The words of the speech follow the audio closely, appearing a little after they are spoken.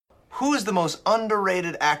Who is the most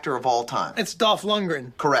underrated actor of all time? It's Dolph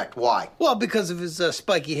Lundgren. Correct. Why? Well, because of his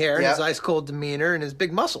spiky hair, and Yep. his ice-cold demeanor, and his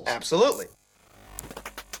big muscles. Absolutely.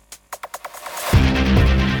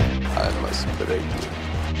 I must break you.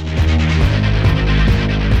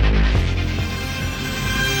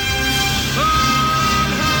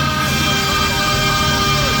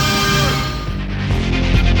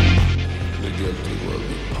 The guilty will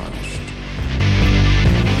be punished.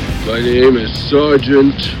 My name is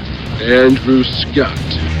Sergeant Andrew Scott.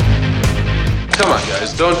 Come on,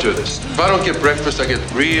 guys, don't do this. If I don't get breakfast, I get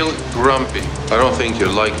real grumpy. I don't think you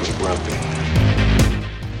like me grumpy.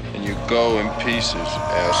 And you go in pieces,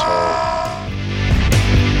 asshole.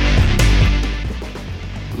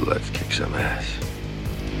 Let's kick some ass.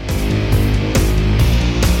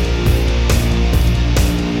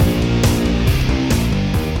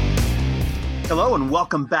 Hello and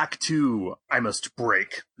welcome back to I Must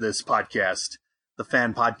Break, this podcast, the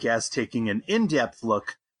fan podcast taking an in-depth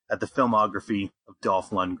look at the filmography of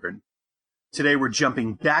Dolph Lundgren. Today we're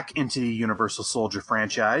jumping back into the Universal Soldier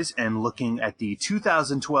franchise and looking at the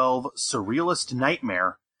 2012 surrealist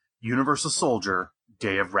nightmare, Universal Soldier: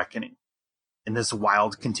 Day of Reckoning. In this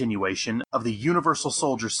wild continuation of the Universal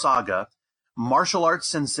Soldier saga, martial arts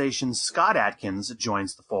sensation Scott Adkins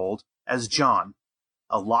joins the fold as John,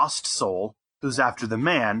 a lost soul who's after the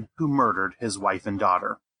man who murdered his wife and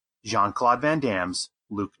daughter, Jean-Claude Van Damme's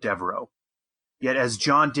Luke Devereaux. Yet as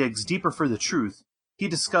John digs deeper for the truth, he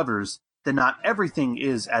discovers that not everything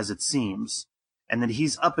is as it seems, and that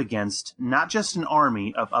he's up against not just an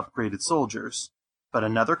army of upgraded soldiers, but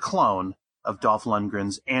another clone of Dolph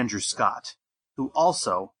Lundgren's Andrew Scott, who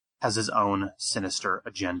also has his own sinister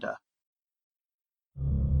agenda.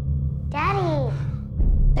 Daddy,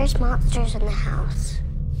 there's monsters in the house.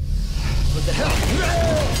 What the hell?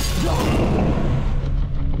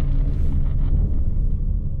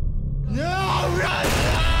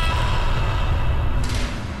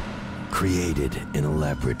 Created in a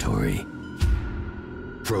laboratory.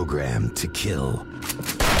 Programmed to kill.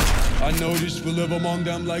 Unnoticed we live among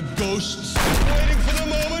them like ghosts, waiting for the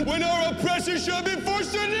moment when our oppressors shall be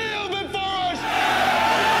forced to kneel before us!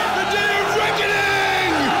 The day of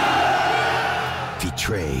reckoning!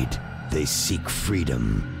 Betrayed, they seek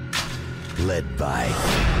freedom. Led by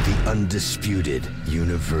the undisputed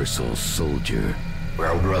Universal Soldier.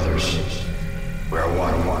 We're brothers. We're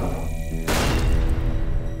one.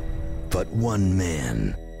 But one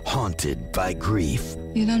man, haunted by grief.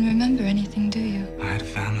 You don't remember anything, do you? I had a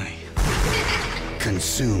family.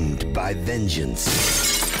 Consumed by vengeance.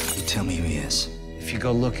 You tell me who he is. If you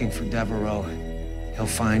go looking for Devereaux, he'll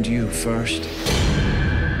find you first.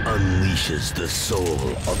 Unleashes the soul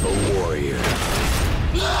of a warrior.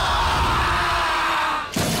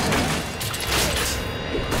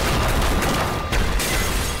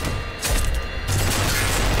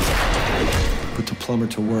 Put the plumber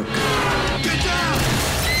to work. Get down!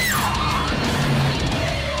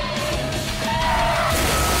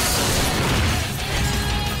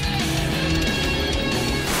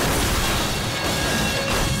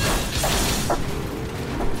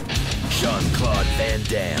 Jean-Claude Van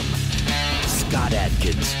Damme. Scott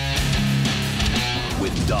Adkins.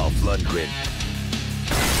 With Dolph Lundgren.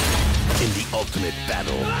 In the ultimate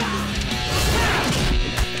battle.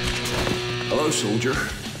 Hello, soldier.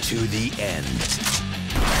 To the end.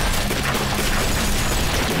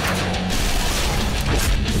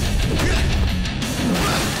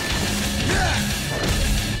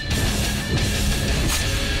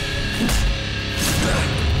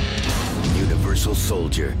 Universal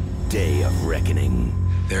Soldier: Day of Reckoning.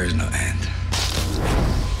 There is no end.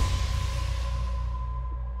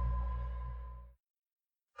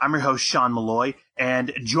 I'm your host, Sean Malloy,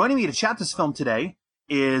 and joining me to chat this film today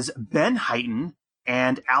is Ben Heighton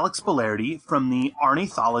and Alex Bellardi from the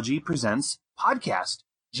Arnithology Presents podcast.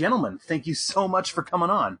 Gentlemen, thank you so much for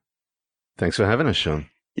coming on. Thanks for having us, Sean.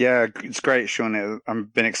 Yeah, it's great, Sean.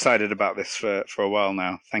 I've been excited about this for a while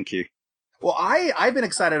now. Thank you. Well, I've been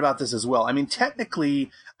excited about this as well. I mean,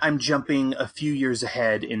 technically, I'm jumping a few years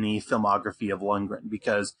ahead in the filmography of Lundgren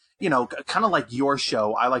because, you know, kind of like your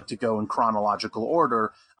show, I like to go in chronological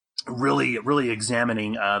order, really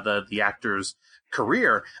examining the actor's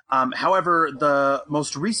career. However, the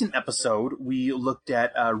most recent episode, we looked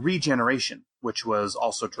at Regeneration, which was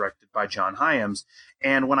also directed by John Hyams.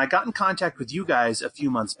 And when I got in contact with you guys a few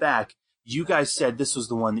months back, you guys said this was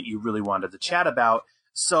the one that you really wanted to chat about.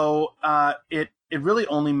 So it really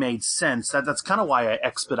only made sense. That's kind of why I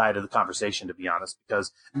expedited the conversation, to be honest,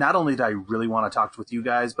 because not only did I really want to talk with you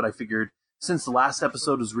guys, but I figured since the last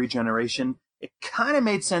episode was Regeneration, it kind of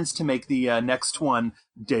made sense to make the next one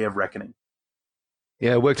Day of Reckoning.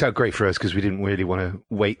 Yeah, it worked out great for us because we didn't really want to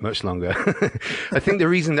wait much longer. I think the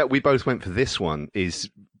reason that we both went for this one is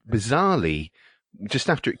bizarrely, just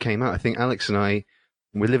after it came out, I think Alex and I,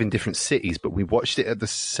 we live in different cities, but we watched it at the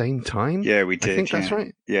same time. Yeah, we did. I think that's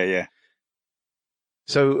right. Yeah.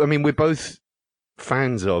 So, I mean, we're both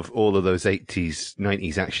fans of all of those 80s,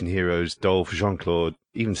 90s action heroes, Dolph, Jean-Claude,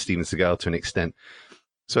 even Steven Seagal to an extent.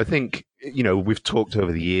 So I think, we've talked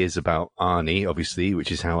over the years about Arnie, obviously,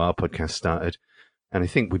 which is how our podcast started. And I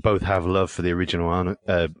think we both have love for the original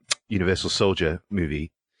Universal Soldier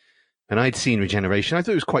movie. And I'd seen Regeneration. I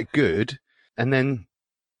thought it was quite good. And then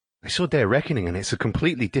I saw Day of Reckoning, and it's a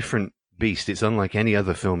completely different beast. It's unlike any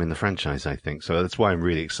other film in the franchise, I think. So that's why I'm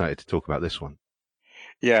really excited to talk about this one.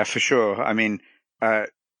 Yeah, for sure. I mean, I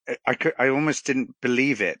almost didn't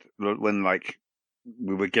believe it when,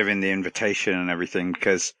 we were given the invitation and everything,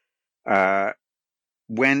 because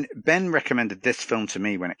when Ben recommended this film to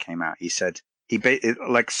me when it came out, he said,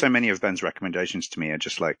 like so many of Ben's recommendations to me are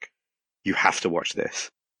just like, you have to watch this.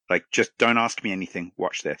 Like, just don't ask me anything,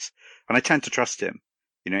 watch this. And I tend to trust him,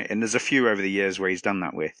 and there's a few over the years where he's done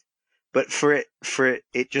that with. But for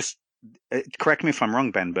it just, correct me if I'm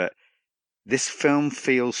wrong, Ben, but this film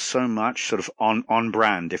feels so much sort of on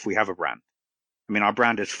brand, if we have a brand. I mean, our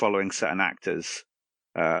brand is following certain actors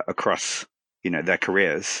across, their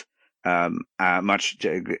careers, much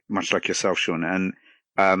like yourself, Sean.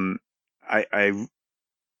 And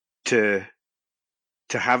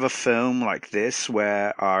to have a film like this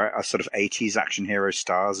where our sort of 80s action hero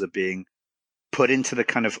stars are being put into the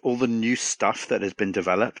kind of all the new stuff that has been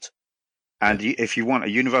developed. And if you want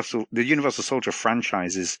the Universal Soldier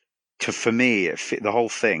franchise is, for me, the whole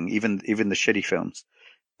thing, even the shitty films,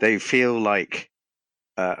 they feel like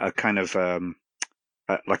a kind of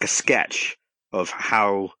like a sketch of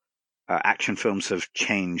how action films have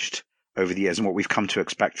changed over the years and what we've come to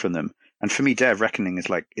expect from them. And for me, Day of Reckoning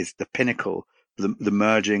is the pinnacle, the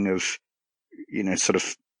merging of, sort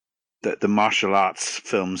of the martial arts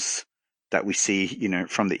films that we see,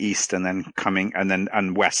 from the East and then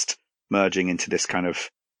and West merging into this kind of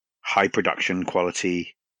high production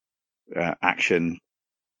quality action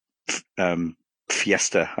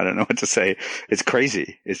fiesta. I don't know what to say. It's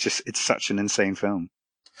crazy. It's such an insane film.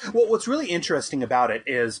 Well, what's really interesting about it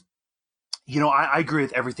is, I agree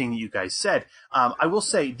with everything that you guys said. I will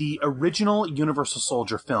say the original Universal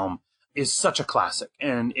Soldier film is such a classic,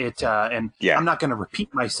 and I'm not going to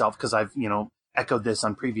repeat myself because I've, echoed this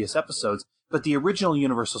on previous episodes, but the original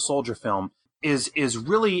Universal Soldier film is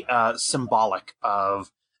really symbolic of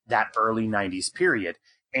that early 90s period.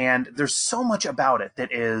 And there's so much about it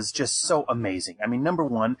that is just so amazing. I mean, number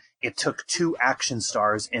one, it took two action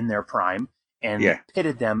stars in their prime and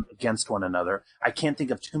pitted them against one another. I can't think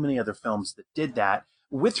of too many other films that did that.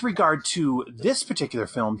 With regard to this particular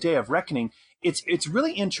film, Day of Reckoning, it's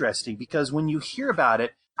really interesting because when you hear about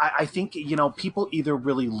it, I think, people either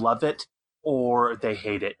really love it or they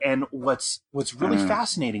hate it. And what's really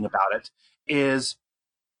fascinating about it is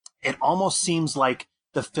it almost seems like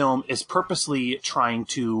the film is purposely trying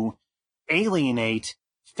to alienate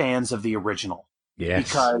fans of the original. Yes,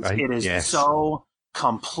 because it is so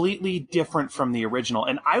completely different from the original.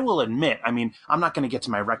 And I will admit, I mean, I'm not going to get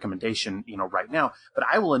to my recommendation, right now, but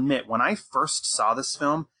I will admit when I first saw this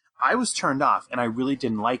film, I was turned off and I really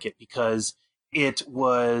didn't like it because it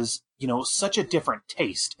was, such a different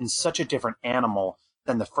taste and such a different animal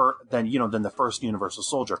than the first Universal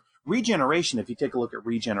Soldier. Regeneration, if you take a look at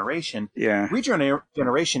Regeneration,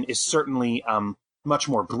 Regeneration is certainly much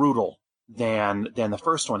more brutal than the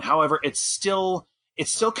first one. However, it's still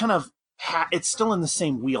kind of it's still in the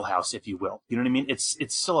same wheelhouse, if you will. You know what I mean?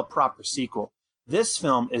 It's still a proper sequel. This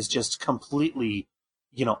film is just completely,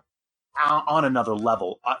 on another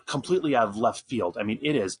level, completely out of left field. I mean,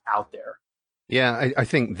 it is out there. Yeah, I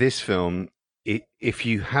think this film, if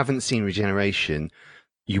you haven't seen Regeneration,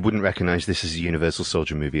 you wouldn't recognize this as a Universal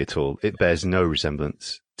Soldier movie at all. It bears no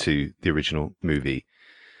resemblance to the original movie.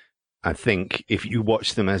 I think if you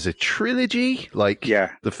watch them as a trilogy, like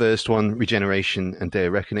the first one, Regeneration and Day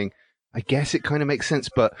of Reckoning, I guess it kind of makes sense.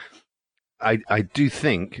 But I do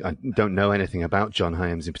think, I don't know anything about John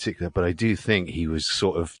Hyams in particular, but I do think he was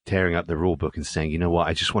sort of tearing up the rule book and saying, you know what,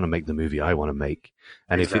 I just want to make the movie I want to make.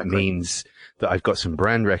 And if it means that I've got some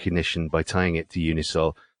brand recognition by tying it to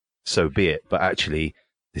Unisol, so be it. But actually,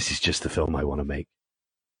 this is just the film I want to make.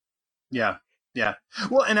 Yeah. Yeah.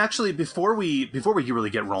 Well, and actually, before we really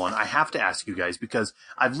get rolling, I have to ask you guys, because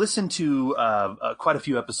I've listened to quite a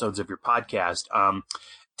few episodes of your podcast.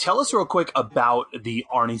 Tell us real quick about the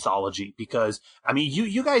Arniethology, because I mean,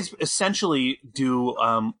 you guys essentially do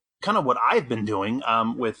kind of what I've been doing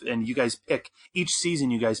and you guys each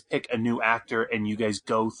season, you guys pick a new actor and you guys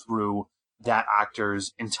go through that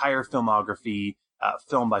actor's entire filmography,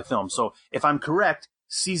 film by film. So if I'm correct,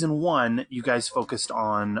 season 1, you guys focused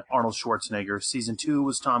on Arnold Schwarzenegger. Season 2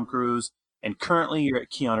 was Tom Cruise. And currently you're at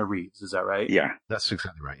Keanu Reeves. Is that right? Yeah. That's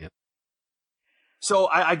exactly right, yeah. So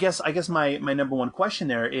I guess my number one question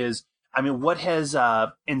there is, I mean, what has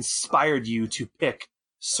inspired you to pick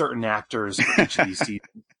certain actors for each of these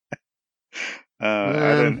seasons?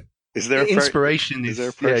 I don't. Is there inspiration? Is there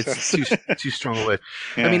a process? It's too strong a word.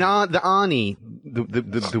 Yeah. I mean, the Arnie,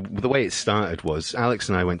 the way it started was Alex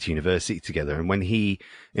and I went to university together, and when he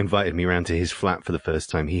invited me around to his flat for the first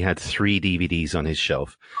time, he had 3 DVDs on his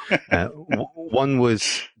shelf. One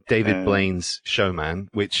was David Blaine's Showman,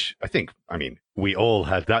 which I mean, we all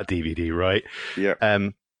had that DVD, right? Yeah.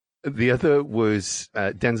 The other was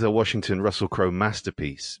Denzel Washington, Russell Crowe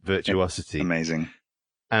masterpiece, Virtuosity. Amazing.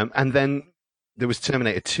 And then there was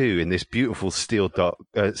Terminator 2 in this beautiful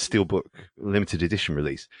Steelbook limited edition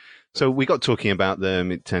release. So we got talking about them.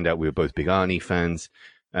 It turned out we were both big Arnie fans.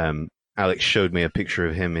 Alex showed me a picture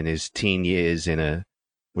of him in his teen years in a,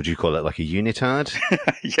 what do you call it, like a unitard?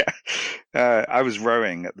 Yeah. I was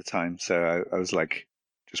rowing at the time, so I was like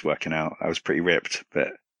just working out. I was pretty ripped,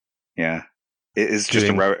 but yeah. It is just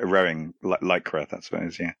a rowing lycra, that's what it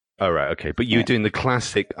is, yeah. Oh, right, okay. But you were doing the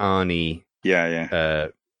classic Arnie,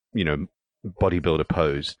 bodybuilder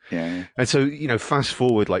pose. Yeah. And so, fast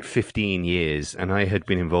forward like 15 years, and I had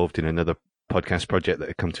been involved in another podcast project that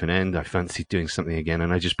had come to an end. I fancied doing something again,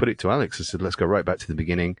 and I just put it to Alex. I said, let's go right back to the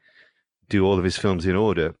beginning, do all of his films in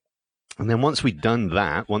order. And then once we'd done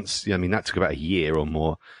that, that took about a year or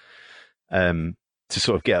more to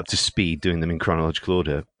sort of get up to speed doing them in chronological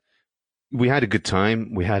order. We had a good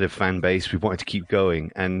time. We had a fan base. We wanted to keep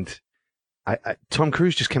going. And Tom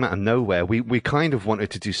Cruise just came out of nowhere. We kind of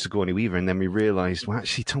wanted to do Sigourney Weaver, and then we realized, well,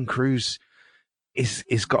 actually, Tom Cruise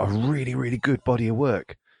is got a really, really good body of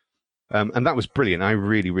work. And that was brilliant. I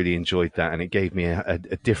really, really enjoyed that, and it gave me a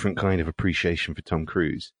different kind of appreciation for Tom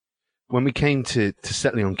Cruise. When we came to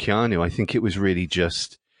settling on Keanu, I think it was really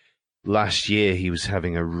just last year he was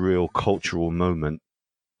having a real cultural moment,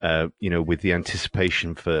 with the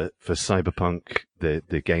anticipation for Cyberpunk,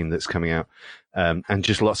 the game that's coming out, and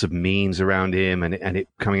just lots of memes around him, and it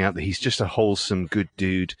coming out that he's just a wholesome, good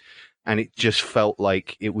dude. And it just felt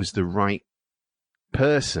like it was the right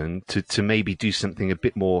person to maybe do something a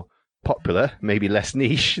bit more popular, maybe less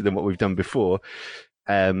niche than what we've done before.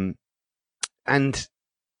 And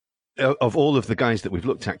of all of the guys that we've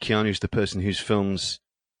looked at, Keanu's the person whose films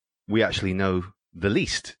we actually know the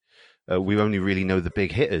least. We only really know the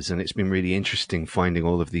big hitters, and it's been really interesting finding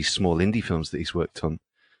all of these small indie films that he's worked on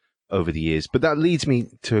over the years. But that leads me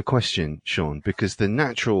to a question, Sean, because the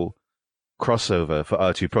natural crossover for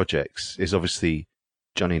our two projects is obviously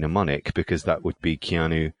Johnny Mnemonic, because that would be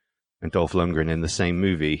Keanu and Dolph Lundgren in the same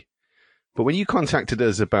movie. But when you contacted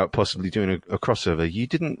us about possibly doing a crossover, you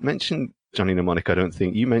didn't mention Johnny Mnemonic, I don't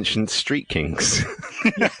think. You mentioned Street Kings.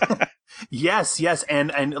 Yes.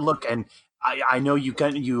 And look, and I know you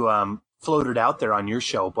floated out there on your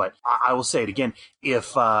show, but I will say it again.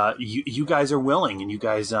 If you guys are willing and you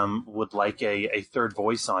guys would like a third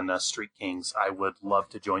voice on Street Kings, I would love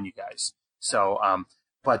to join you guys. So,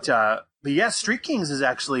 but yeah, Street Kings is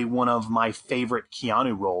actually one of my favorite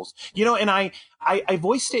Keanu roles. And I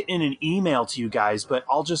voiced it in an email to you guys, but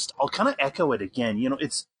I'll kind of echo it again.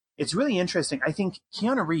 It's really interesting. I think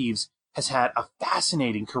Keanu Reeves has had a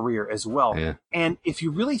fascinating career as well. Yeah. And if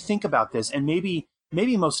you really think about this, and maybe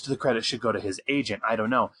most of the credit should go to his agent, I don't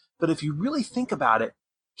know. But if you really think about it,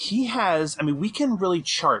 we can really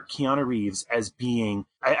chart Keanu Reeves as being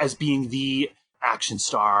the action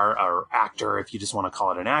star or actor, if you just want to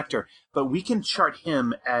call it an actor. But we can chart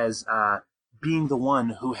him as being the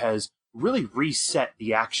one who has really reset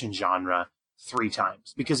the action genre 3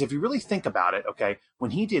 times. Because if you really think about it, okay,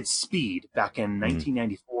 when he did Speed back in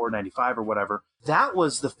 1994, 95 or whatever, that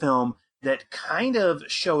was the film that kind of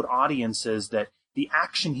showed audiences that the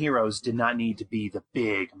action heroes did not need to be the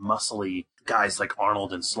big, muscly guys like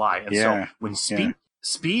Arnold and Sly. And so when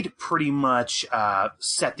Speed pretty much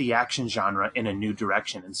set the action genre in a new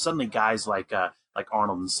direction, and suddenly guys like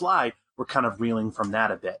Arnold and Sly were kind of reeling from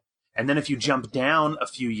that a bit. And then if you jump down a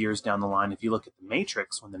few years down the line, if you look at The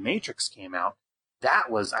Matrix, when The Matrix came out, I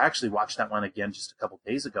actually watched that one again just a couple of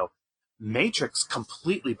days ago. Matrix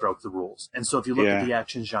completely broke the rules. And so if you look at the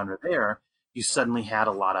action genre there, you suddenly had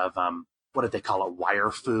a lot of, what did they call it? Wire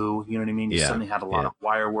fu, you know what I mean? You suddenly had a lot of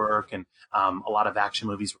wire work, and a lot of action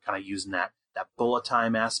movies were kind of using that bullet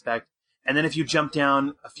time aspect. And then if you jump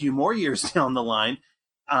down a few more years down the line,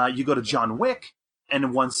 you go to John Wick,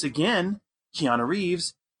 And once again, Keanu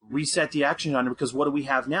Reeves reset the action genre, because what do we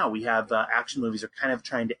have now? We have action movies are kind of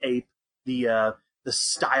trying to ape the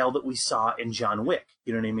style that we saw in John Wick.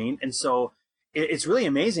 You know what I mean? And so it's really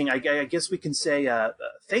amazing. I guess we can say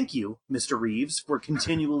thank you, Mr. Reeves, for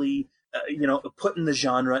continually putting the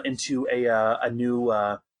genre into a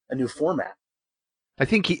new format. I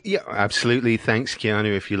think, absolutely. Thanks,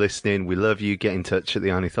 Keanu, if you're listening. We love you. Get in touch at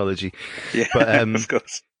the Ornithology. Yeah, but, of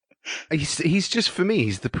course. He's just, for me,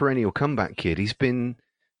 he's the perennial comeback kid. He's been,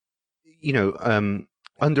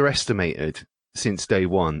 underestimated since day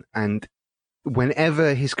one. And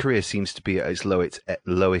whenever his career seems to be at its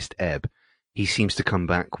lowest ebb, he seems to come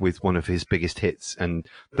back with one of his biggest hits. And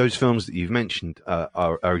those films that you've mentioned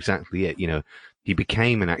are exactly it. He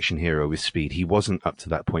became an action hero with Speed. He wasn't up to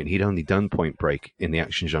that point. He'd only done Point Break in the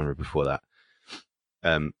action genre before that.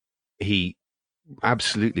 He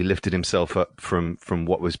absolutely lifted himself up from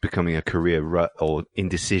what was becoming a career rut, or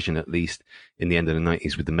indecision at least, in the end of the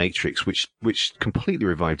 90s with The Matrix, which completely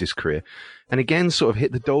revived his career. And again, sort of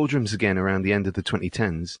hit the doldrums again around the end of the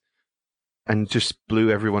 2010s and just blew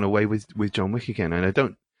everyone away with John Wick again.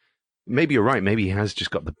 And maybe you're right, maybe he has just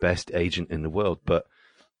got the best agent in the world, but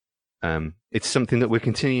it's something that we're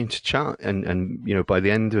continuing to chart, and by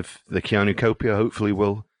the end of the Keanu Copia, hopefully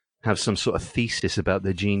we'll have some sort of thesis about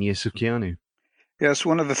the genius of Keanu. Yeah, it's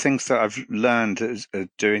one of the things that I've learned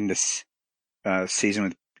doing this season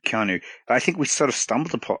with Keanu. I think we sort of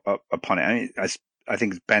stumbled upon it. I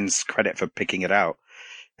think it's Ben's credit for picking it out,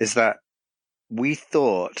 is that we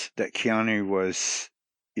thought that Keanu was,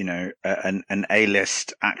 an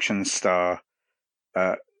A-list action star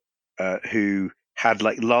who had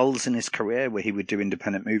like lulls in his career where he would do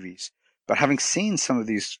independent movies. But having seen some of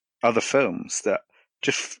these other films that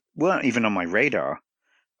just weren't even on my radar,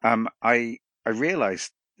 I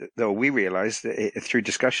realized, we realized through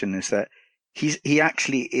discussion, is that he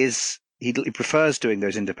actually he prefers doing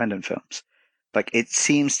those independent films. Like, it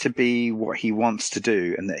seems to be what he wants to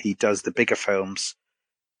do, and that he does the bigger films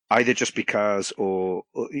either just because, or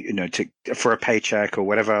for a paycheck or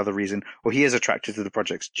whatever other reason, or he is attracted to the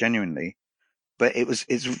projects genuinely. But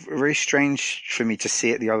it's very strange for me to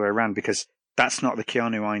see it the other way around, because that's not the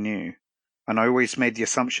Keanu I knew. And I always made the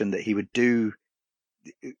assumption that he would do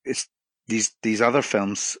these other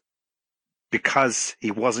films because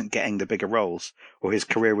he wasn't getting the bigger roles, or his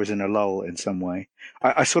career was in a lull in some way.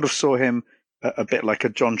 I sort of saw him a bit like a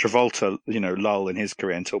John Travolta, lull in his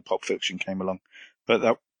career until Pulp Fiction came along.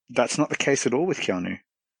 But that's not the case at all with Keanu.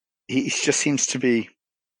 He just seems to be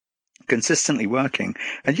consistently working.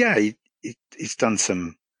 And yeah, he's done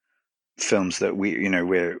some films that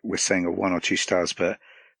we're saying are 1 or 2 stars, but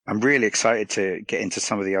I'm really excited to get into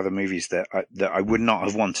some of the other movies that I would not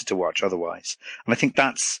have wanted to watch otherwise. And I think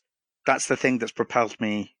that's the thing that's propelled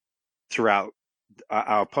me throughout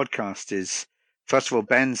our podcast is, first of all,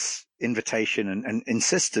 Ben's invitation and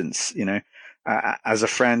insistence, as a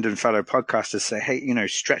friend and fellow podcaster, say, hey,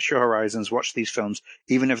 stretch your horizons, watch these films,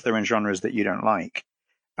 even if they're in genres that you don't like.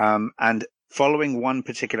 And following one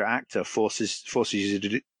particular actor forces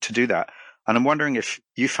you to do that. And I'm wondering if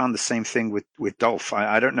you found the same thing with Dolph.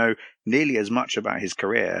 I don't know nearly as much about his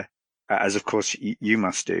career as, of course, you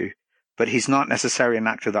must do, but he's not necessarily an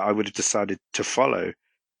actor that I would have decided to follow,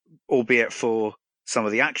 albeit for some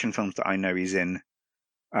of the action films that I know he's in.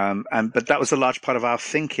 But that was a large part of our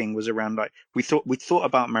thinking, was around, like, we thought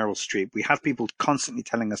about Meryl Streep. We have people constantly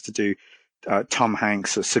telling us to do Tom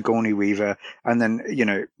Hanks or Sigourney Weaver. And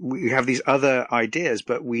then, we have these other ideas,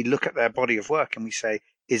 but we look at their body of work and we say,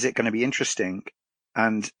 is it going to be interesting?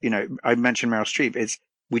 And, I mentioned Meryl Streep.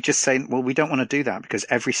 We just say, well, we don't want to do that, because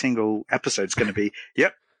every single episode is going to be,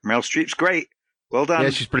 yep, Meryl Streep's great. Well done. Yeah,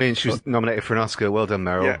 she's brilliant. She was nominated for an Oscar. Well done,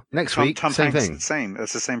 Meryl. Yeah. Next week, Tom same Hanks, thing. Same.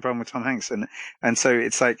 That's the same problem with Tom Hanks. And so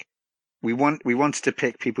it's like, we wanted to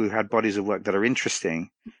pick people who had bodies of work that are interesting.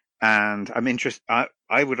 And I'm interested.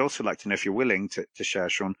 I would also like to know, if you're willing to share,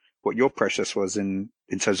 Sean, what your process was in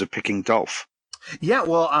terms of picking Dolph. Yeah,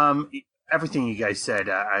 well, everything you guys said,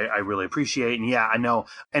 I really appreciate. And yeah, I know.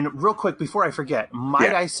 And real quick, before I forget,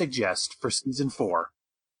 might I suggest for season 4,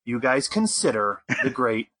 you guys consider the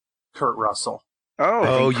great Kurt Russell. You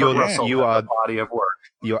are body of work.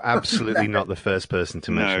 You're absolutely not the first person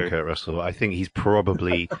to mention Kurt Russell. I think he's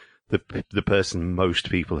probably the person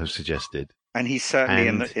most people have suggested. And he's certainly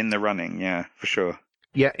in the running, yeah, for sure.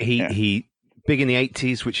 Yeah, he big in the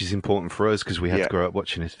 80s, which is important for us because we had to grow up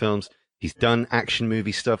watching his films. He's done action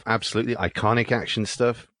movie stuff, absolutely. Iconic action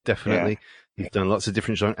stuff, definitely. Yeah. He's done lots of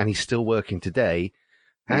different genres, and he's still working today.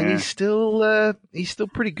 And he's still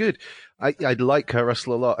pretty good. I like Kurt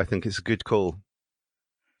Russell a lot. I think it's a good call.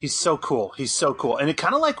 He's so cool. He's so cool. And it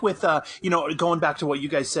kind of like with, going back to what you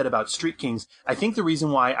guys said about Street Kings, I think the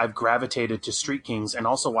reason why I've gravitated to Street Kings and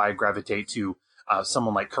also why I gravitate to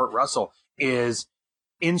someone like Kurt Russell is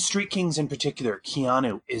in Street Kings in particular,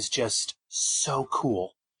 Keanu is just so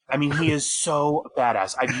cool. I mean, he is so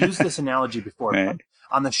badass. I've used this analogy before. Right.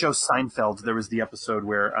 On the show Seinfeld, there was the episode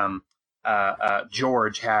where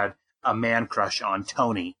George had a man crush on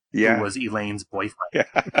Tony, who was Elaine's boyfriend. Yeah.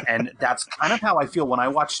 And that's kind of how I feel when I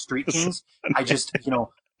watch Street Kings. I just,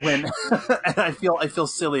 when and I feel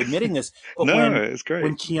silly admitting this, but it's great.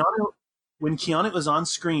 When Keanu was on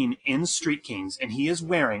screen in Street Kings, and he is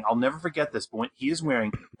wearing, I'll never forget this, but when he is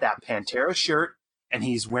wearing that Pantera shirt and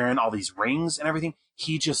he's wearing all these rings and everything,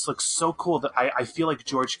 he just looks so cool that I feel like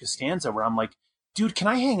George Costanza, where I'm like, dude, can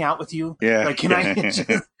I hang out with you? Yeah. Like, can I just...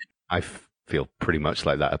 I feel pretty much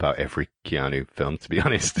like that about every Keanu film, to be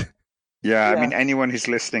honest. Yeah, I mean, anyone who's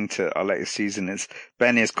listening to our latest season,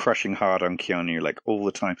 Ben is crushing hard on Keanu, like, all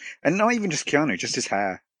the time. And not even just Keanu, just his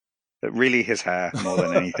hair. Really his hair more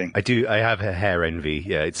than anything. I have a hair envy.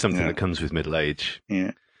 Yeah, it's something that comes with middle age.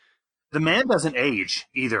 Yeah. The man doesn't age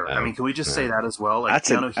either. I mean, can we just say that as well? Like, that's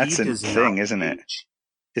a thing, isn't it?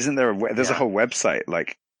 Isn't there there's a whole website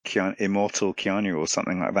like Immortal Keanu or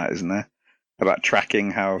something like that, isn't there? About tracking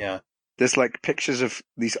how there's like pictures of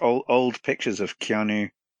these old pictures of Keanu,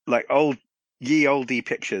 like oldie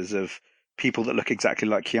pictures of people that look exactly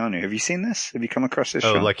like Keanu. Have you seen this? Have you come across this?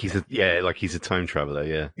 Oh, Sean? like he's a time traveler.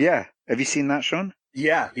 Yeah. Yeah. Have you seen that, Sean?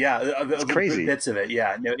 Yeah. It's crazy. Bits of it.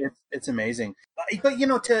 Yeah. No, it's amazing. But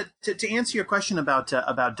to answer your question about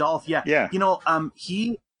Dolph,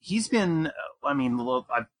 he's been. I mean,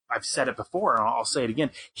 I've said it before, and I'll say it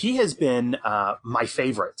again. He has been my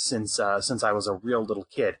favorite since I was a real little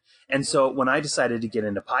kid. And so when I decided to get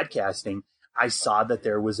into podcasting, I saw that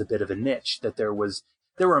there was a bit of a niche, that there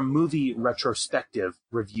were movie retrospective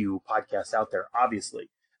review podcasts out there, obviously,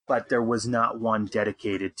 but there was not one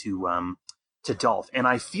dedicated to Dolph. And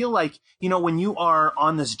I feel like, when you are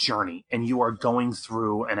on this journey and you are going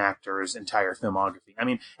through an actor's entire filmography, I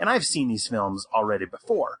mean, and I've seen these films already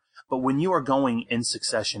before, but when you are going in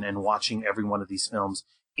succession and watching every one of these films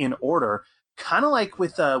in order, kind of like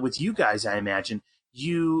with you guys, I imagine,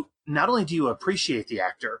 you not only do you appreciate the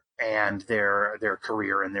actor and their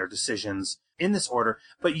career and their decisions in this order,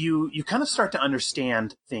 but you kind of start to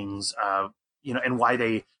understand things, and why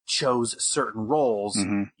they chose certain roles,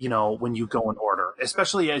 when you go in order,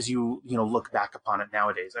 especially as you look back upon it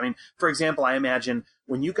nowadays. I mean, for example, I imagine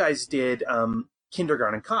when you guys did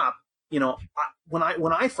Kindergarten Cop,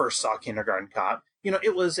 when I first saw Kindergarten Cop,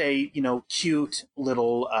 it was a, cute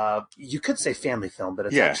little, you could say family film, but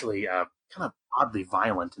it's actually kind of oddly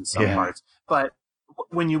violent in some parts. But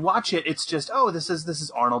when you watch it, it's just, oh, this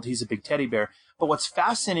is Arnold. He's a big teddy bear. But what's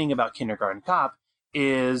fascinating about Kindergarten Cop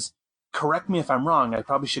is, correct me if I'm wrong, I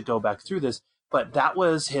probably should go back through this, but that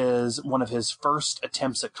was one of his first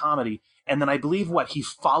attempts at comedy. And then I believe he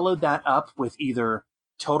followed that up with either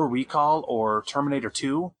Total Recall or Terminator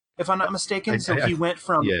 2, if I'm not mistaken. He went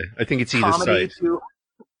from I think it's either side.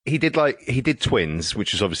 He did Twins,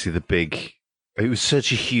 which was obviously it was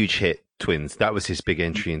such a huge hit, Twins. That was his big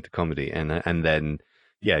entry into comedy. And then,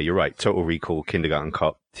 yeah, you're right, Total Recall, Kindergarten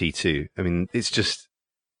Cop, T2. I mean, it's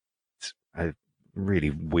a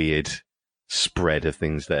really weird spread of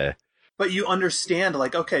things there. But you understand,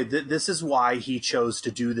 like, okay, this is why he chose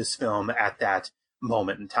to do this film at that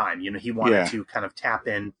moment in time. He wanted to kind of tap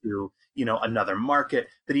into, another market,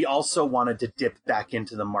 but he also wanted to dip back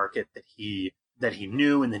into the market that he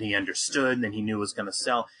knew and that he understood and that he knew was going to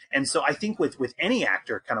sell. And so I think with any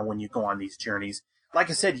actor, kind of when you go on these journeys, like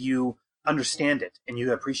I said, you understand it and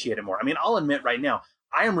you appreciate it more. I mean, I'll admit right now,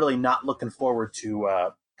 I am really not looking forward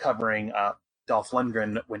to covering Dolph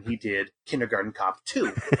Lundgren when he did Kindergarten Cop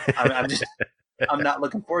 2. I'm not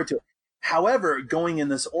looking forward to it. However, going in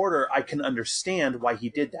this order, I can understand why he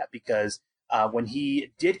did that, because when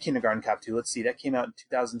he did Kindergarten Cop 2, let's see, that came out in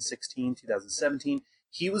 2016, 2017.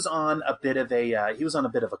 He was on a bit of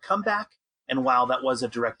a comeback, and while that was a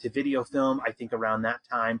direct-to-video film, I think around that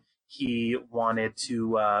time he wanted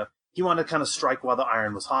to kind of strike while the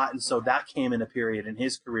iron was hot, and so that came in a period in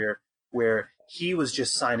his career where he was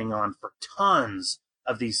just signing on for tons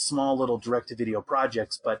of these small little direct-to-video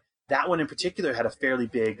projects, but that one in particular had a fairly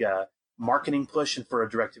big marketing push, and for a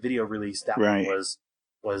direct-to-video release, that one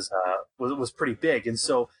was pretty big. And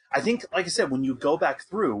so I think, like I said, when you go back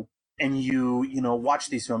through and you watch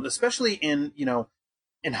these films, especially in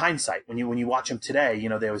hindsight, when you watch them today,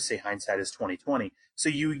 they always say hindsight is 20/20. So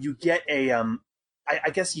you get I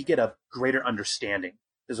guess you get a greater understanding.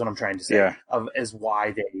 is what I'm trying to say. Yeah. As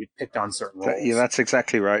why they picked on certain roles. Yeah, that's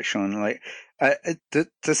exactly right, Sean. Like,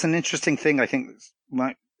 there's an interesting thing. I think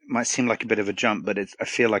might seem like a bit of a jump, but I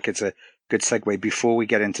feel like it's a good segue before we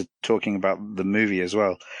get into talking about the movie as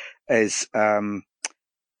well. Is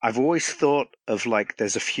I've always thought of like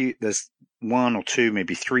there's one or two,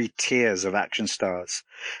 maybe three tiers of action stars,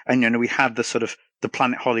 and we had the sort of the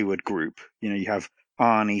Planet Hollywood group. You have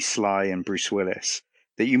Arnie, Sly, and Bruce Willis.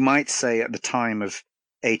 That you might say at the time of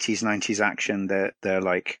 80s, 90s action, they're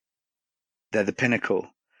the pinnacle.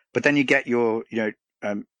 But then you get your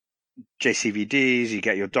JCVDs, you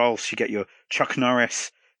get your Dolphs, you get your Chuck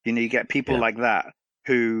Norris. You get people like that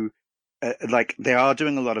who they are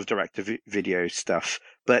doing a lot of direct-to-video stuff,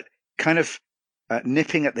 but kind of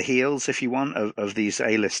nipping at the heels, if you want, of these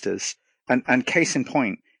A-listers. And case in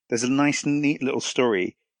point, there's a nice, neat little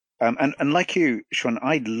story. And like you, Sean,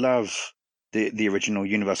 I love the original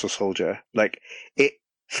Universal Soldier. Like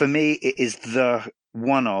for me, it is the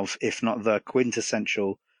one of, if not the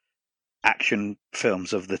quintessential action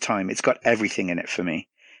films of the time. It's got everything in it for me.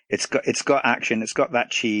 It's got action. It's got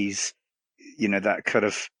that cheese, that kind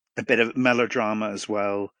of a bit of melodrama as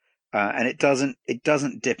well. And it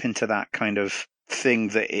doesn't dip into that kind of thing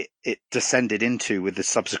that it descended into with the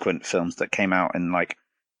subsequent films that came out in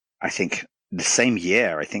I think the same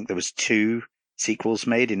year. I think there was 2 sequels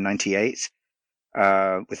made in 98,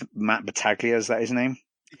 with Matt Battaglia. Is that his name?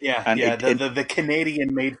 Yeah. And the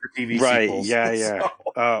Canadian made for TV right, sequels. Yeah. So.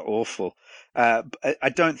 Awful. I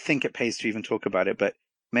don't think it pays to even talk about it, but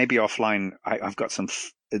maybe offline, I've got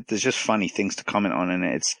there's just funny things to comment on in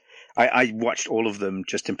it. I watched all of them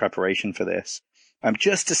just in preparation for this,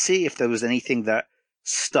 just to see if there was anything that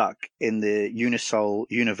stuck in the Unisol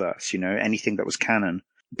universe, anything that was canon.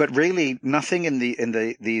 But really, nothing in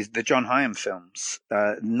the John Hyam films,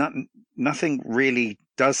 nothing really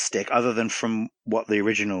does stick other than from what the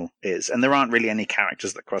original is. And there aren't really any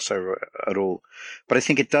characters that cross over at all. But I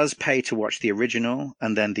think it does pay to watch the original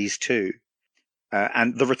and then these two.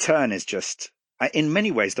 And the return is just, in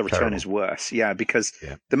many ways, the return is worse. Yeah, because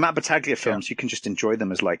the Matt Battaglia films, you can just enjoy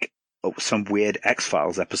them as some weird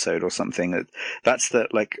X-Files episode or something. That's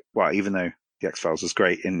even though the X-Files was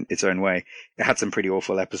great in its own way, it had some pretty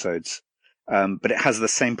awful episodes. But it has the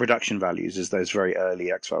same production values as those very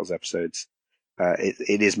early X-Files episodes.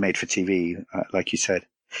 It is made for TV, like you said.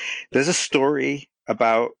 There's a story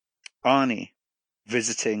about Arnie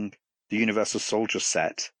visiting the Universal Soldier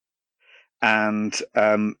set and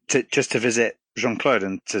to visit Jean-Claude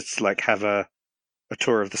and to have a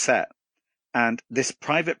tour of the set. And this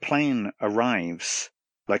private plane arrives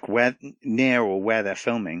where they're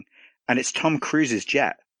filming, and it's Tom Cruise's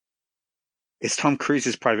jet. It's Tom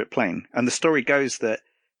Cruise's private plane. And the story goes that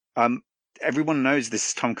everyone knows this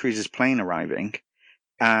is Tom Cruise's plane arriving,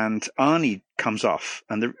 and Arnie comes off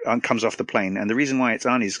the plane. And the reason why it's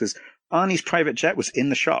Arnie is because Arnie's private jet was in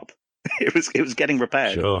the shop. It was getting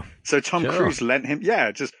repaired. Sure. So Tom Cruise lent him,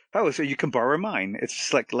 so you can borrow mine. It's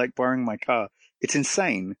just like borrowing my car. It's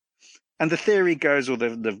insane. And the theory goes, or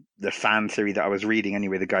the fan theory that I was reading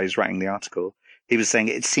anyway, the guy who's writing the article, he was saying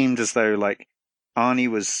it seemed as though Arnie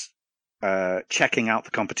was checking out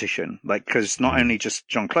the competition, because not only just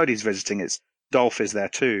Jean-Claude is visiting, it's Dolph is there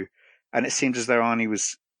too. And it seems as though Arnie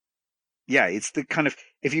was, it's the kind of,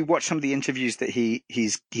 if you watch some of the interviews that he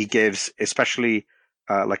gives, especially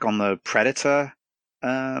on the Predator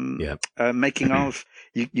making of,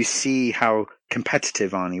 you see how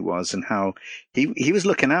competitive Arnie was and how he was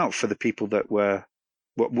looking out for the people that were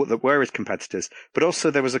his competitors. But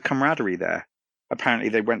also there was a camaraderie there. Apparently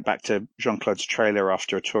they went back to Jean-Claude's trailer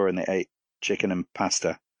after a tour and they ate chicken and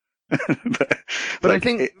pasta. but I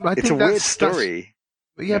think it's a weird story.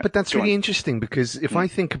 But that's really interesting, because if I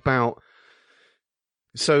think about,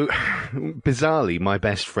 so bizarrely, my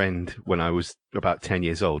best friend when I was about 10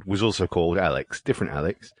 years old was also called Alex, different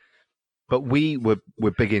Alex, but we were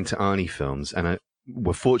big into Arnie films, and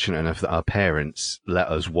we're fortunate enough that our parents let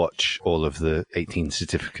us watch all of the 18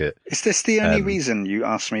 certificate. Is this the only reason you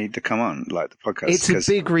asked me to come on, the podcast? It's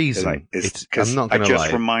a big reason. I'm not going to lie. I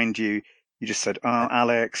just remind you, you just said,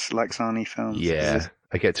 Alex likes Arnie films. Yeah,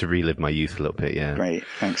 I get to relive my youth a little bit, yeah. Great,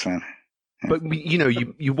 thanks, man. Yeah. But,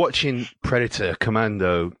 you're watching Predator,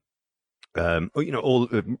 Commando, all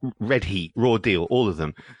Red Heat, Raw Deal, all of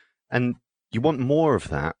them, and you want more of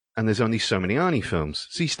that. And there's only so many Arnie films.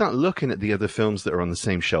 So you start looking at the other films that are on the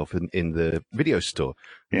same shelf in the video store.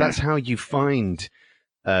 Yeah. That's how you find,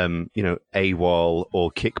 AWOL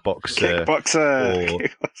or Kickboxer.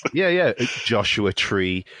 Or, Joshua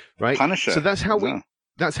Tree, right? Punisher. So that's how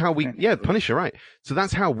Punisher, right. So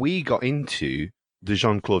that's how we got into the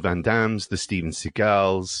Jean-Claude Van Dammes, the Steven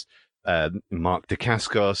Seagals, Mark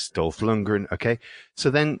Dacascos, Dolph Lundgren. Okay, so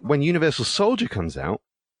then when Universal Soldier comes out,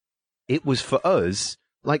 it was for us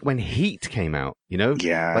like when Heat came out. You know,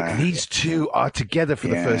 like these two are together for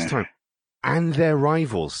the first time, and they're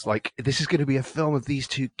rivals. Like this is going to be a film of these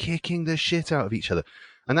two kicking the shit out of each other,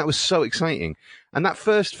 and that was so exciting. And that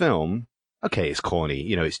first film, okay, it's corny,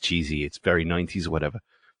 you know, it's cheesy, it's very 90s or whatever.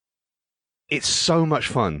 It's so much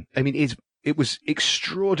fun. I mean, it was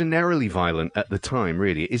extraordinarily violent at the time,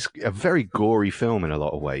 really. It's a very gory film in a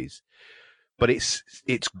lot of ways. But it's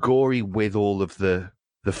gory with all of the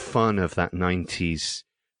fun of that 90s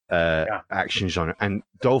action genre. And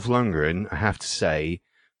Dolph Lundgren, I have to say,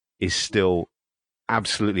 is still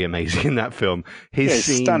absolutely amazing in that film. His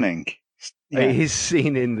scene, stunning. Yeah. His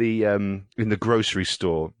scene in the grocery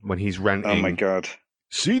store when he's ranting. Oh my God!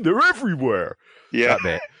 See, they're everywhere. Yeah, that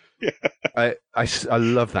bit. I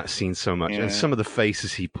love that scene so much, and some of the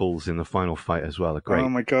faces he pulls in the final fight as well are great. Oh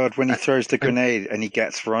my God! When he throws the grenade and he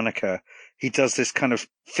gets Veronica, he does this kind of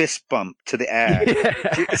fist bump to the air. Yeah.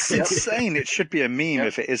 It's insane. It should be a meme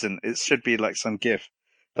if it isn't. It should be like some GIF.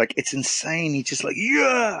 Like, it's insane. He just like,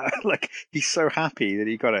 like he's so happy that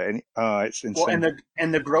he got it. And it's insane. Well,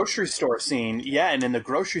 and the grocery store scene, and in the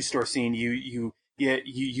grocery store scene, you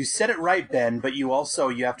said it right, Ben, but you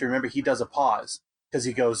have to remember he does a pause because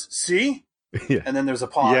he goes, see? Yeah. And then there's a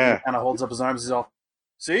pause. Yeah. He kind of holds up his arms. He's all,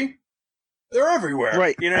 see? They're everywhere.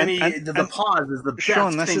 Right. You know, and the pause is the best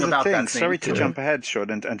Sean, thing about that scene. Sorry to jump ahead, Sean,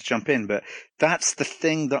 and to jump in, but that's the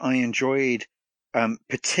thing that I enjoyed,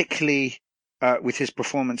 particularly with his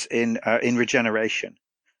performance in Regeneration.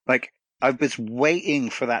 Like, I was waiting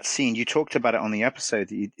for that scene. You talked about it on the episode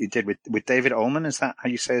that you did with David Ullman. Is that how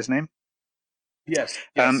you say his name? Yes.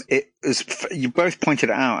 It was, you both pointed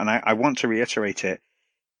it out, and I want to reiterate it.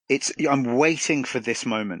 I'm waiting for this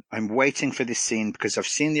moment. I'm waiting for this scene because I've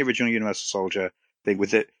seen the original Universal Soldier thing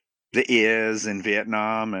with the ears in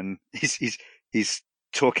Vietnam, and he's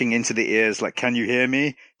talking into the ears like, "Can you hear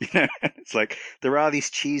me?" You know, it's like there are these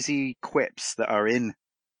cheesy quips that are in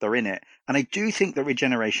it, and I do think that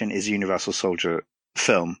Regeneration is a Universal Soldier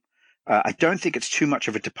film. I don't think it's too much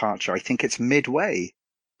of a departure. I think it's midway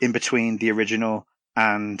in between the original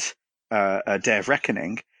and Day of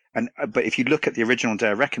Reckoning. But if you look at the original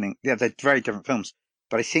Day of Reckoning, they're very different films.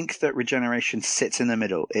 But I think that Regeneration sits in the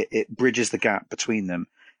middle. It bridges the gap between them,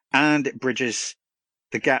 and it bridges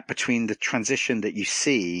the gap between the transition that you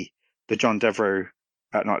see the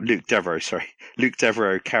Luke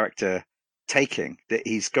Devereaux character taking, that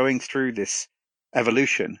he's going through this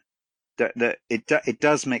evolution, that it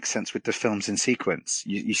does make sense with the films in sequence.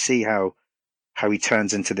 You see how he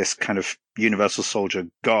turns into this kind of Universal Soldier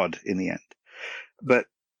god in the end. But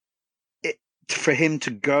for him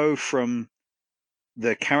to go from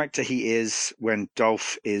the character he is when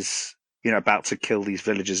Dolph is, about to kill these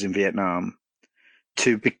villagers in Vietnam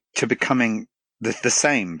to becoming the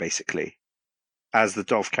same basically as the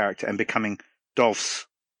Dolph character and becoming Dolph's,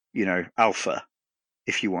 alpha,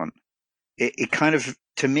 if you want. It kind of,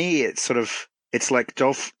 to me, it's like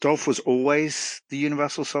Dolph was always the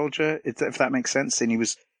Universal Soldier, if that makes sense. And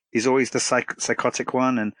he's always the psychotic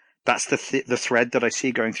one. And that's the thread that I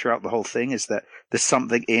see going throughout the whole thing, is that there's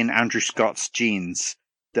something in Andrew Scott's genes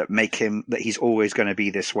that make him, that he's always going to be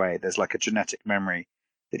this way. There's like a genetic memory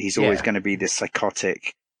that he's always going to be this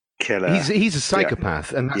psychotic killer. He's a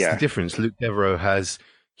psychopath, and that's the difference. Luke Devereaux has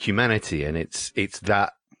humanity, and it's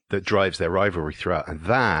that drives their rivalry throughout. And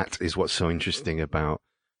that is what's so interesting about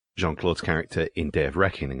Jean-Claude's character in Day of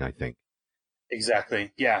Reckoning, I think.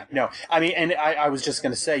 Exactly. Yeah. No. I mean, and I was just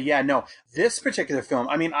going to say, no, this particular film,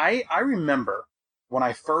 I mean, I remember when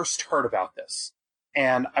I first heard about this,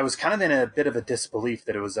 and I was kind of in a bit of a disbelief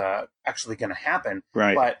that it was actually going to happen.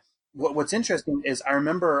 Right. But what's interesting is I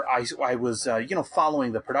remember I was,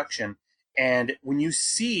 following the production, and when you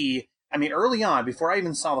see, I mean, early on, before I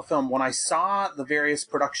even saw the film, when I saw the various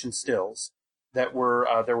production stills that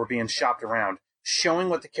were being shopped around, showing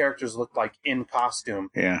what the characters looked like in costume,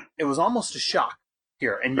 it was almost a shock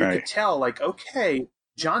here. And you could tell, like, okay,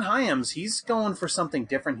 John Hyams, he's going for something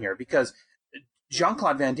different here, because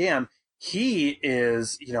Jean-Claude Van Damme, he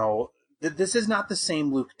is, this is not the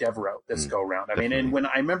same Luke Devereaux this go around. I mean, and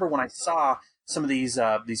I remember when I saw some of these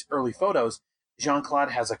early photos, Jean-Claude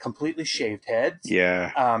has a completely shaved head.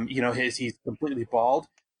 Yeah. He's completely bald.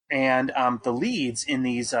 And the leads in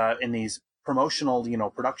these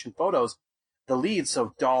promotional, production photos, the leads,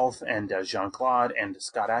 so Dolph and Jean-Claude and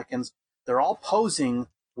Scott Adkins, they're all posing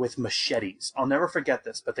with machetes. I'll never forget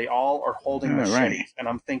this, but they all are holding machetes. Right. And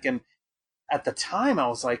I'm thinking, at the time, I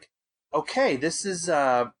was like, okay, this is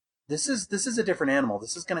a different animal.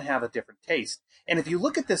 This is going to have a different taste. And if you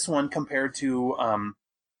look at this one compared to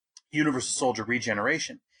Universal Soldier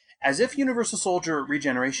Regeneration. As if Universal Soldier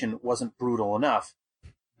Regeneration wasn't brutal enough,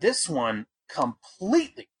 this one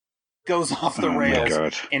completely goes off the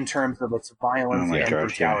rails in terms of its violence and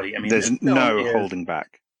brutality. Yeah. I mean, there's no holding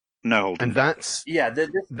back. No holding and that's back.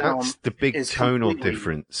 The big tonal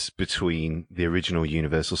difference between the original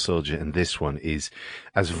Universal Soldier and this one is,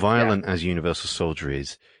 as violent as Universal Soldier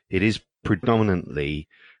is, it is predominantly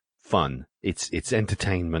fun. It's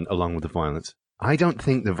entertainment along with the violence. I don't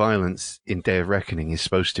think the violence in Day of Reckoning is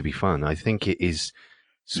supposed to be fun. I think it is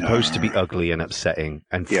supposed to be ugly and upsetting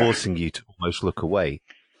and forcing you to almost look away.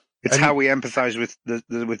 It's how we empathize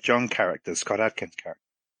with John character, Scott Adkins' character.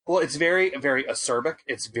 Well, it's very, very acerbic.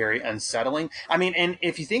 It's very unsettling. I mean, and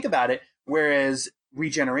if you think about it, whereas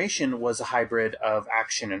Regeneration was a hybrid of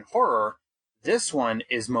action and horror, this one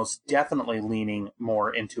is most definitely leaning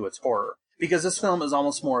more into its horror. Because this film is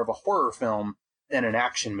almost more of a horror film than an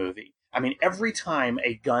action movie. I mean, every time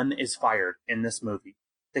a gun is fired in this movie,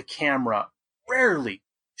 the camera rarely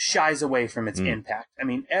shies away from its impact. I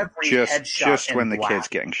mean, every headshot just when the blast, kid's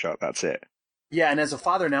getting shot, that's it. Yeah, and as a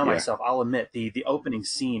father now myself, I'll admit the opening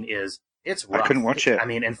scene it's rough. I couldn't watch it. I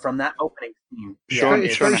mean, and from that opening scene,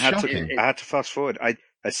 Sean, I had to fast forward.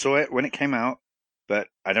 I saw it when it came out, but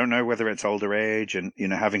I don't know whether it's older age and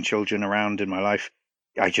having children around in my life,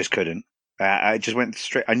 I just couldn't. I just went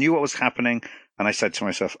straight. I knew what was happening, and I said to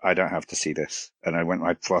myself, I don't have to see this, and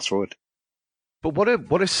I fast forward. But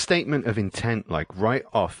what a statement of intent! Like right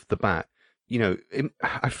off the bat,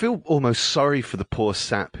 I feel almost sorry for the poor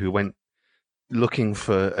sap who went looking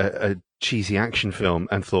for a cheesy action film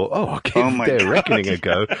and thought, "Oh, I'll give Day of Reckoning a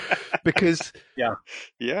go," because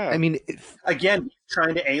I mean, again, he's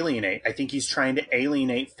trying to alienate. I think he's trying to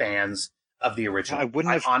alienate fans of the original. I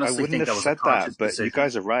wouldn't have said that, but you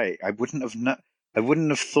guys are right. I wouldn't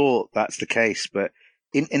have thought that's the case, but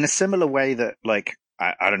in a similar way that, like,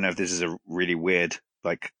 I don't know if this is a really weird,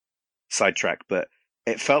 like, sidetrack, but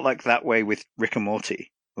it felt like that way with Rick and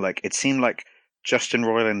Morty. Like, it seemed like Justin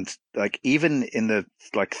Roiland, like, even in the,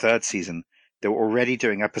 like, third season, they were already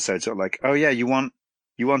doing episodes that were like, oh yeah, you want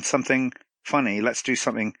something funny, let's do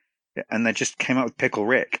something. And they just came out with Pickle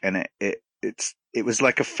Rick, and it was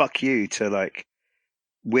like a fuck you to, like,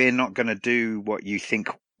 we're not going to do what you think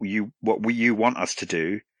you want us to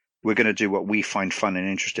do. We're going to do what we find fun and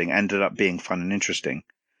interesting. Ended up being fun and interesting.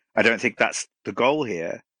 I don't think that's the goal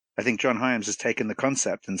here. I think John Hyams has taken the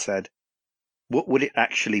concept and said, what would it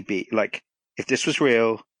actually be? Like, if this was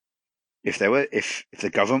real, if the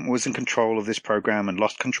government was in control of this program and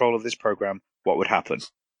lost control of this program, what would happen?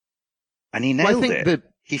 And he nailed it.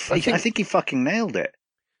 I think he fucking nailed it.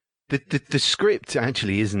 The script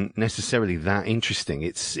actually isn't necessarily that interesting.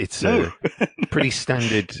 It's a pretty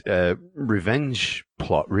standard revenge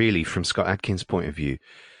plot, really, from Scott Adkins' point of view.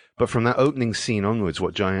 But from that opening scene onwards,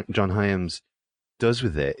 what John Hyams does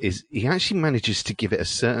with it is he actually manages to give it a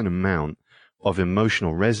certain amount of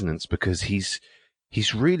emotional resonance, because he's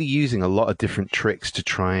really using a lot of different tricks to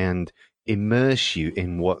try and immerse you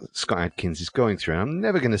in what Scott Adkins is going through. And I'm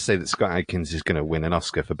never going to say that Scott Adkins is going to win an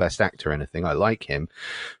Oscar for Best Actor or anything. I like him.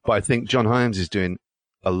 But I think John Hyams is doing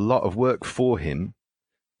a lot of work for him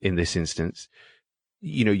in this instance.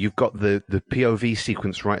 You've got the POV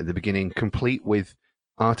sequence right at the beginning, complete with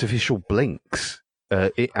artificial blinks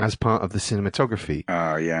as part of the cinematography.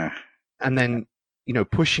 Oh, yeah. And then,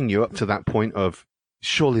 pushing you up to that point of,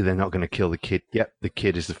 surely they're not going to kill the kid. Yep, the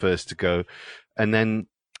kid is the first to go. And then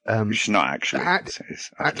it's not actually.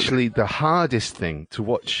 Actually, the hardest thing to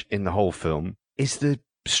watch in the whole film is the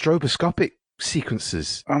stroboscopic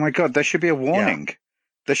sequences. Oh my God, there should be a warning. Yeah.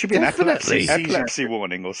 There should be Definitely. an epilepsy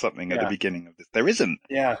warning or something at the beginning of this. There isn't.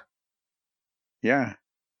 Yeah. Yeah.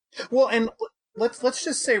 Well, and let's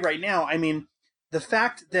just say right now, I mean, the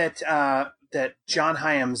fact that that John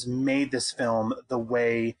Hyams made this film the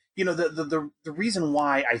way, the reason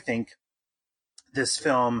why I think this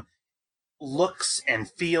film looks and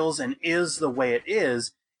feels and is the way it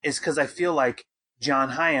is because I feel like John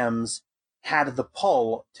Hyams had the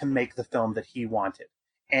pull to make the film that he wanted.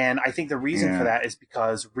 And I think the reason for that is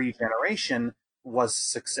because Regeneration was a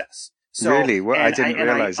success. So, really? Well, I didn't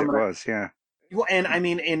realize it was, yeah. Well, and I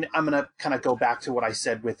mean, I'm going to kind of go back to what I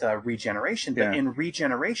said with Regeneration, but in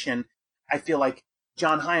Regeneration, I feel like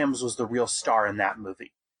John Hyams was the real star in that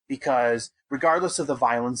movie, because regardless of the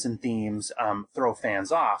violence and themes throw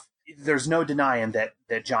fans off, there's no denying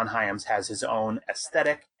that John Hyams has his own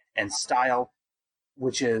aesthetic and style,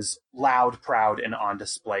 which is loud, proud, and on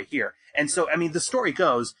display here. And so, I mean, the story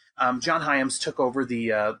goes, John Hyams took over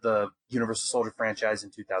the Universal Soldier franchise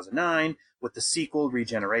in 2009 with the sequel,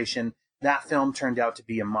 Regeneration. That film turned out to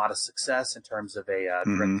be a modest success in terms of a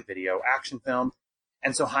direct-to-video action film.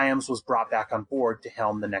 And so Hyams was brought back on board to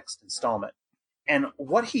helm the next installment. And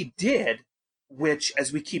what he did, which,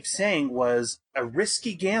 as we keep saying, was a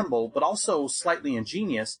risky gamble, but also slightly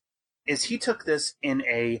ingenious, is he took this in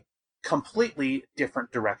a completely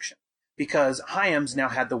different direction. Because Hyams now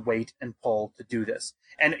had the weight and pull to do this.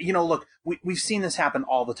 And, look, we've seen this happen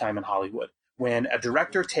all the time in Hollywood. When a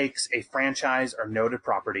director takes a franchise or noted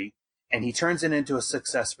property and he turns it into a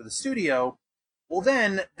success for the studio, well,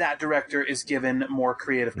 then that director is given more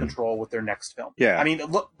creative control with their next film. Yeah. I mean,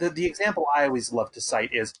 look, the example I always love to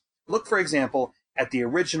cite is, look, for example, at the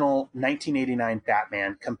original 1989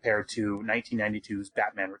 Batman compared to 1992's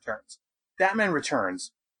Batman Returns. Batman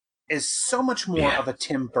Returns is so much more of a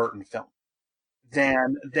Tim Burton film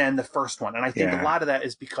than the first one. And I think a lot of that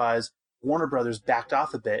is because Warner Brothers backed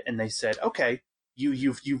off a bit and they said, okay,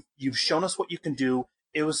 you've shown us what you can do.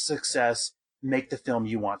 It was a success. Make the film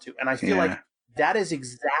you want to. And I feel like that is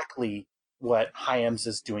exactly what Hyams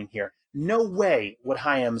is doing here. No way would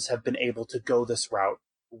Hyams have been able to go this route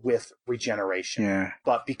with Regeneration. Yeah.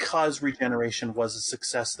 But because Regeneration was a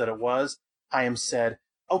success that it was, Hyams said,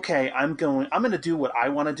 okay, I'm going to do what I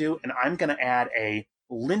want to do, and I'm going to add a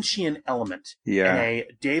Lynchian element and a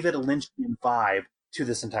David Lynchian vibe to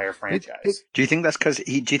this entire franchise. Do you think that's because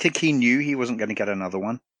do you think he knew he wasn't going to get another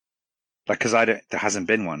one? Like, because there hasn't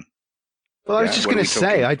been one. Well, I was just going to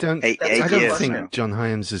say, I don't think now. John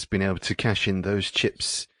Hyams has been able to cash in those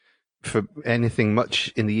chips for anything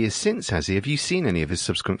much in the years since, has he? Have you seen any of his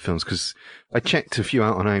subsequent films? Because I checked a few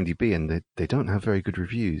out on IMDb and they don't have very good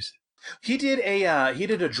reviews. He did a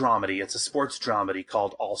dramedy. It's a sports dramedy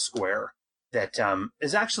called All Square that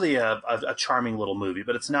is actually a charming little movie,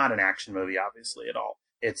 but it's not an action movie, obviously, at all.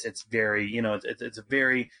 It's very, it's a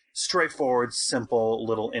very straightforward, simple,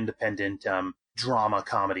 little independent drama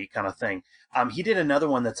comedy kind of thing. He did another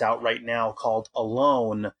one that's out right now called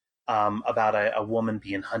Alone, about a woman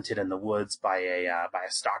being hunted in the woods by a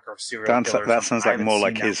stalker of serial killers. That sounds like more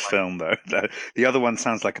like his film, though. The other one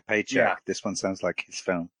sounds like a paycheck. Yeah. This one sounds like his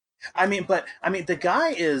film. The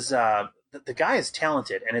guy is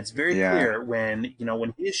talented, and it's very clear when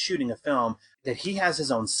he is shooting a film that he has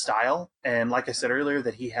his own style, and like I said earlier,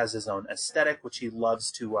 that he has his own aesthetic, which he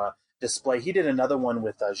loves to display. He did another one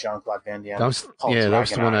with Jean-Claude Van Damme. That was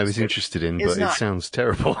the one I was interested in, but it sounds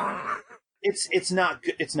terrible. It's not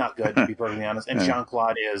good. It's not good, to be perfectly honest. And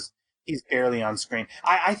Jean-Claude he's barely on screen.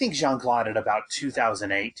 I think Jean-Claude at about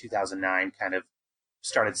 2008, 2009 kind of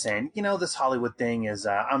started saying, this Hollywood thing is,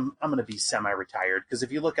 I'm going to be semi-retired. Because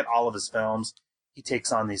if you look at all of his films, he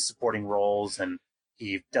takes on these supporting roles and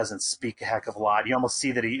he doesn't speak a heck of a lot. You almost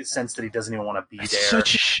see that he doesn't even want to be there. It's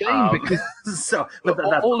such a shame because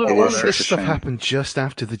all of this stuff happened just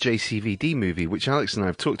after the JCVD movie, which Alex and I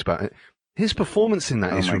have talked about. His performance in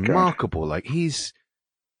that is remarkable. Like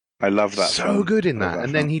I love that. So film. good in that.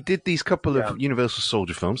 And then he did these couple of Universal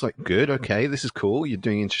Soldier films. Like, good, okay, this is cool. You're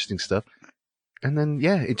doing interesting stuff. And then,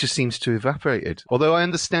 it just seems to have evaporated. Although I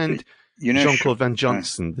understand Jean-Claude Van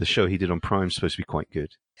Johnson, the show he did on Prime, is supposed to be quite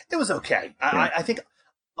good. It was okay. I think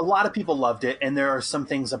a lot of people loved it, and there are some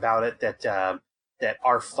things about it that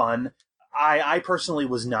are fun. I personally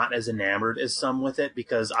was not as enamored as some with it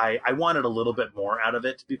because I wanted a little bit more out of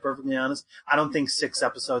it, to be perfectly honest. I don't think 6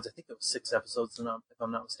 episodes, I think it was 6 episodes, if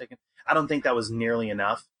I'm not mistaken. I don't think that was nearly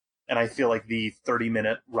enough. And I feel like the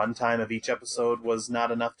 30-minute runtime of each episode was not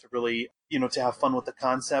enough to really, to have fun with the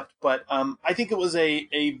concept. But I think it was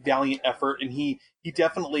a valiant effort, and he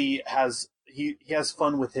definitely has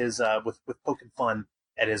fun with his with poking fun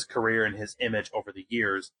at his career and his image over the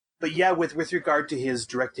years. But with regard to his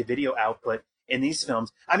direct-to-video output in these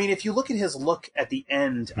films, if you look at his look at the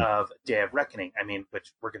end of Day of Reckoning,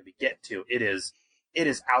 which we're going to be getting to, it is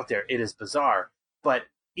out there, it is bizarre. But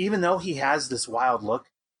even though he has this wild look,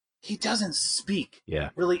 he doesn't speak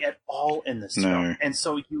really at all in this film. And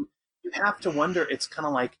so you have to wonder, it's kind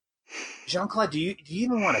of like, Jean-Claude, do you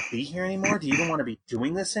even want to be here anymore? Do you even want to be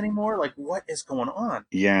doing this anymore? Like, what is going on?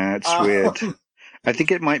 Yeah, it's weird. I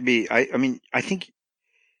think it might be, I think,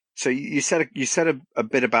 so you said a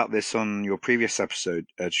bit about this on your previous episode,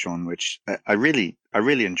 Sean, which I really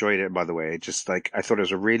enjoyed it, by the way. Just like, I thought it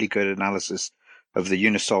was a really good analysis of the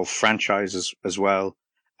Unisol franchise as well.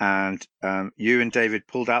 And you and David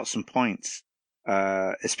pulled out some points,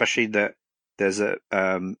 especially that there's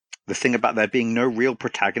the thing about there being no real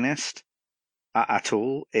protagonist at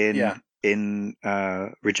all in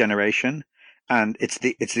Regeneration, and it's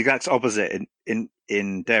the exact opposite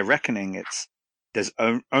in Day of Reckoning. There's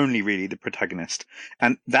only really the protagonist,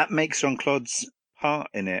 and that makes Jean-Claude's part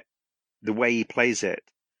in it, the way he plays it,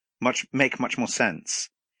 make much more sense.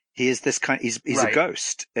 He is this kind. He's a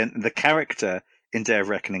ghost, and the character in Day of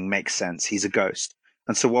Reckoning makes sense. He's a ghost.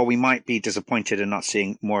 And so while we might be disappointed in not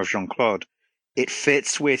seeing more of Jean-Claude, it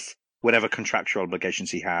fits with whatever contractual obligations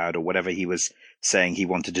he had or whatever he was saying he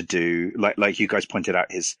wanted to do. Like you guys pointed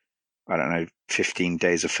out, his, I don't know, 15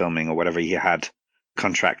 days of filming or whatever he had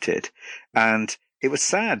contracted. And it was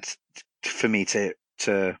sad for me to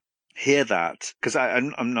hear that, because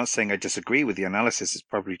I'm not saying I disagree with the analysis. It's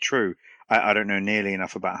probably true. I don't know nearly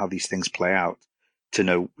enough about how these things play out to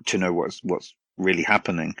know what's really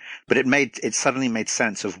happening. But it suddenly made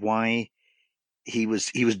sense of why he was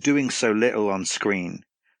doing so little on screen.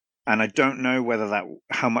 And I don't know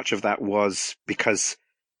how much of that was because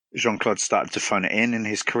Jean-Claude started to phone it in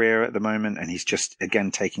his career at the moment, and he's just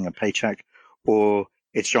again taking a paycheck, or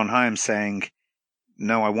it's John Hyams saying,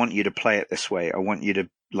 "No, I want you to play it this way. I want you to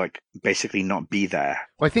basically not be there."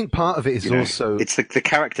 Well, I think part of it is also it's the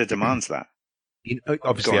character demands that.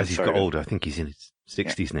 Obviously, as he's got older, I think he's in his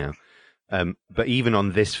 60s now. But even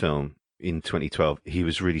on this film in 2012, he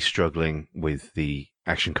was really struggling with the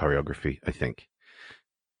action choreography, I think.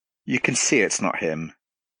 You can see it's not him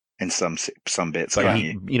in some bits, but can't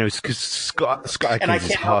you? Because Scott Adkins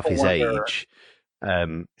is half his age.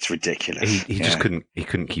 It's ridiculous. He just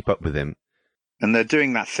couldn't keep up with him. And they're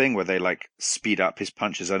doing that thing where they speed up his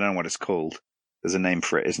punches. I don't know what it's called. There's a name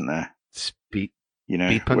for it, isn't there? Speed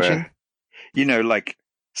Where, punching?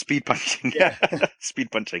 speed punching. Yeah.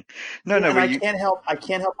 Speed punching. No. I can't help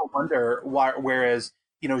but wonder why, whereas,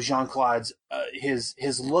 Jean-Claude's,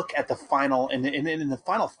 his look at the final, in the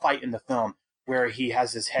final fight in the film, where he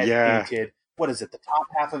has his head painted, what is it? The top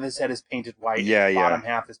half of his head is painted white. The bottom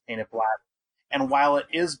half is painted black. And while it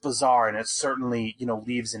is bizarre and it certainly,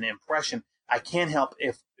 leaves an impression, I can't help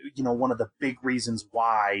if, one of the big reasons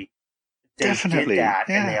why they did that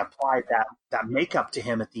and they applied that makeup to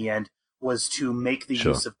him at the end was to make the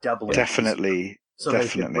use of doubling. Definitely. So they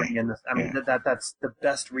could bring in this. I mean, that's the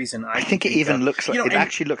best reason I think it even looks like, it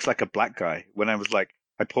actually looks like a black guy. When I was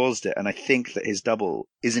I paused it and I think that his double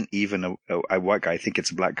isn't even a white guy. I think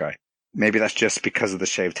it's a black guy. Maybe that's just because of the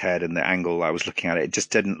shaved head and the angle I was looking at it. It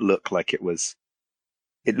just didn't look like it was.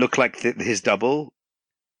 It looked like his double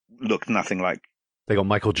looked nothing like. They got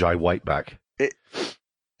Michael Jai White back.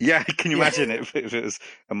 Yeah, can you imagine if it was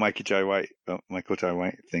a Michael Jai White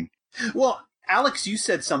thing? Well, Alex, you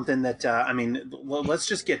said something that let's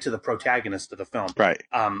just get to the protagonist of the film, right?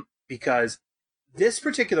 Because this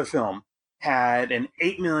particular film had an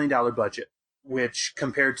 $8 million budget, which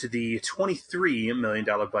compared to the $23 million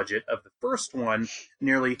budget of the first one,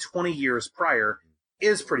 nearly 20 years prior,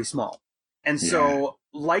 is pretty small. And so,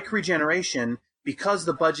 like Regeneration, because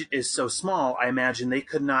the budget is so small, I imagine they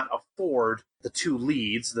could not afford the two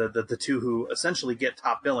leads, the two who essentially get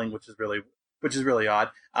top billing, which is really odd.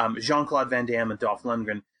 Jean-Claude Van Damme and Dolph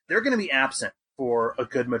Lundgren, they're going to be absent for a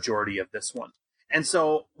good majority of this one. And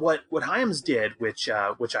so what Hyams did, which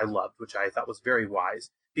I loved, which I thought was very wise,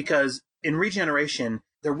 because in Regeneration,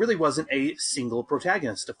 there really wasn't a single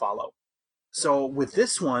protagonist to follow. So with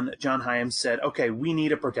this one, John Hyams said, okay, we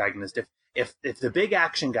need a protagonist. If the big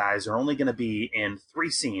action guys are only going to be in 3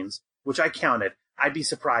 scenes, which I counted, I'd be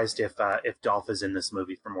surprised if Dolph is in this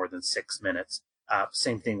movie for more than 6 minutes.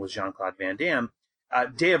 Same thing with Jean-Claude Van Damme.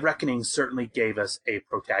 Day of Reckoning certainly gave us a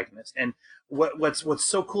protagonist. And what's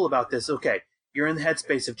so cool about this, okay, you're in the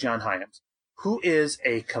headspace of John Hyams, who is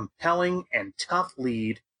a compelling and tough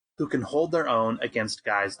lead who can hold their own against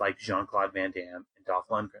guys like Jean-Claude Van Damme and Dolph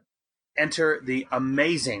Lundgren. Enter the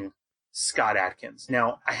amazing Scott Adkins.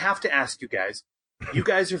 Now, I have to ask you guys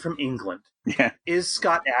are from England. Yeah. Is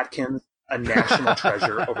Scott Adkins a national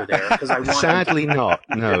treasure over there? Because Sadly not.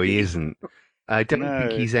 No, he isn't. I don't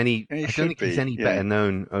think he's any better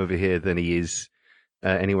known over here than he is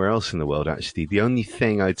anywhere else in the world, actually. The only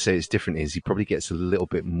thing I'd say is different is he probably gets a little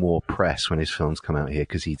bit more press when his films come out here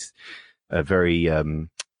because he's a very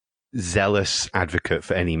zealous advocate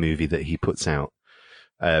for any movie that he puts out.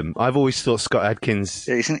 I've always thought Scott Adkins...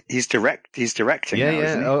 He's directing now,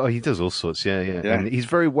 isn't he? Oh, he does all sorts, yeah. And he's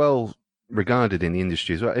very well regarded in the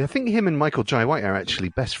industry as well. I think him and Michael Jai White are actually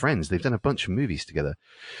best friends. They've done a bunch of movies together.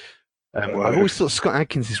 I've always thought Scott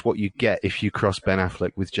Adkins is what you get if you cross Ben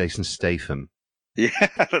Affleck with Jason Statham. Yeah,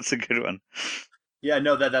 that's a good one. Yeah,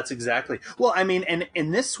 no, that's exactly. Well, I mean, and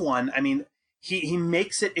in this one, I mean, he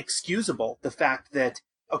makes it excusable, the fact that,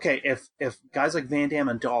 okay, if guys like Van Damme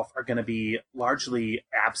and Dolph are going to be largely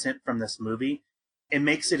absent from this movie, it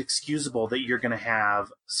makes it excusable that you're going to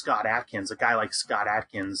have Scott Adkins, a guy like Scott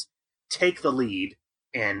Adkins, take the lead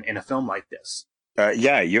in a film like this.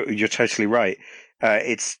 Yeah, you're totally right.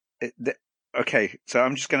 Okay, so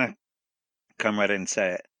I'm just going to come right in and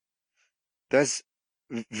say it. There's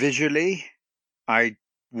visually, I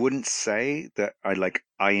wouldn't say that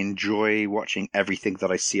I enjoy watching everything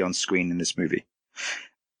that I see on screen in this movie.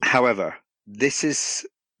 However, this is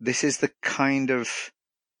the kind of,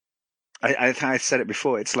 I've said it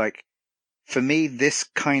before. It's like, for me, this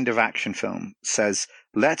kind of action film says,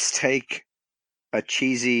 let's take a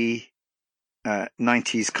cheesy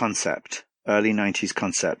 90s concept, early 90s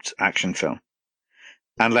concept action film,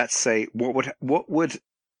 and let's say what would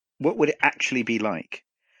it actually be like?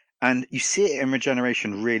 And you see it in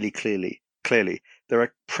Regeneration really clearly. There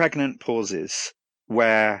are pregnant pauses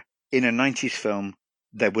where in a 90s film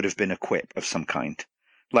there would have been a quip of some kind,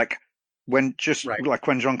 like when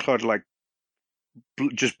when Jean-Claude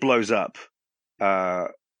just blows up the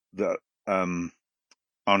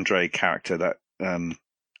Andre character that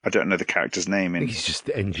I don't know the character's name in. He's just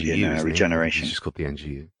the NGU. Regeneration. He's just called the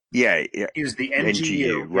NGU. Yeah. He's the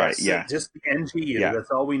NGU, right? Yes, yeah, just the NGU. Yeah. That's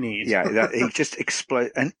all we need. Yeah, he just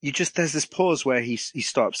explodes, and there's this pause where he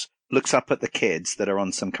stops, looks up at the kids that are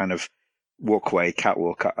on some kind of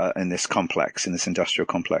catwalk in this complex, in this industrial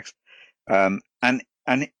complex, and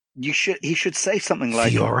he should say something like,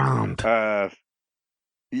 "See you around."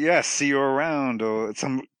 See you around, or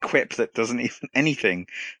some quip that doesn't even anything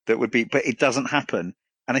that would be, but it doesn't happen.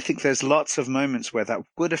 And I think there's lots of moments where that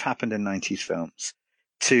would have happened in 90s films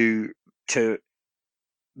to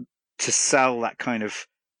sell that kind of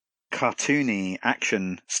cartoony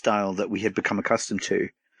action style that we had become accustomed to.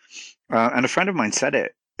 And a friend of mine said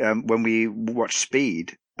it when we watched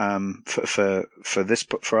Speed for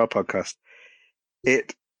our podcast.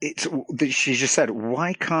 She just said,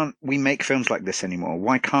 why can't we make films like this anymore?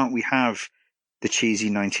 Why can't we have the cheesy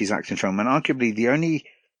 90s action film? And arguably the only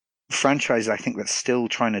franchise I think that's still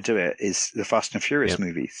trying to do it is the Fast and Furious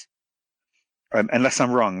movies. Unless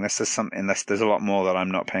I'm wrong, unless there's a lot more that I'm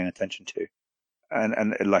not paying attention to.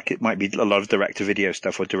 And like it might be a lot of direct-to-video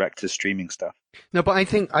stuff or direct-to-streaming stuff. No, but I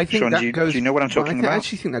think Sean, that do you know what I'm talking about? I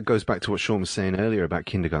actually think that goes back to what Sean was saying earlier about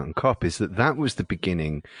Kindergarten Cop, is that was the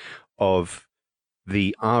beginning of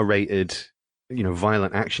the R-rated,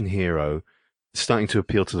 violent action hero starting to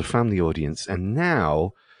appeal to the family audience. And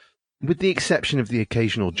now, with the exception of the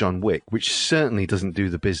occasional John Wick, which certainly doesn't do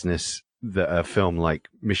the business that a film like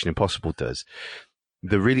Mission Impossible does,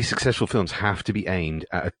 the really successful films have to be aimed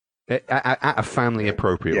at a family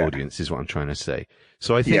appropriate audience, is what I'm trying to say.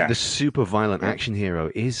 So I think the super violent action hero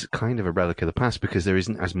is kind of a relic of the past because there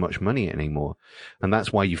isn't as much money anymore. And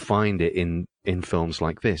that's why you find it in films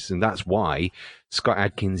like this. And that's why Scott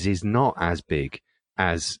Adkins is not as big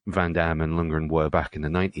as Van Damme and Lundgren were back in the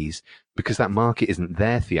 90s, because that market isn't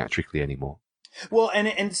there theatrically anymore. Well,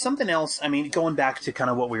 and something else, I mean, going back to kind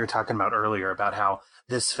of what we were talking about earlier about how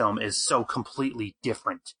this film is so completely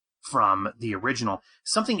different from the original.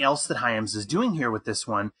 Something else that Hyams is doing here with this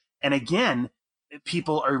one, and again,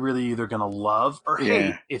 people are really either going to love or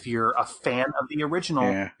hate. If you're a fan of the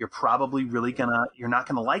original, you're probably you're not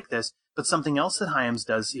going to like this. But something else that Hyams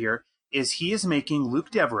does here is he is making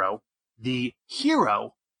Luke Devereaux the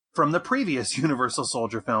hero from the previous Universal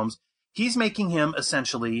Soldier films. He's making him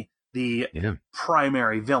essentially the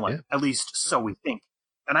primary villain, at least so we think.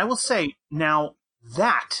 And I will say, now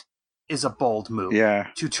that is a bold move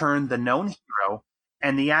to turn the known hero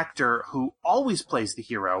and the actor who always plays the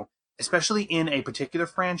hero, especially in a particular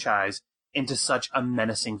franchise, into such a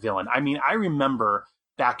menacing villain. I mean, I remember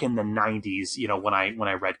back in the 90s, when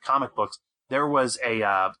I read comic books, there was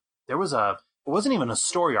it wasn't even a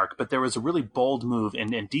story arc, but there was a really bold move in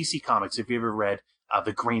DC Comics. If you ever read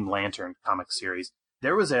the Green Lantern comic series,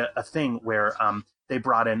 there was a thing where they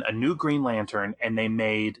brought in a new Green Lantern and they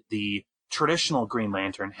made the traditional Green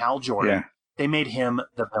Lantern, Hal Jordan, they made him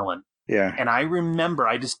the villain. Yeah. And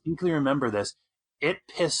I distinctly remember this. It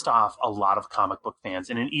pissed off a lot of comic book fans,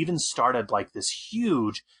 and it even started like this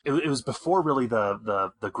huge, it was before really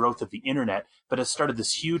the growth of the internet, but it started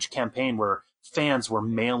this huge campaign where fans were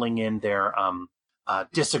mailing in their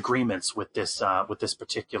disagreements with this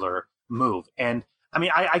particular move. And I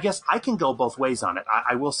mean, I guess I can go both ways on it.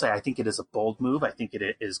 I will say I think it is a bold move. I think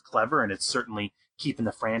it is clever, and it's certainly keeping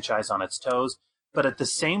the franchise on its toes. But at the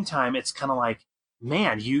same time, it's kind of like,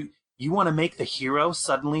 man, you want to make the hero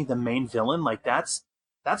suddenly the main villain? Like that's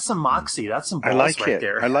some moxie. That's some balls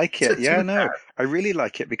there. I like it. Yeah, no, I really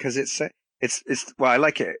like it because it's well, I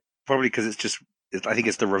like it probably because I think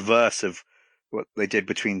it's the reverse of what they did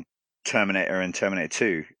between Terminator and Terminator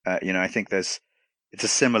 2. I think it's a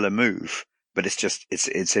similar move, but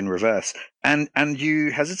it's in reverse. And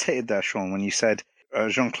you hesitated there, Sean, when you said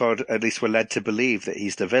Jean-Claude at least were led to believe that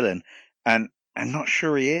he's the villain, and I'm not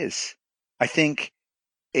sure he is. I think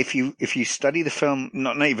if you study the film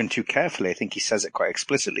not even too carefully, I think he says it quite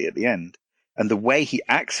explicitly at the end, and the way he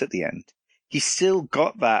acts at the end, he's still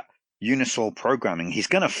got that Unisol programming. He's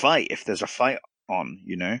going to fight if there's a fight on,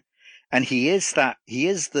 and he is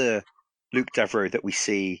the Luke Devereaux that we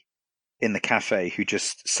see in the cafe, who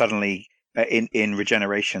just suddenly in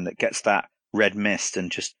Regeneration that gets that red mist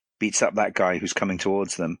and just beats up that guy who's coming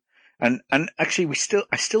towards them. And actually you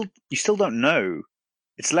still don't know.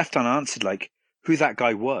 It's left unanswered, like who that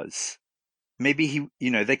guy was. Maybe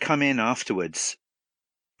they come in afterwards.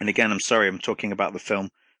 And again, I'm sorry, I'm talking about the film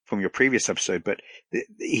from your previous episode, but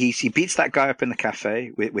he beats that guy up in the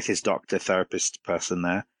cafe with his doctor, therapist person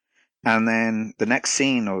there. And then the next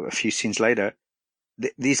scene, or a few scenes later,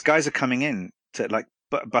 these guys are coming in to like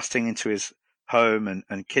busting into his home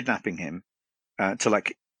and kidnapping him, to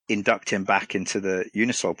like induct him back into the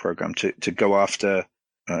Unisol program to go after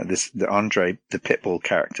the Andre, the Pitbull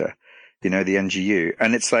character, the NGU.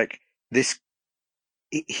 And it's like this,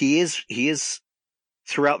 he is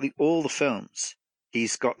throughout all the films,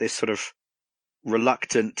 he's got this sort of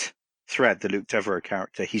reluctant thread, the Luke Devereaux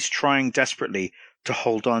character. He's trying desperately to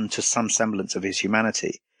hold on to some semblance of his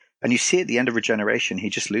humanity. And you see at the end of Regeneration, he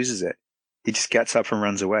just loses it. He just gets up and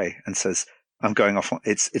runs away and says, I'm going off.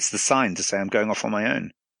 It's the sign to say I'm going off on my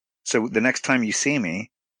own. So the next time you see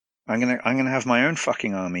me, I'm going to have my own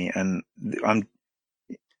fucking army. And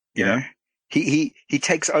he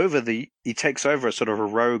takes over a sort of a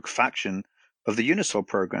rogue faction of the Unisol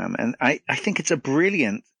program. And I think it's a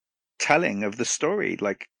brilliant telling of the story.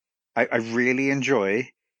 Like I really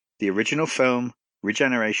enjoy the original film,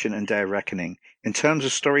 Regeneration and Day of Reckoning. In terms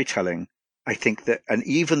of storytelling, I think that, and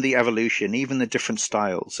even the evolution, even the different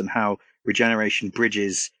styles and how Regeneration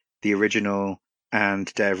bridges the original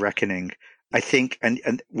and Day of Reckoning, I think,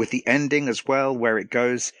 and with the ending as well, where it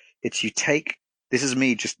goes, this is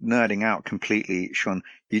me just nerding out completely, Sean.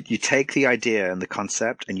 You take the idea and the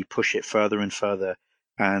concept and you push it further and further.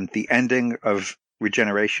 And the ending of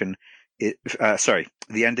Regeneration,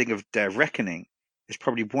 the ending of Day of Reckoning is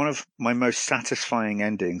probably one of my most satisfying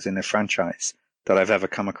endings in a franchise that I've ever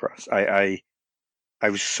come across. I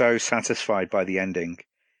was so satisfied by the ending.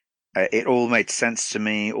 It all made sense to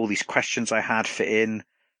me. All these questions I had fit in.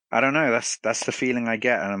 I don't know. That's the feeling I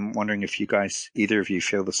get. And I'm wondering if either of you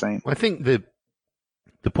feel the same. I think the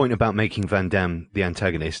point about making Van Damme the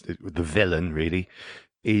antagonist, the villain really,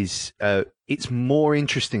 is it's more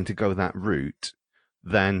interesting to go that route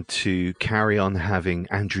than to carry on having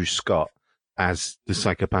Andrew Scott as the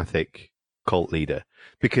psychopathic cult leader,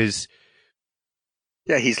 because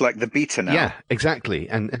he's like the beater now. Yeah, exactly.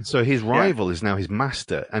 And so his rival is now his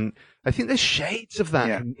master. And I think there's shades of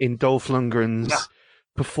that in Dolph Lundgren's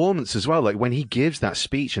performance as well. Like when he gives that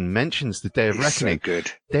speech and mentions the Day of Reckoning, so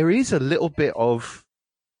good. There is a little bit of,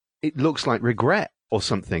 it looks like regret or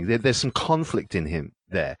something. There's some conflict in him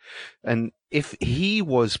there. And if he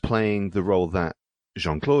was playing the role that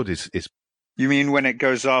Jean-Claude is. You mean when it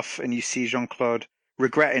goes off and you see Jean-Claude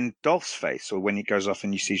regret in Dolph's face, or when it goes off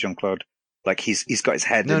and you see Jean-Claude like he's got his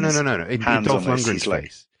head in Dolph Lundgren's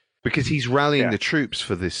face, because he's rallying the troops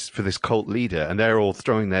for this cult leader, and they're all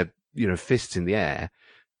throwing their fists in the air,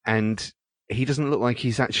 and he doesn't look like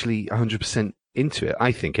he's actually 100% into it.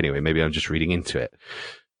 I think anyway. Maybe I'm just reading into it.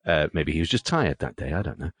 Maybe he was just tired that day. I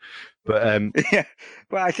don't know. But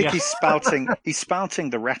well, I think he's spouting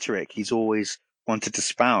the rhetoric he's always wanted to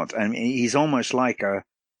spout. I mean, he's almost like a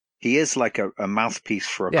mouthpiece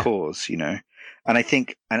for a cause, And I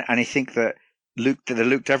think, I think that the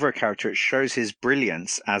Luke Devereaux character, it shows his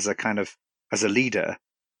brilliance as a leader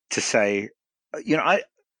to say,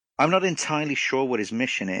 I'm not entirely sure what his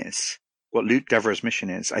mission is, what Luke Devereaux's mission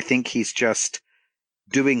is. I think he's just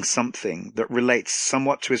doing something that relates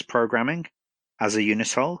somewhat to his programming as a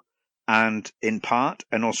Unisol, and in part,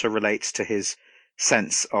 and also relates to his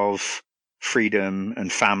sense of freedom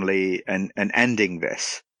and family and ending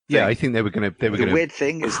this. Yeah, I think they were going to weird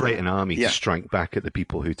thing is create an army to strike back at the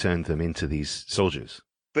people who turned them into these soldiers.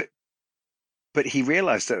 But he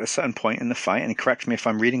realized at a certain point in the fight, and correct me if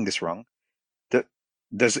I'm reading this wrong, that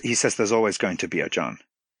he says there's always going to be a John.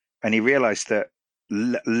 And he realized that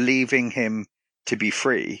leaving him to be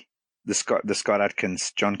free, the Scott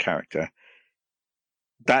Adkins John character,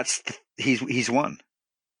 he's won.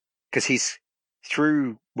 Because he's,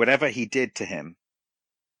 through whatever he did to him,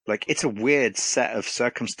 like, it's a weird set of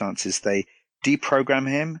circumstances. They deprogram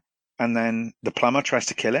him, and then the plumber tries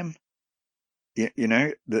to kill him. The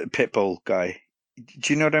Pitbull guy.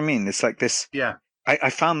 Do you know what I mean? It's like this. Yeah. I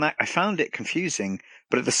found it confusing,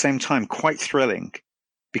 but at the same time quite thrilling,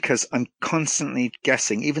 because I'm constantly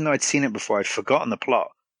guessing. Even though I'd seen it before, I'd forgotten the plot,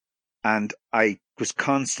 and I was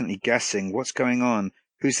constantly guessing what's going on.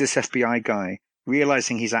 Who's this FBI guy?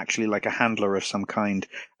 Realizing he's actually like a handler of some kind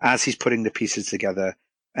as he's putting the pieces together.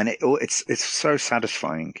 and it's so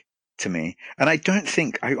satisfying to me. And I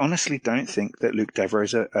honestly don't think that Luke Devereaux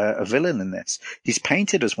is a villain in this. He's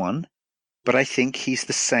painted as one, but I think he's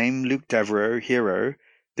the same Luke Devereaux hero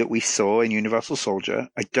that we saw in Universal Soldier.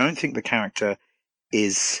 I don't think the character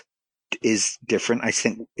is different. I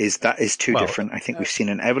think that is too different. I think we've seen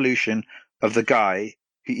an evolution of the guy.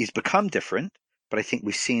 He's become different, but I think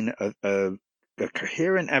we've seen a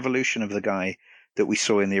coherent evolution of the guy that we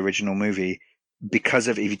saw in the original movie because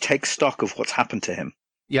of, if you take stock of what's happened to him.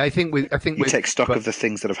 Yeah, I think we take stock of the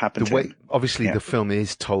things that have happened to him. Obviously, the film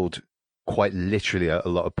is told quite literally at a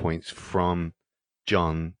lot of points from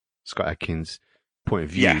John Scott Adkins' point of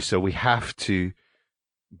view. Yeah. So we have to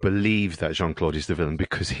believe that Jean-Claude is the villain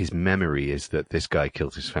because his memory is that this guy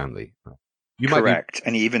killed his family. Correct.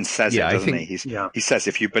 And he even says it, doesn't he? He says,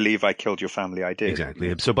 if you believe I killed your family, I did.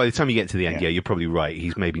 Exactly. So by the time you get to the end, you're probably right.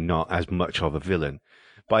 He's maybe not as much of a villain.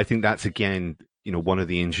 But I think that's, again, one of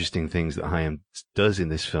the interesting things that Hyams does in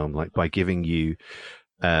this film, like by giving you,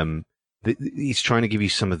 he's trying to give you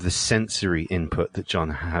some of the sensory input that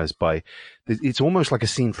John has it's almost like a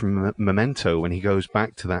scene from Memento when he goes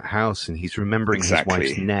back to that house and he's remembering his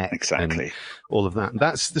wife's neck and all of that.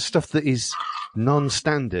 That's the stuff that is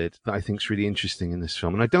non-standard that I think is really interesting in this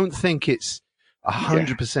film. And I don't think it's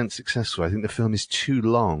 100% successful. I think the film is too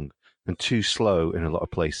long and too slow in a lot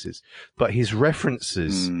of places. But his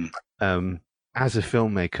references, as a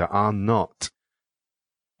filmmaker, are not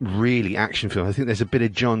really action film. I think there's a bit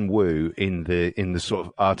of John Woo in the sort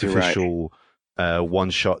of artificial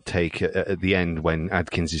one-shot take at the end when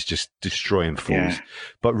Adkins is just destroying fools.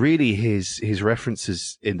 But really, his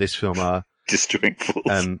references in this film are destroying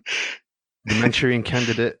fools. The Manchurian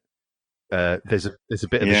Candidate. There's a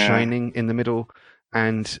bit of The Shining in the middle,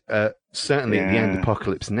 and certainly at the end,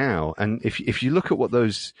 Apocalypse Now. And if you look at what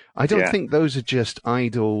those, I don't think those are just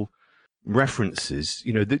idle references.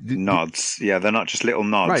 The nods. They're not just little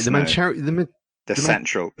nods. Right. They're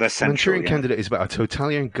central. They're central. Manchurian Candidate is about a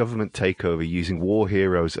totalitarian government takeover using war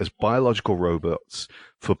heroes as biological robots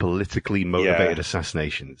for politically motivated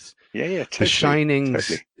assassinations. Totally. The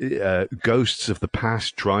Shining's ghosts of the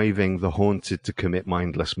past driving the haunted to commit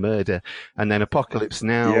mindless murder. And then Apocalypse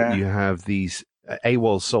Now, you have these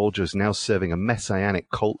AWOL soldiers now serving a messianic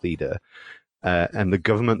cult leader. And the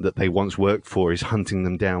government that they once worked for is hunting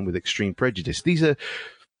them down with extreme prejudice. These are,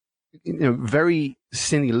 very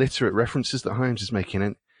cine-literate references that Hyams is making,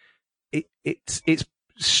 and it's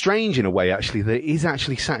strange in a way, actually, that it is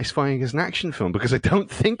actually satisfying as an action film, because I don't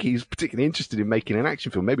think he's particularly interested in making an action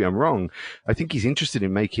film. Maybe I'm wrong. I think he's interested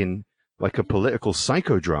in making like a political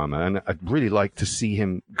psychodrama, and I'd really like to see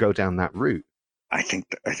him go down that route. I think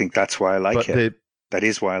that's why I like it. That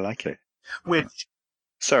is why I like it. Which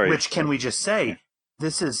can we just say,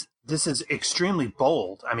 this is extremely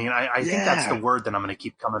bold. I mean, I think that's the word that I'm going to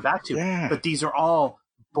keep coming back to. Yeah. But these are all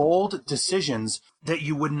bold decisions that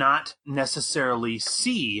you would not necessarily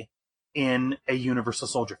see in a Universal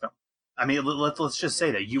Soldier film. I mean, let's just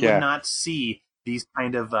say that you would not see these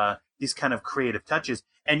kind of creative touches.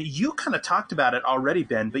 And you kind of talked about it already,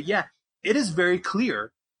 Ben. But it is very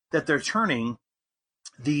clear that they're turning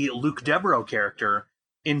the Luke Devereaux character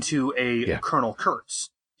into a Colonel Kurtz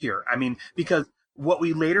here. I mean, because what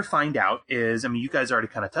we later find out is, I mean, you guys already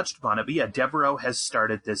kind of touched upon it, but Devereaux has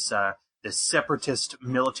started this separatist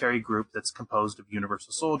military group that's composed of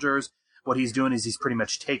Universal soldiers. What he's doing is he's pretty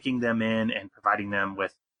much taking them in and providing them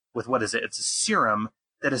with what is it? It's a serum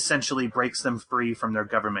that essentially breaks them free from their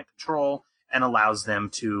government control and allows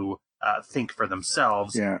them to think for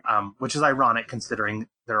themselves, which is ironic considering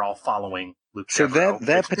they're all following Luke Devereaux. So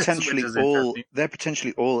they're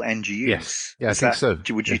potentially all NGUs. Yes, I think so.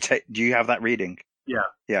 Would you do you have that reading? Yeah.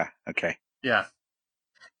 Yeah. Okay. Yeah.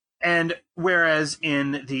 And whereas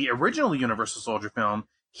in the original Universal Soldier film,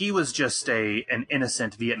 he was just an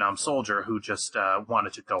innocent Vietnam soldier who just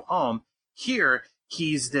wanted to go home. Here,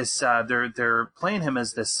 he's this. They're playing him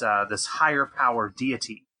as this higher power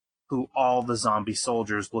deity who all the zombie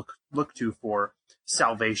soldiers look to for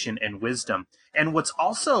salvation and wisdom. And what's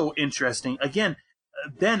also interesting, again,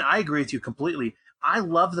 Ben, I agree with you completely. I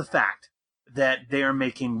love the fact that they are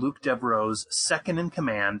making Luke Devereaux's second in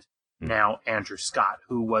command now Andrew Scott,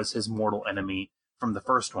 who was his mortal enemy from the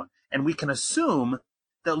first one. And we can assume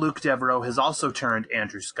that Luke Devereaux has also turned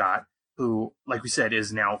Andrew Scott, who, like we said,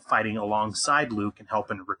 is now fighting alongside Luke and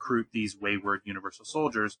helping recruit these wayward Universal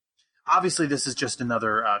soldiers. Obviously, this is just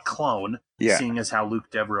another clone, seeing as how Luke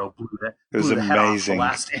Devereaux blew the head off the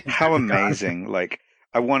last Andrew How amazing. Like,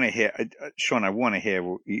 I want to hear, Sean, I want to hear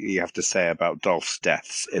what you have to say about Dolph's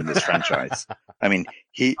deaths in this franchise. I mean,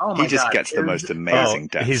 he just gets the most amazing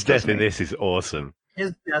deaths. His death in this is awesome.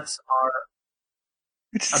 His deaths are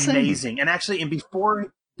It's amazing. And actually, and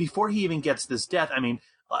before he even gets this death, I mean,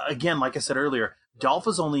 again, like I said earlier, Dolph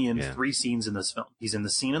is only in 3 scenes in this film. He's in the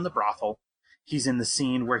scene in the brothel. He's in the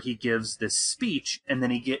scene where he gives this speech, and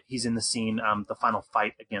then he's in the scene, the final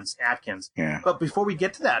fight against Atkins. Yeah. But before we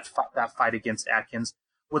get to that fight against Atkins,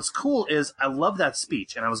 what's cool is I love that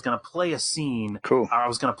speech, and I was going to play a scene. Cool. I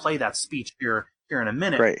was going to play that speech here in a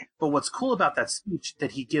minute. Great. But what's cool about that speech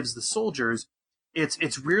that he gives the soldiers,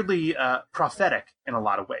 it's weirdly prophetic in a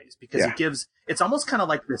lot of ways, because it's almost kind of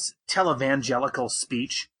like this televangelical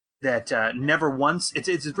speech that never once.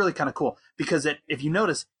 It's really kind of cool because if you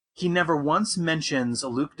notice, he never once mentions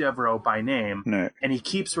Luke Devereaux by name, and he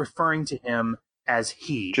keeps referring to him as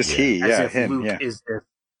he. Just he, as if him, Luke is this.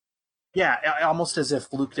 Yeah, almost as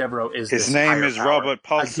if Luke Devereaux is his this name is power. Robert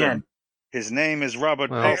Paulson. Again, his name is Robert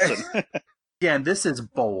Paulson. Again, this is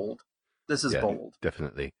bold. This is bold.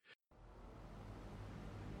 Definitely.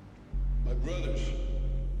 My brothers,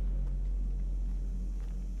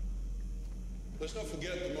 let's not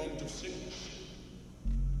forget the moment of sickness.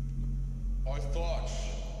 Our thoughts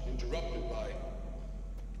interrupted by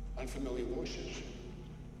unfamiliar voices.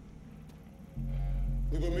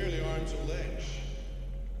 We were merely arms and legs,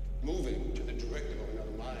 moving to the directive of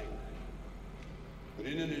another mind. But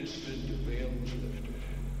in an instant, the veil was lifted.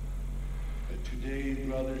 And today,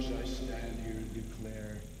 brothers, I stand here and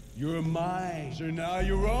declare, your minds are now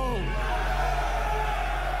your own.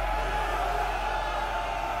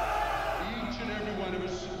 Each and every one of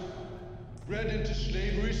us, bred into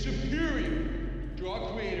slavery, superior to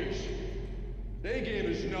our creators. They gave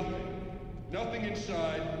us nothing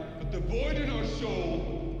inside, but the void in our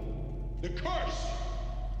soul, the curse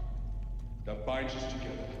that binds us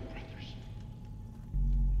together, brothers.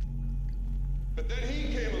 But then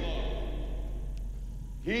he came along.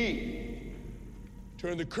 He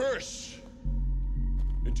turned the curse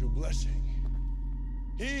into a blessing.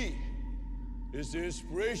 He is the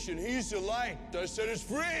inspiration. He's the light that set us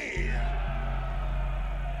free.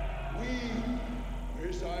 We are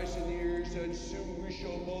his eyes and ears, and soon we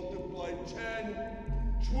shall multiply 10,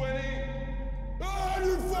 20,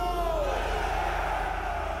 100-fold.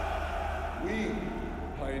 We,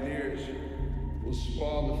 pioneers, will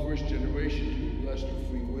spawn the first generation to be blessed with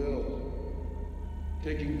free will,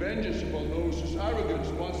 taking vengeance upon those whose arrogance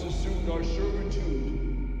once assumed our servitude.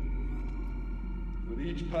 With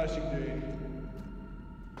each passing day,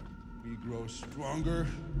 we grow stronger,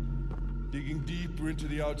 digging deeper into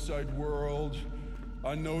the outside world.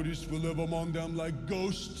 Unnoticed, we live among them like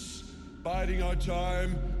ghosts, biding our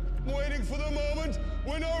time, waiting for the moment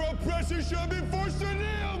when our oppressors shall be forced to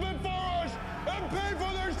kneel before us and pay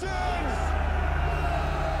for their sins.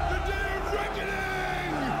 The day of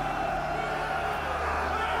reckoning!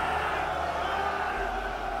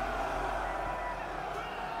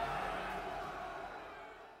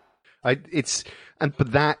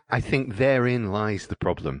 But that, I think, therein lies the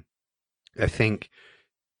problem. I think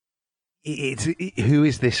who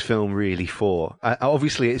is this film really for?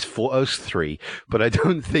 Obviously, it's for us three, but I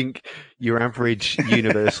don't think your average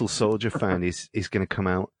Universal Soldier fan is going to come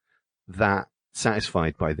out that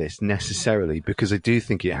satisfied by this necessarily, because I do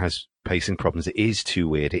think it has pacing problems. It is too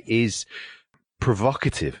weird. It is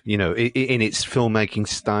provocative, in its filmmaking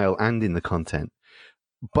style and in the content.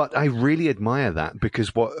 But I really admire that,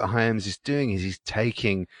 because what Hyams is doing is he's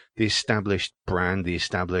taking the established brand, the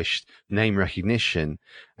established name recognition,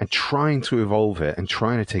 and trying to evolve it and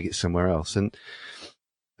trying to take it somewhere else. And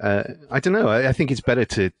I don't know. I think it's better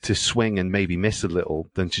to swing and maybe miss a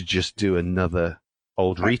little than to just do another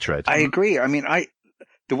old retread. I agree. I mean,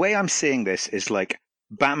 the way I'm seeing this is like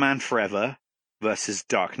Batman Forever versus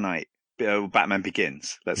Dark Knight. Batman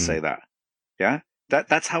Begins. Let's say that. Yeah.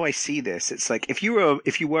 That's how I see this. It's like if you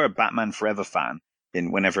were a Batman Forever fan in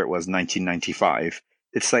whenever it was 1995,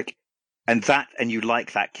 it's like, and you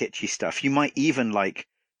like that kitschy stuff. You might even like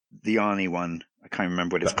the Arnie one. I can't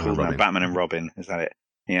remember what it's called now. Batman and Robin. Is that it?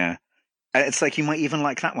 Yeah. And it's like you might even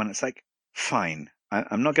like that one. It's like, fine.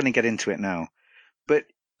 I'm not going to get into it now. But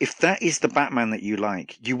if that is the Batman that you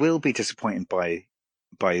like, you will be disappointed by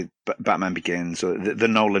Batman Begins or the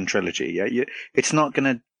Nolan trilogy. Yeah. It's not going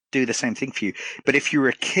to do the same thing for you. But if you're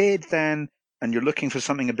a kid then and you're looking for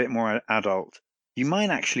something a bit more adult, you might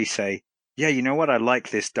actually say, yeah, you know what? I like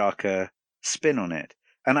this darker spin on it.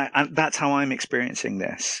 And that's how I'm experiencing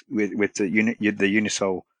this with the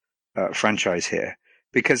Unisol franchise here.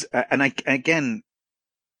 Because, again,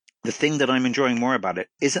 the thing that I'm enjoying more about it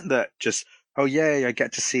isn't that just, oh yeah, I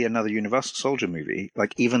get to see another Universal Soldier movie.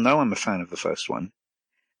 Like, even though I'm a fan of the first one,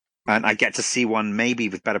 and I get to see one maybe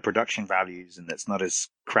with better production values and that's not as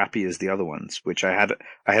crappy as the other ones, which I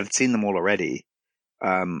had seen them all already.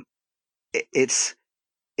 It's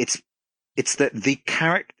it's that the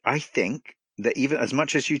character, I think that even as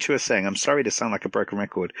much as you two are saying, I'm sorry to sound like a broken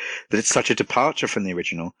record, that it's such a departure from the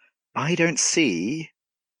original, I don't see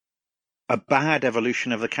a bad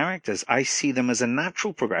evolution of the characters. I see them as a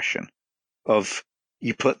natural progression of,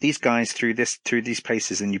 you put these guys through these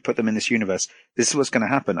places and you put them in this universe. This is what's going to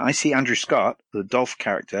happen. I see Andrew Scott, the Dolph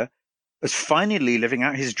character, as finally living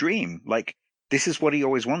out his dream. Like, this is what he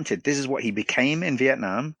always wanted. This is what he became in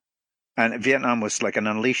Vietnam. And Vietnam was like an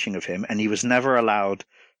unleashing of him. And he was never allowed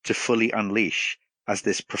to fully unleash as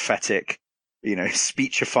this prophetic,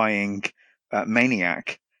 speechifying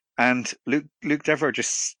maniac. And Luke Devereaux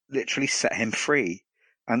just literally set him free.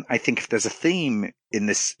 And I think if there's a theme in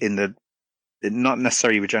this, not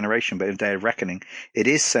necessarily regeneration, but in Day of Reckoning, it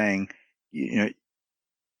is saying,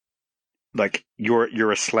 like,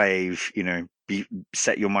 you're a slave,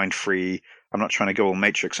 set your mind free. I'm not trying to go all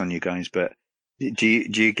Matrix on you guys, but do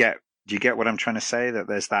you get what I'm trying to say? That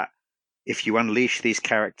there's that, if you unleash these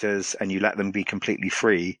characters and you let them be completely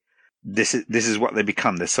free, this is what they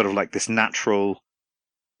become. There's sort of like this natural,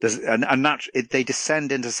 they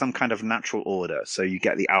descend into some kind of natural order. So you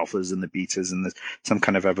get the alphas and the betas and there's some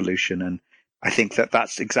kind of evolution. And I think that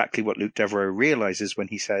that's exactly what Luke Devereaux realizes when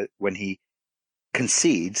he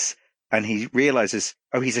concedes and he realizes,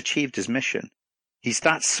 oh, he's achieved his mission. He's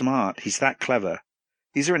that smart. He's that clever.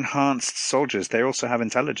 These are enhanced soldiers. They also have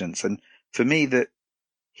intelligence. And for me, that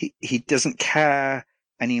he doesn't care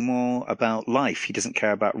anymore about life. He doesn't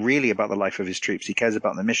care about the life of his troops. He cares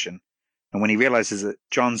about the mission. And when he realizes that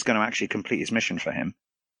John's going to actually complete his mission for him,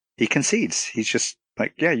 he concedes. He's just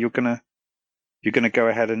like, yeah, you're going to go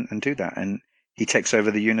ahead and do that. And he takes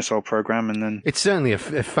over the Unisol program, and then it's certainly a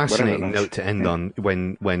fascinating note to end on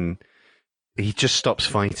when he just stops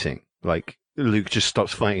fighting. Like, Luke just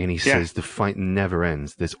stops fighting, and he says, "The fight never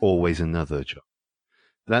ends. There's always another job."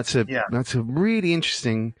 That's a really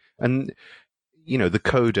interesting, and the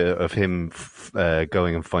coda of him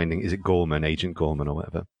going and finding, is it Gorman, Agent Gorman or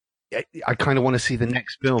whatever. I kind of want to see the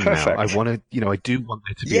next film now. I want to, I do want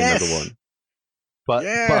there to be another one. But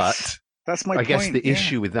that's my point. I guess the yeah.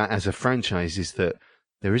 issue with that as a franchise is that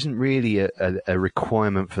there isn't really a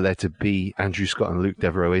requirement for there to be Andrew Scott and Luke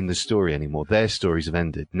Devereaux in the story anymore. Their stories have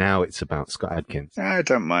ended. Now it's about Scott Adkins. I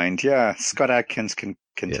don't mind. Yeah, Scott Adkins can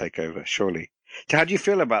take over, surely. How do you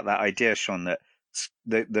feel about that idea, Sean, that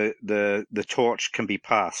the torch can be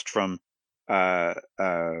passed from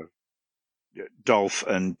Dolph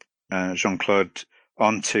and Jean-Claude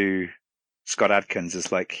onto Scott Adkins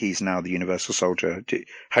as like he's now the Universal Soldier?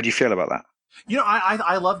 How do you feel about that?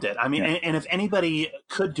 I loved it. I mean, and if anybody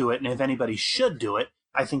could do it, and if anybody should do it,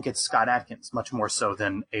 I think it's Scott Adkins, much more so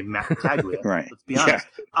than a Matt Battaglia. Right. Let's be honest.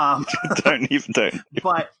 Don't.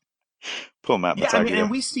 But poor Matt Battaglia. I mean, and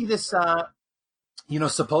we see this.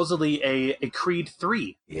 Supposedly a Creed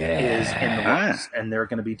 3 is in the works, and they're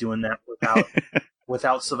going to be doing that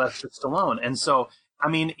without Sylvester Stallone. And so, I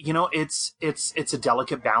mean, it's a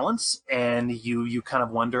delicate balance, and you kind of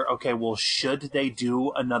wonder, okay, well, should they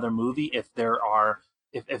do another movie if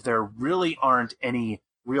there really aren't any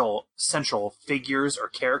real central figures or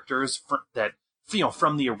characters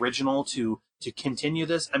from the original to continue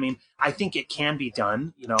this? I mean, I think it can be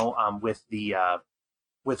done,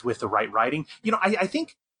 with the right writing. I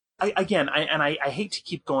think I hate to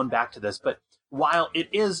keep going back to this, but while it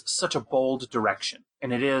is such a bold direction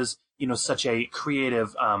and it is, such a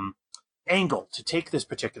creative angle to take this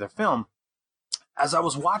particular film, as I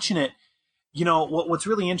was watching it, what's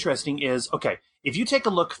really interesting is, okay, if you take a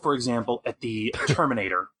look, for example, at the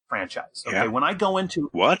Terminator franchise, okay, when I go into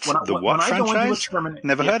what franchise?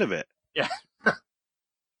 Never heard of it. Yeah.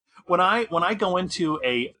 When I go into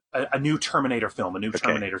a new Terminator film, a new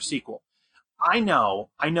Terminator sequel, I know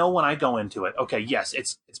when I go into it, okay, yes,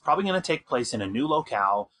 it's probably going to take place in a new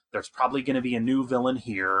locale. There's probably going to be a new villain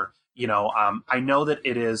here. I know that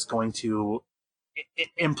it is going to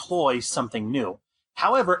employ something new.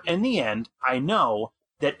 However, in the end, I know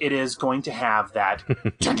that it is going to have that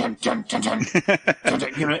dun, dun, dun, dun, dun, dun, dun,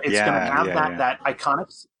 it's going to have that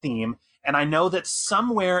iconic theme. And I know that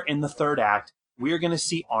somewhere in the third act, we're going to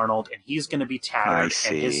see Arnold, and he's going to be tattered,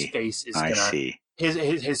 and his face is going to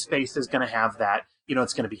his face is going to have that.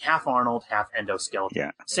 It's going to be half Arnold, half endoskeleton.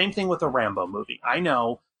 Yeah. Same thing with a Rambo movie. I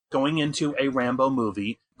know going into a Rambo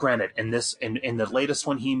movie, granted, in the latest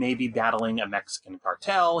one, he may be battling a Mexican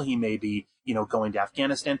cartel. He may be, going to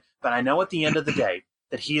Afghanistan. But I know at the end of the day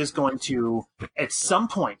that he is going to, at some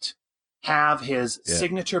point, have his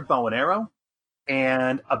signature bow and arrow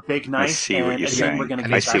and a big knife. I see what you're saying.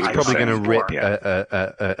 He's probably going to rip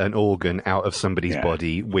an organ out of somebody's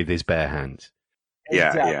body with his bare hands.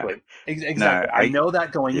 Exactly. No, I know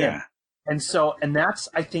that going in. And that's,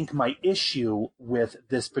 I think, my issue with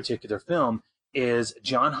this particular film is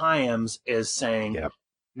John Hyams is saying,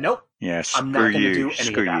 nope, yeah, I'm not going to do any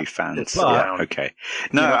screw of that. you, fans. Yeah, okay.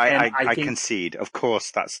 No, I think, concede. Of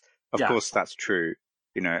course, that's true.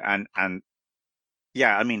 And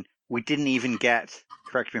yeah, I mean, we didn't even get.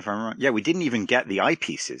 Correct me if I'm wrong. Yeah, we didn't even get the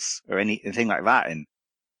eyepieces or anything like that in.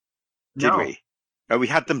 Did we? Oh, we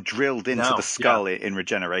had them drilled into the skull in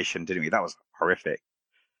Regeneration, didn't we? That was horrific.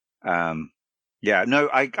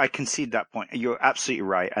 I concede that point. You're absolutely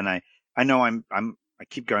right, and I know I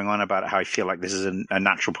keep going on about how I feel like this is a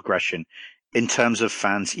natural progression in terms of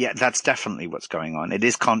fans. Yeah, that's definitely what's going on. It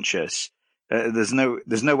is conscious. There's no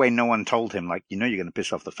way no one told him, like, you're going to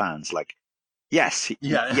piss off the fans. Like, yes, he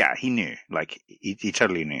knew. Like, he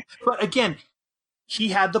totally knew. But again, he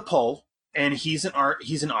had the pull. And he's an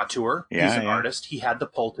auteur. He's an artist. He had the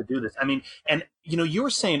pull to do this. I mean, and you were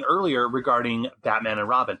saying earlier regarding Batman and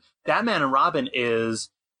Robin. Batman and Robin is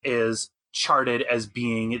charted as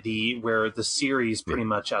being where the series pretty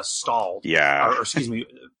much stalled. Yeah. Or excuse me,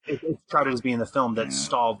 it's charted as being the film that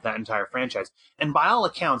stalled that entire franchise. And by all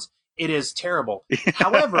accounts, it is terrible.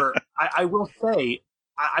 However, I will say,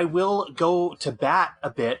 I will go to bat a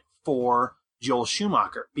bit for Joel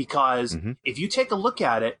Schumacher, because if you take a look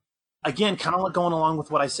at it, again, kind of going along with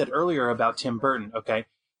what I said earlier about Tim Burton, okay?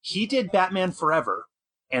 He did Batman Forever,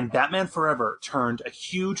 and Batman Forever turned a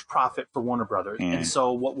huge profit for Warner Brothers. Yeah. And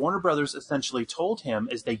so what Warner Brothers essentially told him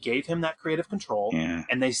is they gave him that creative control,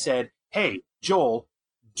 and they said, hey, Joel,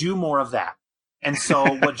 do more of that. And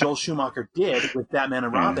so what Joel Schumacher did with Batman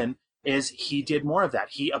and Robin is he did more of that.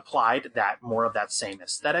 He applied more of that same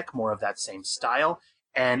aesthetic, more of that same style,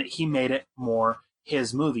 and he made it more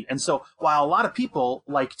his movie. And so while a lot of people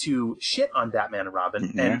like to shit on Batman and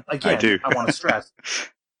Robin, and again, I want to stress,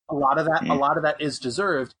 a lot of that is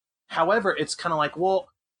deserved. However, it's kind of like, well,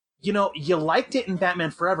 you liked it in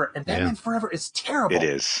Batman Forever, and Batman Forever is terrible. It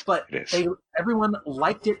is. But everyone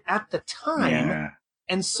liked it at the time. Yeah.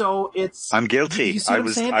 And so it's. I'm guilty. I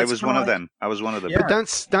was one of them. I was one of them. But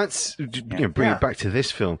that's bring it back to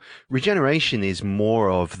this film. Regeneration is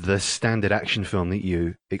more of the standard action film that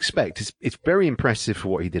you expect. It's very impressive for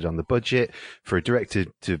what he did on the budget, for a director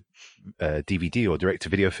to DVD or direct to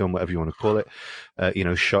video film, whatever you want to call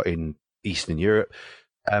it. Shot in Eastern Europe,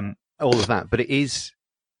 all of that. But it is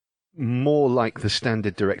more like the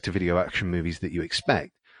standard direct to video action movies that you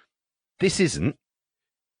expect. This isn't.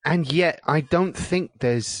 And yet, I don't think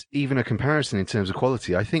there's even a comparison in terms of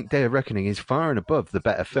quality. I think Day of Reckoning is far and above the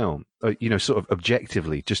better film, sort of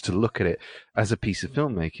objectively, just to look at it as a piece of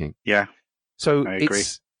filmmaking. Yeah. So I agree.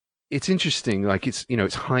 It's interesting. Like it's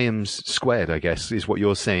Hyams squared, I guess, is what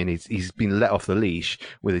you're saying. He's been let off the leash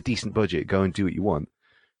with a decent budget. Go and do what you want.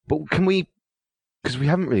 But because we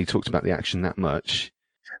haven't really talked about the action that much.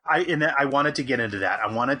 I wanted to get into that.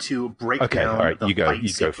 I wanted to break down. All right, the you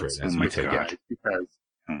go for it. Oh my God.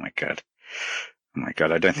 Oh my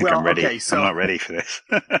God. I don't think I'm ready. Okay, so, I'm not ready for this.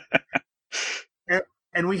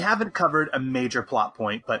 and we haven't covered a major plot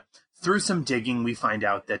point, but through some digging, we find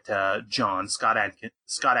out that Scott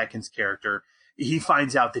Adkins' character, he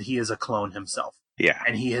finds out that he is a clone himself. Yeah.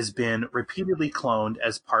 And he has been repeatedly cloned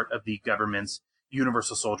as part of the government's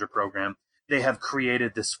Universal Soldier program. They have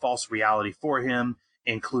created this false reality for him,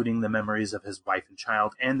 including the memories of his wife and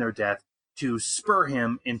child and their death, to spur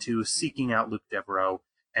him into seeking out Luke Devereaux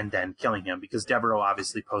and then killing him, because Devereaux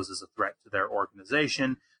obviously poses a threat to their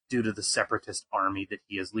organization due to the separatist army that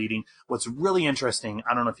he is leading. What's really interesting,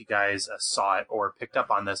 I don't know if you guys saw it or picked up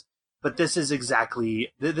on this, but this is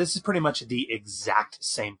pretty much the exact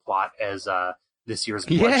same plot as this year's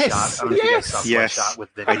Bloodshot. Yes, I don't know if you guys saw Bloodshot with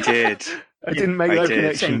Vin I did. I didn't make that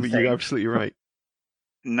connection, but you're absolutely right.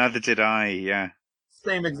 Neither did I, yeah.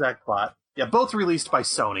 Same exact plot. Yeah, both released by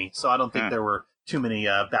Sony, so I don't think there were too many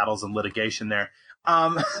battles and litigation there.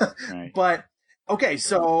 Right. But, okay,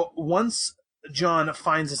 so once John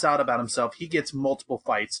finds this out about himself, he gets multiple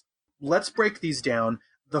fights. Let's break these down.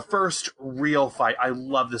 The first real fight, I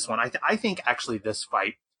love this one. I think actually this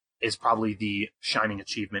fight is probably the shining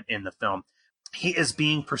achievement in the film. He is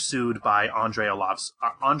being pursued by Andrei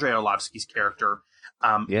Arlovsky's character.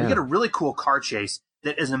 We get a really cool car chase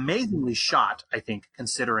that is amazingly shot, I think,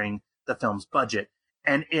 considering the film's budget.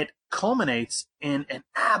 And it culminates in an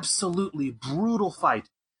absolutely brutal fight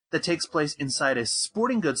that takes place inside a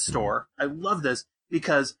sporting goods store. I love this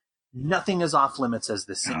because nothing is off limits as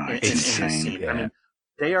this scene. In this scene. Yeah. I mean,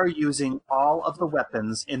 they are using all of the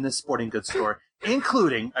weapons in this sporting goods store,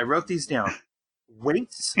 including, I wrote these down,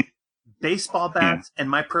 weights, baseball bats, and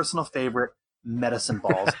my personal favorite, medicine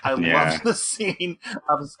balls. I love the scene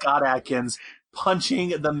of Scott Adkins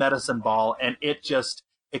punching the medicine ball, and it just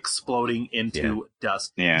exploding into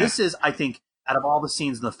dust. Yeah. This is, I think, out of all the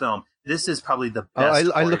scenes in the film, this is probably the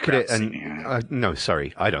best. I look at it scene. and no,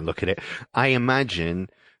 sorry, I don't look at it. I imagine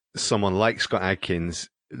someone like Scott Adkins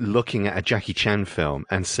looking at a Jackie Chan film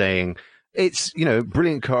and saying, it's,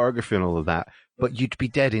 brilliant choreography and all of that, but you'd be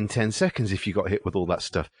dead in 10 seconds if you got hit with all that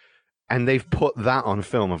stuff. And they've put that on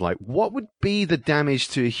film of like, what would be the damage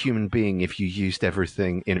to a human being if you used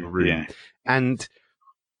everything in a room? Yeah. And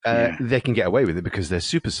they can get away with it because they're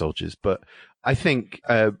super soldiers. But I think,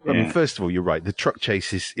 I mean, first of all, you're right. The truck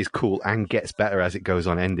chase is cool and gets better as it goes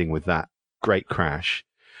on, ending with that great crash.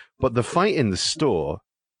 But the fight in the store,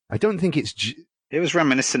 I don't think it's... It was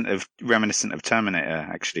reminiscent of Terminator,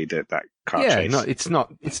 actually, that car chase. Yeah, no, it's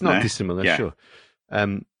not dissimilar, sure.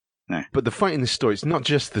 No. But the fight in the store, it's not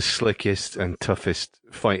just the slickest and toughest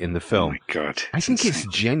fight in the film. Oh my God. I think it's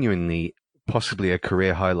genuinely possibly a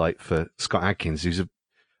career highlight for Scott Adkins, who's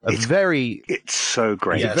it's so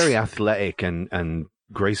great. He's a very athletic and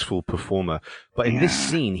graceful performer. But in this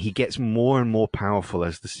scene, he gets more and more powerful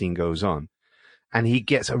as the scene goes on. And he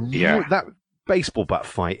gets that baseball bat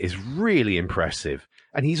fight is really impressive.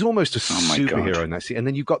 And he's almost a superhero in that scene. And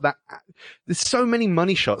then you've got that. There's so many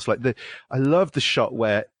money shots. Like I love the shot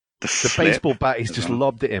where the baseball bat is just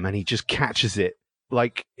lobbed at him and he just catches it.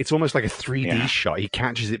 Like it's almost like a 3D shot. He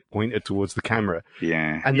catches it pointed towards the camera.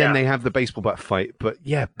 Yeah. And then they have the baseball bat fight. But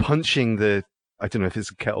punching I don't know if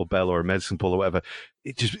it's a kettlebell or a medicine ball or whatever,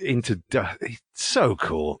 it just into dust. It's so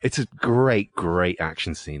cool. It's a great, great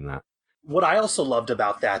action scene, that. What I also loved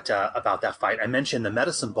about that fight, I mentioned the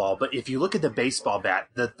medicine ball, but if you look at the baseball bat,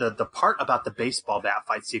 the part about the baseball bat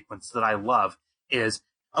fight sequence that I love is,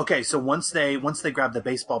 okay, so once they grab the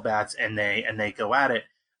baseball bats and they go at it,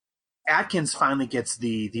 Adkins finally gets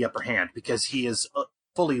the upper hand because he is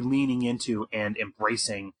fully leaning into and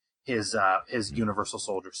embracing his Universal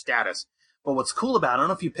Soldier status. But what's cool about it, I don't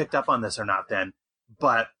know if you picked up on this or not then,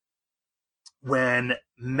 but when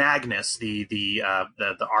Magnus, the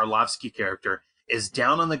Arlovsky character, is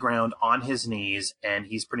down on the ground on his knees and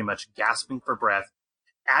he's pretty much gasping for breath,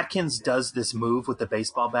 Adkins does this move with the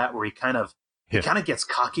baseball bat where he kind of gets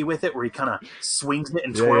cocky with it, where he kind of swings it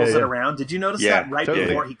and twirls it around. Did you notice that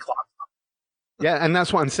before he clocks up? Yeah, and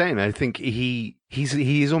that's what I'm saying. I think he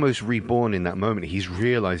is almost reborn in that moment. He's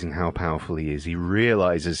realizing how powerful he is. He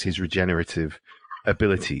realizes his regenerative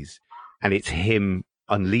abilities, and it's him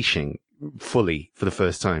unleashing fully for the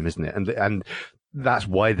first time, isn't it? And that's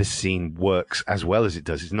why the scene works as well as it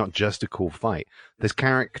does. It's not just a cool fight. There's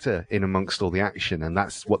character in amongst all the action, and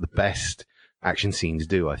that's what the best action scenes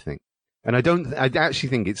do, I think. And I actually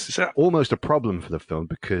think it's almost a problem for the film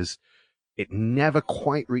because it never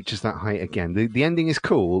quite reaches that height again. The ending is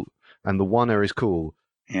cool and the one-er is cool.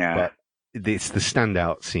 Yeah. But it's the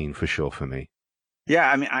standout scene for sure for me.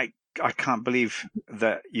 Yeah, I mean, I can't believe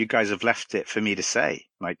that you guys have left it for me to say.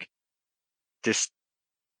 Like, just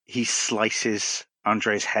he slices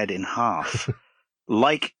Andre's head in half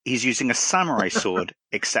like he's using a samurai sword,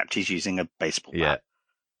 except he's using a baseball bat. Yeah.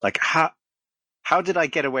 Like, how did I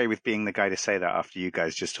get away with being the guy to say that after you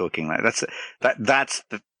guys just talking? Like,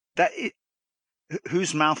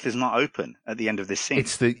 whose mouth is not open at the end of this scene?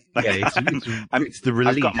 It's the it's the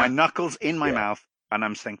relief. I've got my knuckles in my mouth and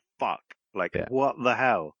I'm saying fuck. Like, what the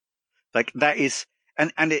hell? Like, that is,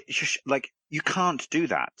 and it just, like, you can't do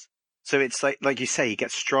that. So it's like you say, he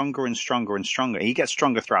gets stronger and stronger and stronger. He gets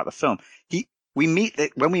stronger throughout the film. When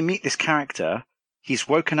we meet this character, he's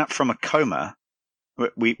woken up from a coma.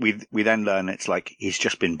 We then learn it's like he's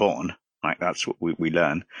just been born. Like, that's what we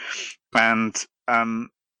learn. And,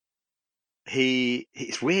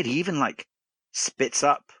 it's weird. He even like spits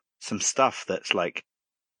up some stuff that's like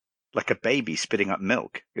a baby spitting up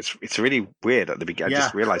milk. It's really weird at the beginning. I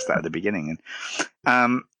just realized that at the beginning.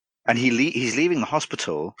 And he's leaving the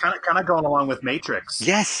hospital. Kind of going along with Matrix.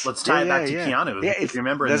 Yes. Let's tie it back to Keanu. Yeah, if you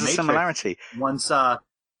remember, there's in a Matrix, similarity. Once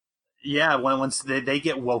they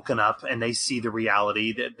get woken up and they see the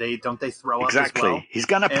reality, that they throw up as well? He's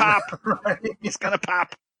gonna pop. Right? He's gonna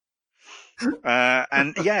pop. He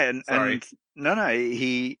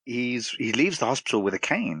leaves the hospital with a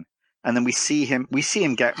cane, and then we see him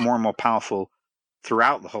get more and more powerful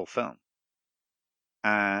throughout the whole film.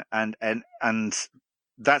 And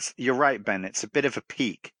that's, you're right, Ben. It's a bit of a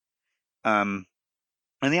peak. And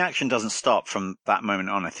the action doesn't stop from that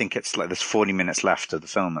moment on. I think it's like there's 40 minutes left of the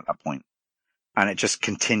film at that point. And it just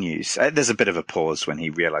continues. There's a bit of a pause when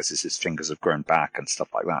he realizes his fingers have grown back and stuff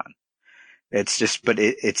like that. It's just, but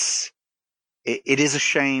it is a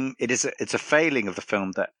shame. It's a failing of the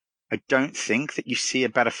film that I don't think that you see a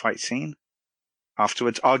better fight scene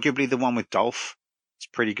afterwards. Arguably the one with Dolph is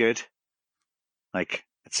pretty good. Like,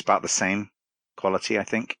 it's about the same quality, I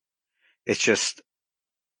think. It's just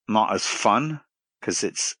not as fun because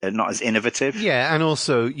it's not as innovative. Yeah, and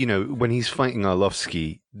also, when he's fighting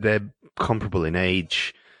Arlovsky, they're comparable in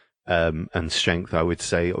age and strength, I would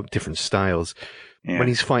say, or different styles. Yeah. When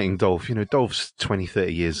he's fighting Dolph, Dolph's 20,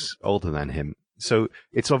 30 years older than him. So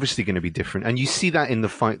it's obviously going to be different. And you see that in the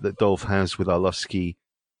fight that Dolph has with Arlovsky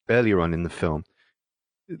earlier on in the film.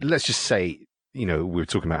 Let's just say, we were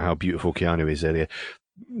talking about how beautiful Keanu is earlier.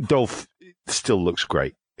 Dolph still looks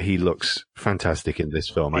great. He looks fantastic in this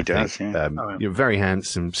film, I think. Yeah. Very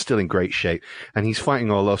handsome, still in great shape. And he's fighting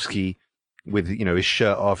Arlovsky with, his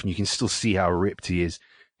shirt off, and you can still see how ripped he is.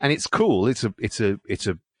 And it's cool. It's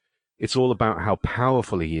all about how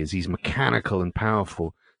powerful he is. He's mechanical and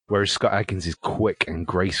powerful, whereas Scott Adkins is quick and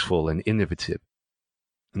graceful and innovative.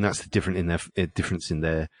 And that's the difference in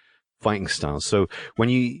their fighting styles. So when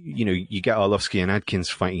you get Arlovsky and Adkins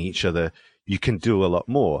fighting each other, you can do a lot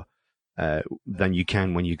more than you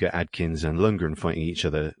can when you get Adkins and Lundgren fighting each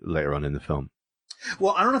other later on in the film.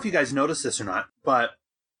 Well, I don't know if you guys noticed this or not, but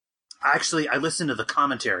actually I listened to the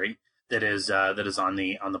commentary that is on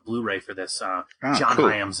the Blu-ray for this. John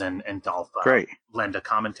Hyams and Dolph lend a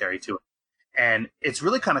commentary to it, and it's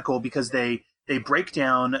really kind of cool because they break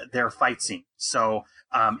down their fight scene. So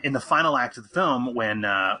in the final act of the film,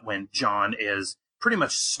 when John is pretty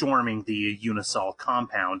much storming the Unisol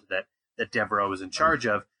compound that Devereaux is in charge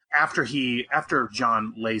of, after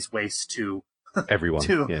John lays waste to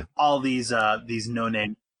everyone, all these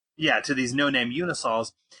no-name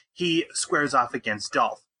Unisols, he squares off against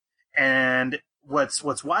Dolph. And what's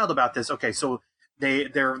wild about this? Okay, so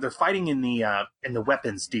they're fighting in the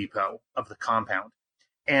weapons depot of the compound,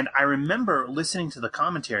 and I remember listening to the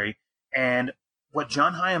commentary, and what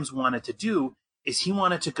John Hyams wanted to do is he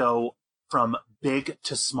wanted to go from big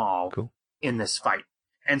to small in this fight.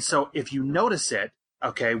 And so if you notice it,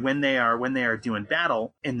 okay, when they are doing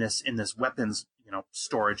battle in this weapons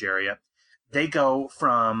storage area, they go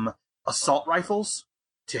from assault rifles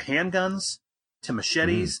to handguns to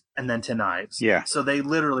machetes and then to knives. Yeah. So they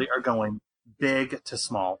literally are going big to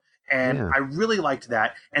small. And I really liked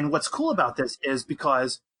that. And what's cool about this is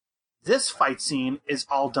because this fight scene is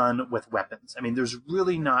all done with weapons. I mean, there's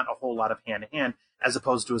really not a whole lot of hand-to-hand as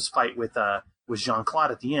opposed to his fight with Jean-Claude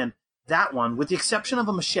at the end. That one, with the exception of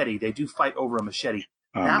a machete, they do fight over a machete.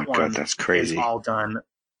 Oh my God, that's crazy. Is all done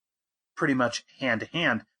pretty much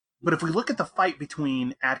hand-to-hand. But if we look at the fight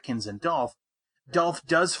between Adkins and Dolph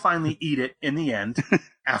does finally eat it in the end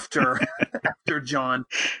after John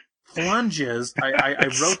plunges. I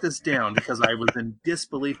wrote this down because I was in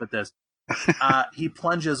disbelief at this. He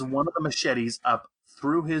plunges one of the machetes up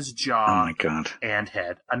through his jaw and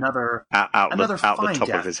head. Another out the top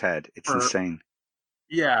death of his head. It's insane.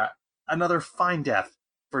 Yeah, another fine death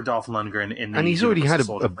for Dolph Lundgren. And he's already had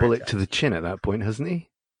a bullet to the chin at that point, hasn't he?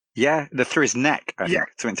 Yeah, through his neck. I think.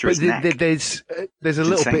 It went through his neck. There's a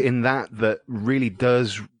little bit in that really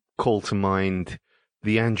does call to mind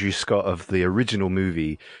the Andrew Scott of the original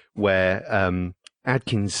movie, where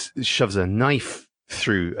Adkins shoves a knife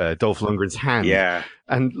through Dolph Lundgren's hand. Yeah.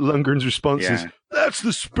 And Lundgren's response is, "That's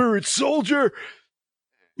the spirit, soldier!"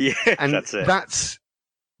 Yeah, and that's it.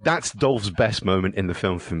 That's Dolph's best moment in the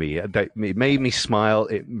film for me. It made me smile.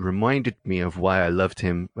 It reminded me of why I loved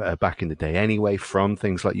him back in the day anyway, from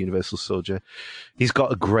things like Universal Soldier. He's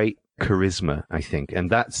got a great charisma, I think, and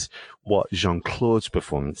that's what Jean-Claude's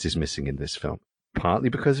performance is missing in this film. Partly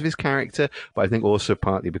because of his character, but I think also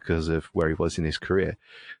partly because of where he was in his career.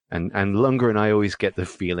 And Lundgren, I always get the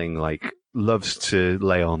feeling like loves to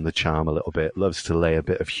lay on the charm a little bit, loves to lay a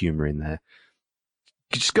bit of humor in there.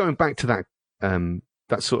 Just going back to that,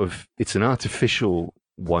 that sort of, it's an artificial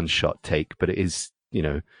one-shot take, but it is,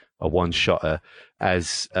 a one-shotter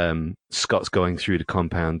as Scott's going through the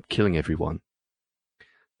compound, killing everyone.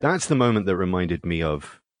 That's the moment that reminded me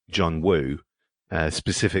of John Woo,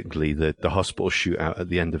 specifically the hospital shootout at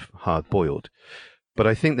the end of Hard Boiled. But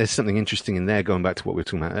I think there's something interesting in there, going back to what we were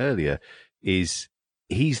talking about earlier, is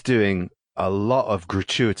he's doing a lot of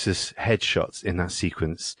gratuitous headshots in that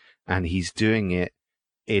sequence, and he's doing it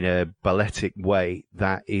in a balletic way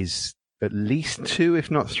that is at least 2, if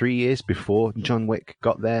not 3 years before John Wick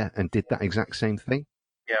got there and did that exact same thing.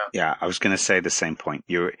 Yeah, I was going to say the same point.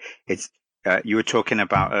 You were talking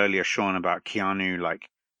about earlier, Sean, about Keanu, like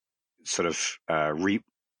sort of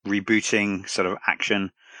rebooting sort of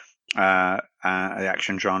action, the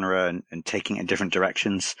action genre, and taking it in different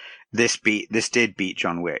directions. This did beat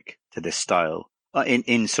John Wick to this style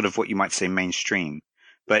in sort of what you might say mainstream.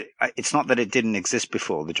 But it's not that it didn't exist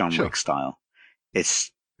before, the John Wick style.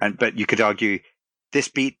 But you could argue this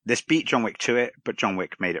beat John Wick to it, but John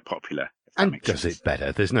Wick made it popular, And does it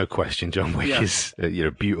better. There's no question John Wick is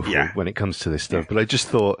beautiful Yeah. when it comes to this stuff. But I just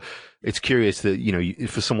thought it's curious that,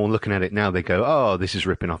 for someone looking at it now, they go, oh, this is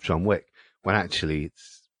ripping off John Wick. When actually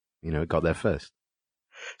it's, it got there first.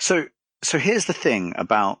 So here's the thing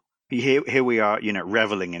about here we are,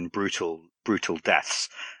 reveling in brutal deaths.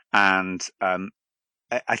 And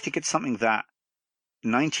I think it's something that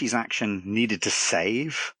 90s action needed to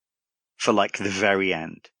save for like the very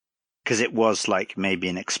end. Because it was like maybe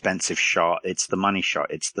an expensive shot. It's the money shot.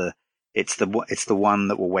 It's the one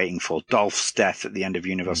that we're waiting for. Dolph's death at the end of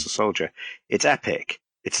Universal Soldier. It's epic.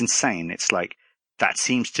 It's insane. It's like that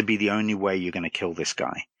seems to be the only way you're going to kill this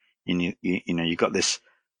guy. You got this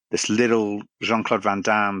little Jean-Claude Van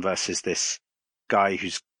Damme versus this guy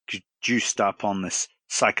who's juiced up on this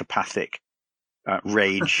psychopathic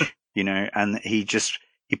rage. And he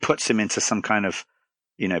puts him into some kind of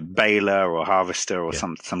baler or harvester or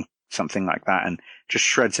something like that, and just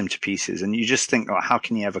shreds him to pieces. And you just think, oh, how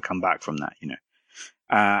can he ever come back from that?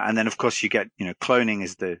 And then of course you get, cloning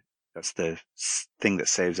is that's the thing that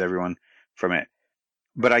saves everyone from it.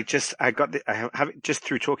 But I have it just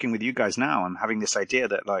through talking with you guys now. I'm having this idea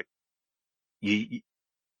that like we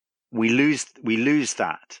lose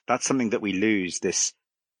that. That's something that we lose.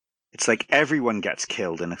 It's like everyone gets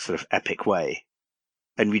killed in a sort of epic way,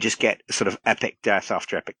 and we just get sort of epic death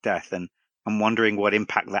after epic death. And I'm wondering what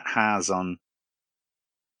impact that has on,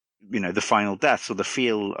 the final deaths or the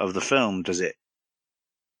feel of the film. Does it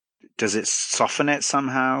soften it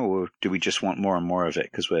somehow, or do we just want more and more of it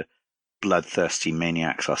because we're bloodthirsty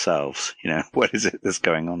maniacs ourselves? What is it that's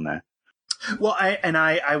going on there? Well,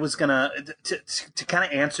 I was gonna to kind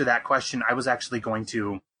of answer that question. I was actually going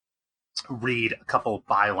to read a couple of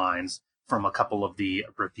bylines from a couple of the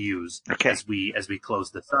reviews as we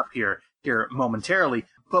close this up here momentarily.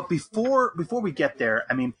 But before we get there,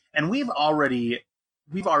 I mean, and we've already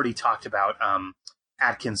talked about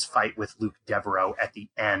Adkins' fight with Luke Devereaux at the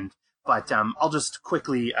end, but I'll just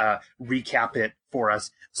quickly recap it for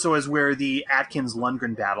us. So as where the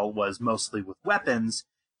Adkins-Lundgren battle was mostly with weapons,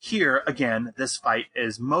 here again this fight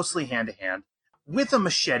is mostly hand-to-hand, with a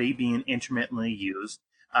machete being intermittently used.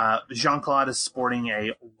 Jean-Claude is sporting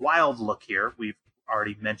a wild look here. We've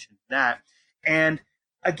already mentioned that. And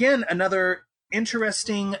again, another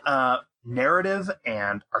interesting narrative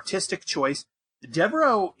and artistic choice.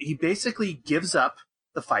 Devereaux, he basically gives up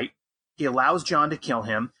the fight. He allows John to kill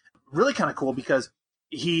him. Really kind of cool because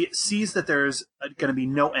he sees that there's going to be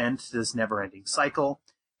no end to this never-ending cycle.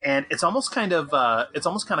 And it's almost kind of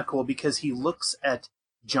cool because he looks at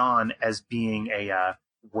John as being a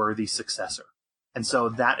worthy successor. And so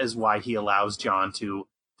that is why he allows John to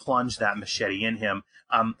plunge that machete in him.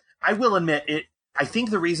 I will admit it. I think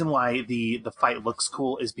the reason why the fight looks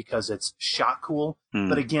cool is because it's shot cool.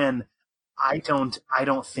 But again, I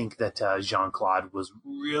don't think that Jean-Claude was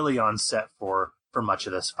really on set for much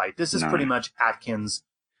of this fight. This is pretty much Adkins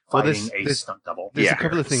fighting a stunt double. There's a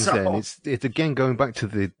couple of things there. And it's again going back to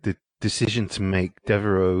the decision to make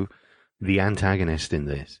Devereaux the antagonist in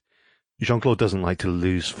this. Jean-Claude doesn't like to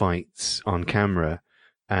lose fights on camera,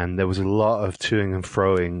 and there was a lot of toing and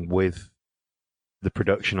froing with the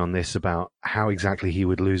production on this about how exactly he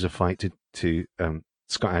would lose a fight to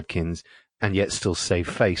Scott Adkins and yet still save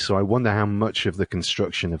face. So I wonder how much of the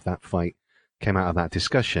construction of that fight came out of that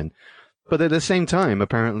discussion. But at the same time,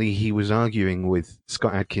 apparently he was arguing with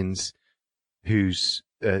Scott Adkins, who's,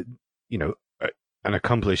 an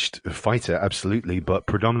accomplished fighter, absolutely, but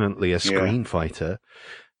predominantly a screen fighter.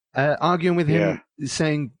 Arguing with him,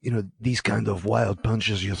 saying, these kind of wild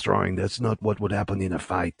punches you're throwing, that's not what would happen in a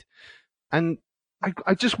fight. And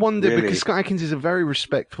I just wonder, because Scott Adkins is a very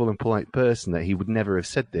respectful and polite person, that he would never have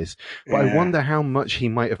said this. But I wonder how much he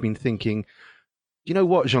might have been thinking, you know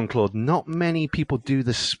what, Jean-Claude, not many people do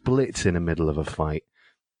the splits in the middle of a fight.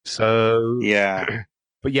 So,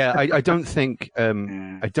 but I don't think,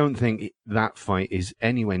 that fight is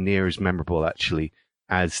anywhere near as memorable, actually,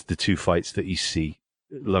 as the two fights that you see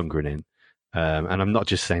Lundgren in. And I'm not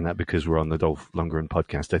just saying that because we're on the Dolph Lundgren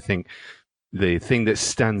podcast. I think the thing that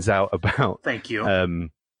stands out about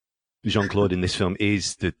Jean-Claude in this film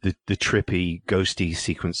is the trippy, ghosty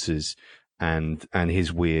sequences and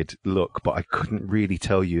his weird look. But I couldn't really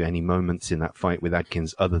tell you any moments in that fight with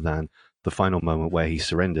Adkins other than the final moment where he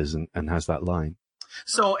surrenders and has that line.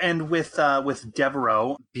 So, and with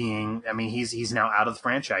Devereaux being, I mean, he's now out of the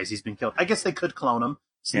franchise. He's been killed. I guess they could clone him,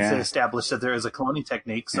 since they established that there is a cloning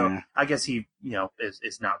technique. So I guess he,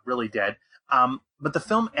 is not really dead. But the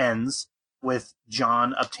film ends with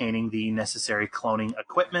John obtaining the necessary cloning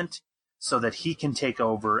equipment so that he can take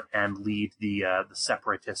over and lead the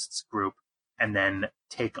separatists group and then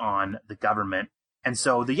take on the government. And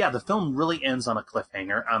so the film really ends on a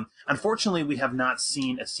cliffhanger. Unfortunately, we have not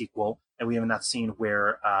seen a sequel, and we have not seen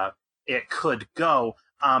where it could go.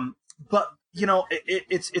 But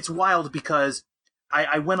it's wild because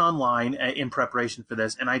I went online in preparation for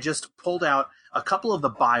this, and I just pulled out a couple of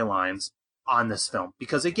the bylines on this film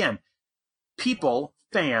because, again,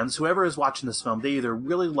 fans, whoever is watching this film, they either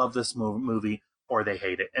really love this movie or they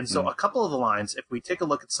hate it. And so a couple of the lines, if we take a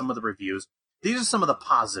look at some of the reviews, these are some of the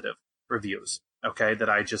positive reviews, okay, that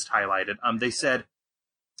I just highlighted. They said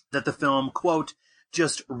that the film, quote,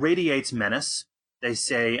 just radiates menace. They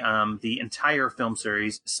say the entire film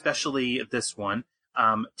series, especially this one,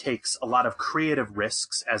 takes a lot of creative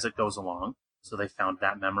risks as it goes along. So they found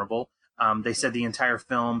that memorable. They said the entire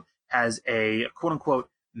film has a, quote unquote,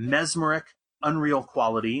 mesmeric, unreal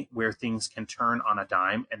quality where things can turn on a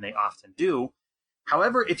dime, and they often do.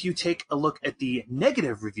 However, if you take a look at the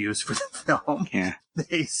negative reviews for the film,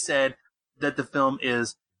 they said that the film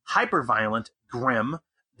is hyper-violent, grim.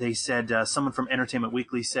 They said, someone from Entertainment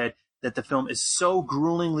Weekly said that the film is so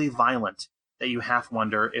gruelingly violent that you half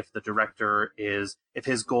wonder if the director if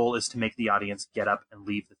his goal is to make the audience get up and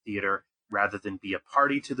leave the theater rather than be a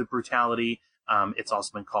party to the brutality. It's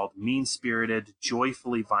also been called mean-spirited,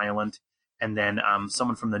 joyfully violent. And then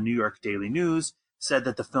someone from the New York Daily News said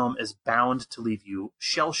that the film is bound to leave you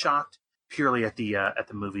shell-shocked purely at the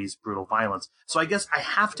movie's brutal violence. So I guess I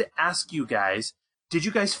have to ask you guys, did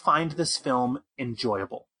you guys find this film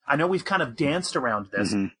enjoyable? I know we've kind of danced around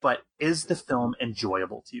this, but is the film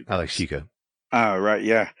enjoyable to you guys? Alex, you go. Oh, right,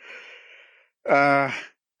 yeah.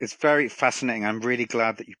 It's very fascinating. I'm really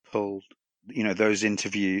glad that you pulled, those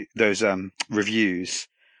reviews,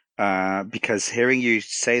 because hearing you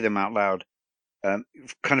say them out loud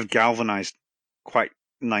kind of galvanized quite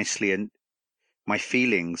nicely and my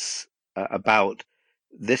feelings about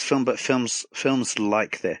this film, but films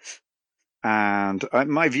like this. And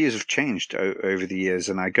my views have changed over the years,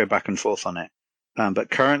 and I go back and forth on it. But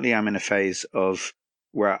currently, I'm in a phase of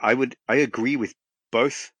where I agree with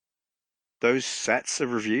both those sets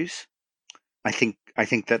of reviews. I think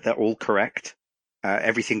that they're all correct.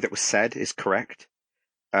 Everything that was said is correct.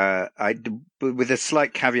 With a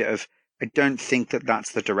slight caveat of, I don't think that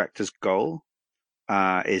that's the director's goal,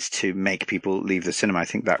 is to make people leave the cinema. I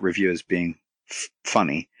think that review is being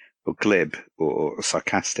funny or glib or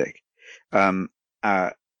sarcastic.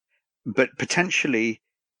 But potentially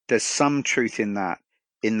there's some truth in that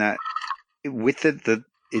with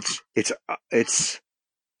it's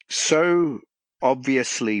so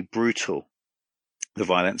obviously brutal, the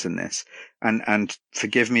violence in this, and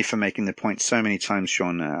forgive me for making the point so many times,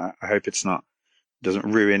 Sean. I hope doesn't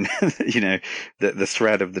ruin, the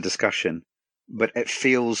thread of the discussion, but it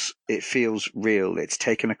feels real. It's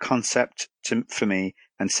taken a concept for me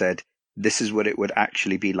and said, this is what it would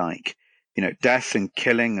actually be like. Death and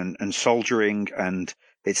killing and soldiering, and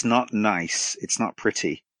it's not nice. It's not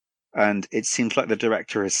pretty. And it seems like the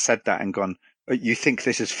director has said that and gone, you think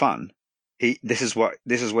this is fun? This is what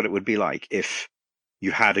it would be like if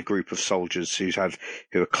you had a group of soldiers who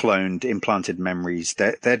are cloned, implanted memories.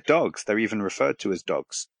 They're dogs. They're even referred to as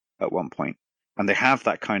dogs at one point. And they have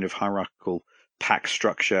that kind of hierarchical pack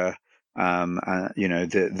structure. When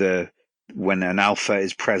an alpha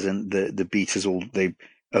is present, the betas they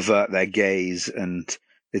avert their gaze, and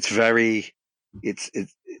it's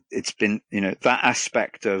been, that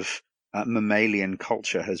aspect of mammalian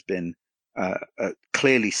culture has been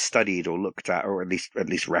clearly studied or looked at, or at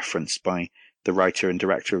least referenced by the writer and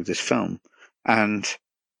director of this film. And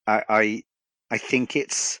I think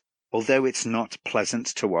although it's not pleasant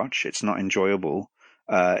to watch, it's not enjoyable,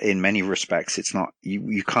 in many respects. It's not,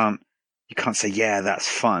 you can't say, yeah, that's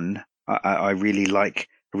fun. I really like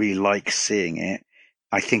seeing it.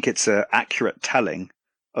 I think it's an accurate telling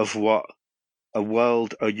of what a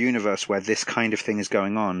world, a universe where this kind of thing is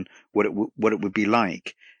going on, what it would be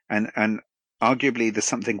like. And arguably there's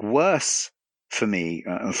something worse for me,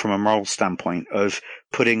 from a moral standpoint, of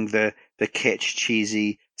putting the kitsch,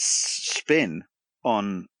 cheesy spin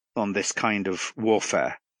on this kind of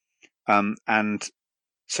warfare. And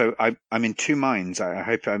so I'm in two minds. I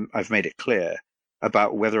hope I've made it clear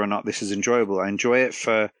about whether or not this is enjoyable. I enjoy it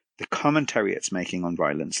for the commentary it's making on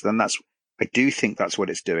violence. I do think that's what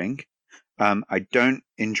it's doing. I don't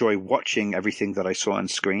enjoy watching everything that I saw on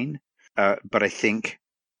screen, but I think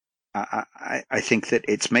that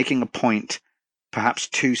it's making a point, perhaps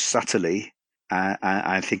too subtly.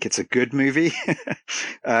 I think it's a good movie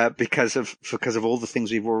because of all the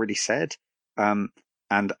things we've already said.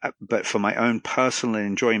 But for my own personal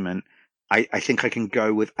enjoyment, I think I can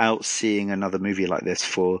go without seeing another movie like this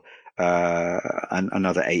for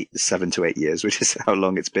another 7 to 8 years, which is how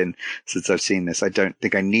long it's been since I've seen this. I don't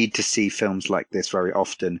think I need to see films like this very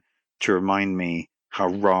often to remind me how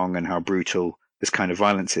wrong and how brutal this kind of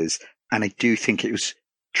violence is. And I do think it was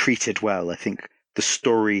treated well. I think the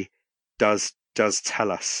story does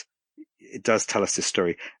tell us. It does tell us this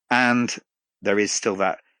story. And there is still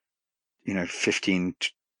that,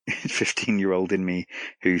 15-year-old in me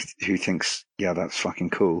who thinks, yeah, that's fucking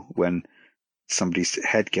cool when somebody's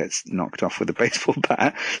head gets knocked off with a baseball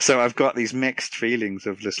bat. So I've got these mixed feelings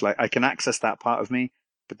of just like, I can access that part of me,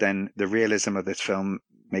 but then the realism of this film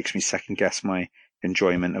makes me second guess my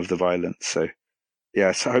enjoyment of the violence. So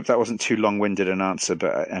yeah, so I hope that wasn't too long-winded an answer,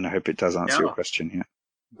 and I hope it does answer your question here.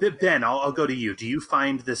 Ben, I'll go to you. Do you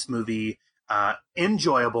find this movie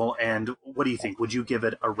enjoyable, and what do you think? Would you give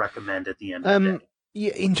it a recommend at the end of the day?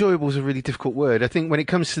 Yeah, enjoyable is a really difficult word. I think when it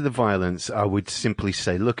comes to the violence, I would simply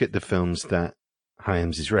say look at the films that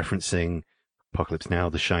Hyams is referencing, Apocalypse Now,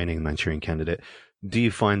 The Shining, Manchurian Candidate. Do you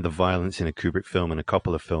find the violence in a Kubrick film and a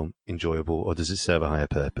Coppola film enjoyable, or does it serve a higher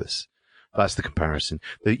purpose? That's the comparison.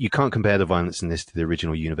 You can't compare the violence in this to the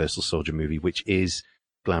original Universal Soldier movie, which is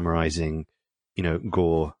glamorizing,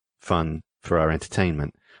 gore, fun for our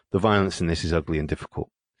entertainment. The violence in this is ugly and difficult.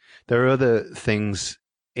 There are other things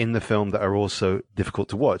in the film that are also difficult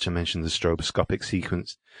to watch. I mentioned the stroboscopic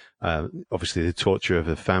sequence, obviously the torture of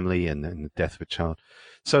a family and the death of a child.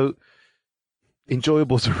 So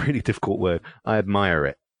enjoyable is a really difficult word. I admire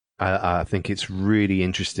it. I think it's really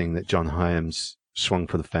interesting that John Hyams swung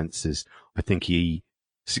for the fences. I think he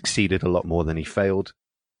succeeded a lot more than he failed.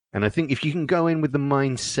 And I think if you can go in with the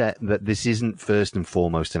mindset that this isn't first and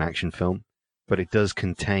foremost an action film, but it does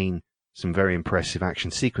contain some very impressive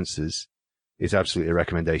action sequences, it's absolutely a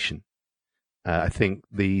recommendation. I think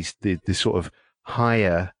the sort of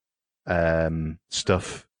higher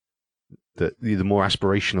stuff, the more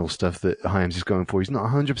aspirational stuff that Hyams is going for, he's not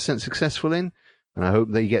 100% successful in. And I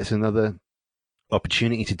hope that he gets another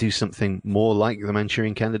opportunity to do something more like The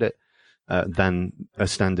Manchurian Candidate than a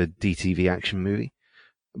standard DTV action movie.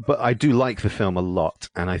 But I do like the film a lot,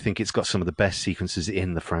 and I think it's got some of the best sequences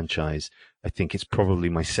in the franchise. I think it's probably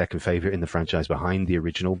my second favorite in the franchise behind the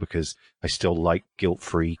original, because I still like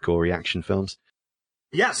guilt-free, gory action films.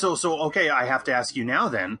 Yeah, so okay, I have to ask you now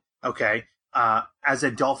then, okay, as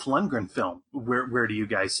a Dolph Lundgren film, where do you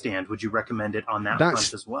guys stand? Would you recommend it on that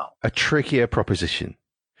front as well? A trickier proposition,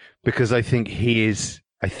 because I think he's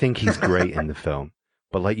great in the film.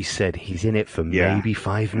 But like you said, he's in it for maybe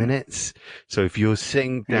 5 minutes. So if you're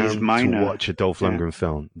sitting down to watch a Dolph Lundgren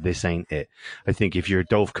film, this ain't it. I think if you're a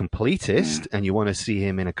Dolph completist and you want to see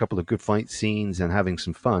him in a couple of good fight scenes and having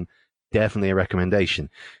some fun, definitely a recommendation.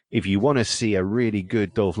 If you want to see a really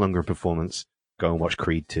good Dolph Lundgren performance, go and watch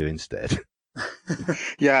Creed 2 instead.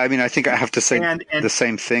 Yeah, I mean, I think I have to say the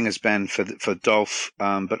same thing as Ben for Dolph,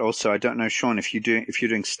 but also I don't know, Sean, if you're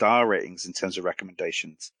doing star ratings in terms of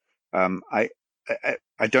recommendations. I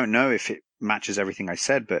don't know if it matches everything I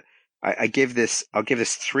said, but I'll give this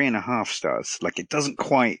 3.5 stars. Like, it doesn't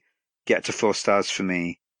quite get to 4 stars for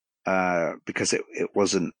me, because it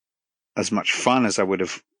wasn't as much fun as I would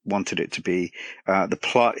have wanted it to be. The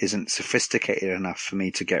plot isn't sophisticated enough for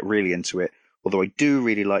me to get really into it. Although I do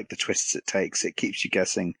really like the twists it takes. It keeps you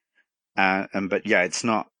guessing. But yeah, it's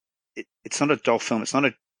not a Dolph film. It's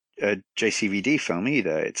not a JCVD film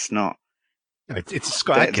either. It's not. It's a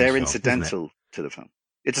Scott Adkins They're film, incidental to the film.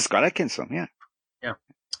 It's a Scott Adkins film, yeah. Yeah.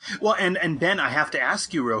 Well, and Ben, I have to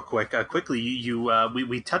ask you real quickly.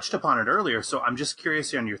 We touched upon it earlier, so I'm just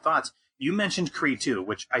curious on your thoughts. You mentioned Creed 2,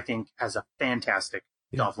 which I think has a fantastic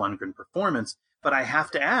Dolph Lundgren performance. But I have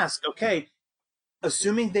to ask, okay,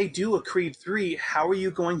 assuming they do a Creed 3, how are you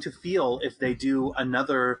going to feel if they do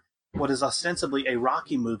another, what is ostensibly a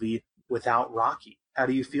Rocky movie without Rocky? How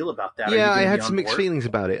do you feel about that? Yeah, I had some mixed feelings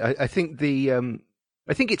about it. I think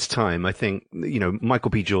I think it's time. I think, Michael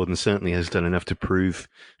B. Jordan certainly has done enough to prove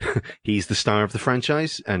he's the star of the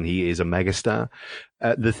franchise, and he is a megastar.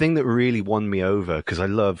 The thing that really won me over, because I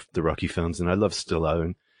love the Rocky films and I love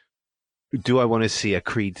Stallone, do I want to see a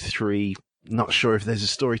Creed 3? Not sure if there's a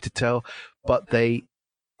story to tell, but they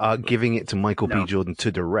are giving it to Michael B. Jordan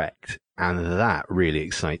to direct, and that really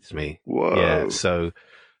excites me. Whoa. Yeah, so...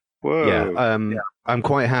 Whoa. Yeah, I'm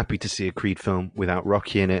quite happy to see a Creed film without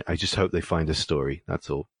Rocky in it. I just hope they find a story. That's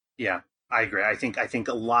all. Yeah, I agree. I think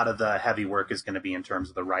a lot of the heavy work is going to be in terms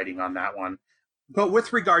of the writing on that one. But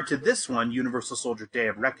with regard to this one, Universal Soldier: Day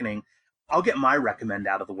of Reckoning, I'll get my recommend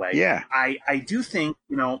out of the way. Yeah. I do think,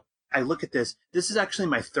 I look at this. This is actually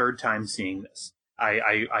my third time seeing this.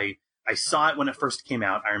 I saw it when it first came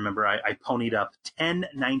out. I remember I ponied up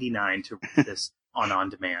 $10.99 to rent this on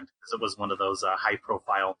demand, because it was one of those high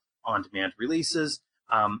profile on-demand releases.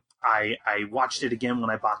 I watched it again when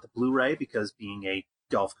I bought the Blu-ray because being a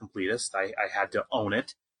Dolph completist, I had to own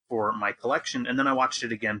it for my collection. And then I watched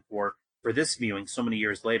it again for this viewing so many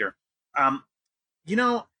years later. You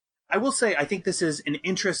know, I will say I think this is an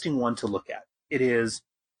interesting one to look at. It is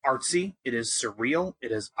artsy, it is surreal,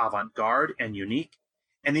 it is avant-garde and unique.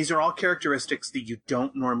 And these are all characteristics that you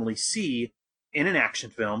don't normally see in an action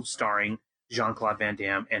film starring Jean-Claude Van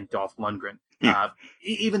Damme and Dolph Lundgren.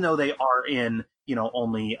 Even though they are in,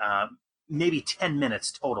 only maybe 10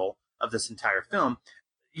 minutes total of this entire film,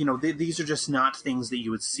 these are just not things that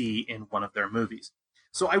you would see in one of their movies.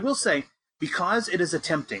 So I will say, because it is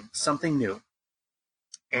attempting something new,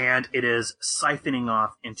 and it is siphoning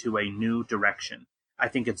off into a new direction, I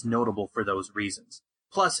think it's notable for those reasons.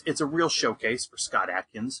 Plus, it's a real showcase for Scott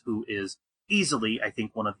Adkins, who is easily, I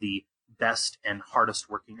think, one of the best and hardest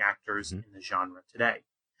working actors in the genre today.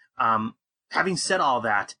 Having said all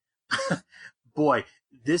that, boy,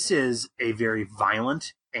 this is a very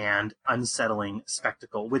violent and unsettling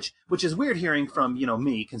spectacle, which is weird hearing from,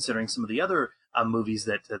 me, considering some of the other movies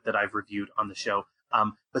that I've reviewed on the show.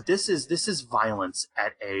 But this is violence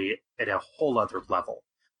at a whole other level.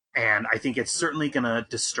 And I think it's certainly going to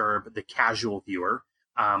disturb the casual viewer.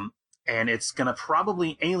 And it's going to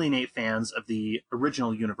probably alienate fans of the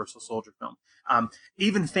original Universal Soldier film.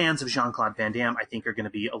 Even fans of Jean-Claude Van Damme, I think, are going to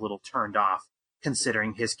be a little turned off,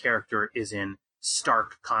 considering his character is in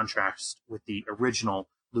stark contrast with the original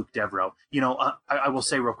Luke Devereaux. I will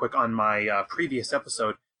say real quick, on my previous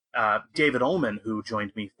episode, David Ullman, who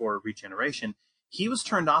joined me for Regeneration, he was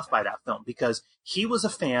turned off by that film because he was a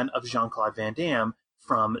fan of Jean-Claude Van Damme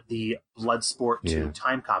from the Bloodsport to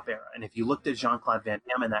Time Cop era. And if you looked at Jean-Claude Van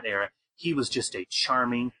Damme in that era, he was just a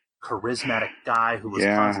charming, charismatic guy who was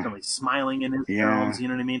constantly smiling in his films, you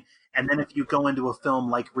know what I mean? And then if you go into a film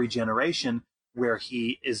like Regeneration, where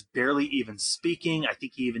he is barely even speaking, I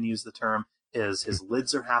think he even used the term, his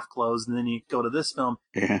lids are half closed, and then you go to this film,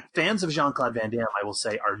 fans of Jean-Claude Van Damme, I will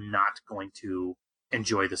say, are not going to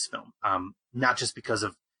enjoy this film. Not just because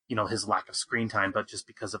of, his lack of screen time, but just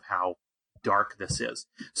because of how dark this is.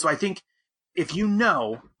 So I think if you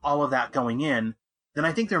know all of that going in, then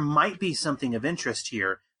I think there might be something of interest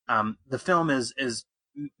here. The film is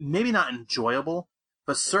maybe not enjoyable,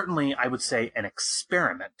 but certainly I would say an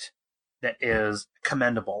experiment that is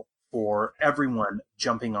commendable for everyone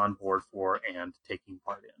jumping on board for and taking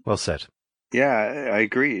part in. Well said. Yeah, I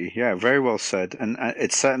agree. Yeah, very well said. And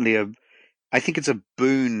it's certainly I think it's a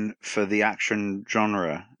boon for the action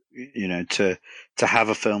genre, to have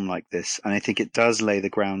a film like this. And I think it does lay the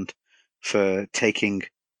ground for taking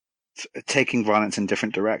violence in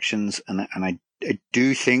different directions. And I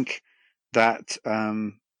do think that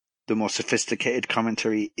the more sophisticated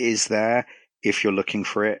commentary is there if you're looking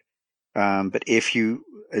for it. But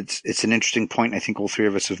it's an interesting point I think all three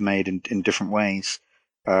of us have made in different ways,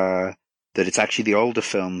 that it's actually the older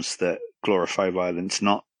films that glorify violence,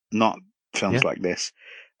 not films like this.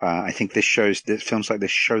 I think this shows that films like this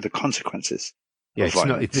show the consequences. Yeah,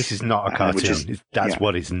 this is not a cartoon. That's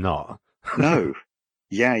what it's not. No.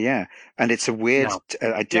 Yeah. And it's a weird,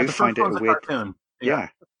 I do find it a weird, cartoon. Yeah.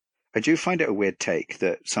 I do find it a weird take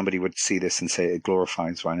that somebody would see this and say it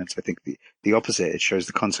glorifies violence. I think the opposite, it shows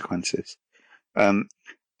the consequences.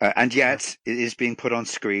 And yet it is being put on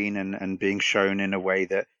screen and being shown in a way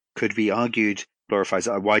that could be argued glorifies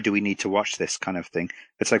it. Why do we need to watch this kind of thing?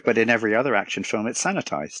 It's like, but in every other action film, it's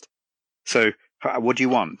sanitized. So what do you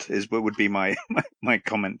want what would be my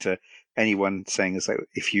comment to anyone saying is like,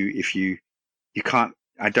 if you can't,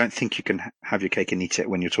 I don't think you can have your cake and eat it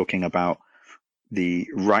when you're talking about the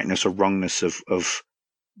rightness or wrongness of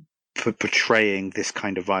portraying this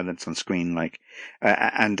kind of violence on screen. Like,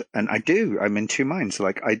 and I'm in two minds.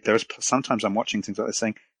 Like there's sometimes I'm watching things like this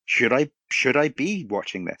saying, should I be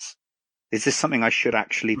watching this? Is this something I should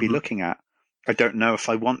actually be looking at? I don't know if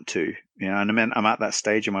I want to, and I'm at that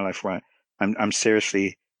stage in my life where I'm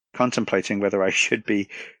seriously contemplating whether I should be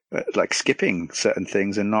like skipping certain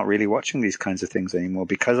things and not really watching these kinds of things anymore,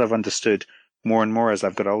 because I've understood more and more as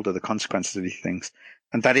I've got older the consequences of these things.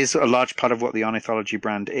 And that is a large part of what the Ornithology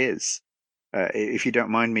brand is. If you don't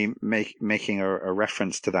mind me making a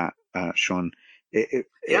reference to that, Sean. I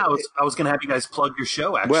was going to have you guys plug your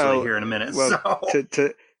show actually here in a minute. Well,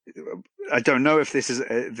 I don't know if this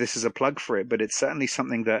is a plug for it, but it's certainly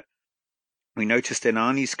something that we noticed in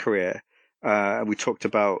Arnie's career. We talked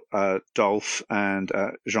about Dolph and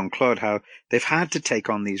Jean-Claude, how they've had to take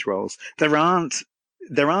on these roles. There aren't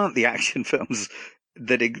the action films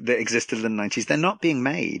that existed in the 90s. They're not being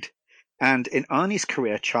made. And in Arnie's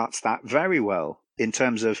career charts that very well in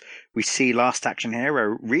terms of we see Last Action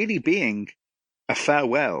Hero really being a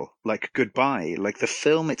farewell, like goodbye. Like the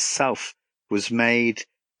film itself was made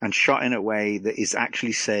and shot in a way that is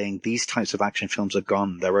actually saying these types of action films are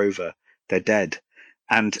gone, they're over, they're dead.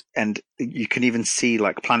 And you can even see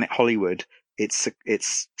like Planet Hollywood, its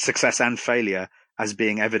success and failure as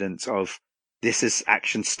being evidence of this is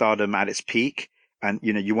action stardom at its peak. And,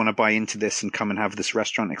 you want to buy into this and come and have this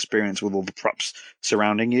restaurant experience with all the props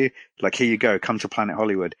surrounding you. Like, here you go, come to Planet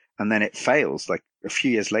Hollywood. And then it fails. Like a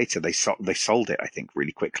few years later, they sold it, I think,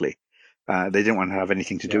 really quickly. They didn't want to have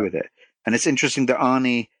anything to do with it. And it's interesting that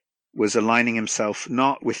Arnie was aligning himself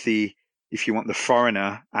not with the, if you want, the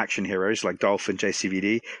foreigner action heroes like Dolph and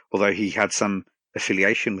JCVD, although he had some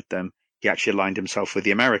affiliation with them. He actually aligned himself with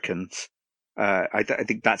the Americans. I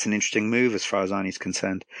think that's an interesting move as far as Arnie's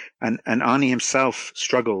concerned. And Arnie himself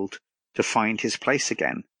struggled to find his place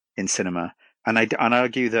again in cinema. And I'd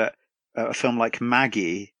argue that a film like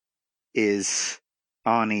Maggie is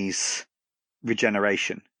Arnie's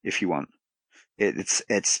regeneration, if you want.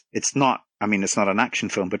 It's not, I mean, it's not an action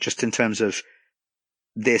film, but just in terms of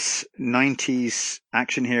this 90s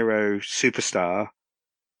action hero superstar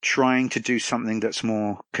trying to do something that's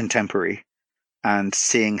more contemporary and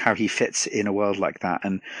seeing how he fits in a world like that.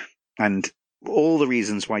 And all the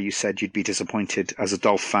reasons why you said you'd be disappointed as a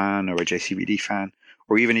Dolph fan or a JCVD fan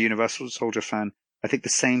or even a Universal Soldier fan, I think the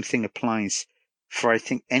same thing applies for, I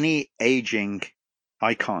think, any aging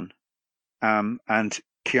icon. And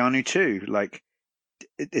Keanu too, like,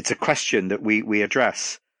 it's a question that we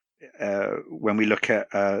address when we look at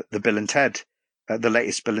the Bill and Ted, the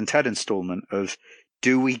latest Bill and Ted installment of,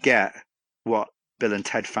 do we get what Bill and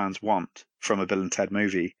Ted fans want from a Bill and Ted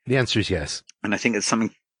movie? The answer is yes. And I think it's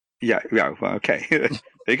something, yeah, well, okay. There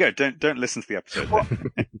you go. Don't listen to the episode.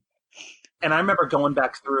 And I remember going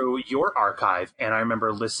back through your archive, and I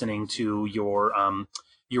remember listening to your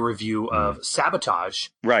review of Sabotage,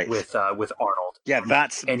 right, with Arnold. Yeah,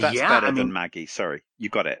 that's better than Maggie. Sorry, you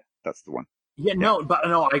got it. That's the one. Yeah, no,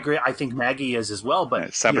 I agree. I think Maggie is as well.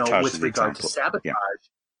 But Sabotage with regard to Sabotage,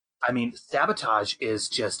 I mean, Sabotage is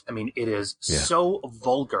just, I mean, it is so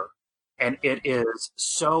vulgar, and it is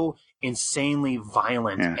so insanely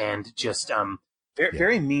violent and just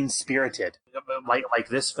very mean-spirited, like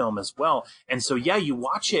this film as well. And so, you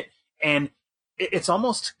watch it, and it's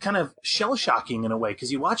almost kind of shell-shocking in a way,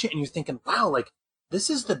 because you watch it and you're thinking, wow, like,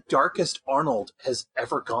 this is the darkest Arnold has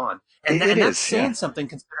ever gone. And that's saying something,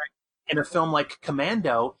 considering in a film like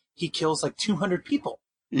Commando, he kills like 200 people.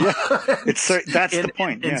 Yeah, it's so, that's the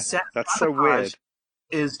point. Yeah, that's so weird.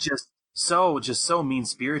 Is just so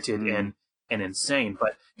mean-spirited and insane.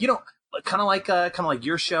 But kind of like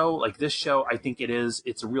your show, like this show, I think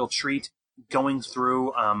it's a real treat going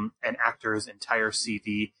through an actor's entire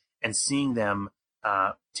CV and seeing them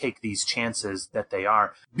take these chances that they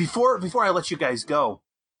are. Before I let you guys go,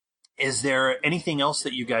 is there anything else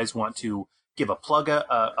that you guys want to give a plug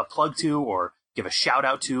to, or give a shout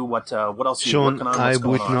out to? What else are you working on? I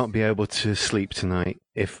would not be able to sleep tonight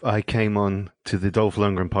if I came on to the Dolph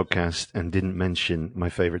Lundgren podcast and didn't mention my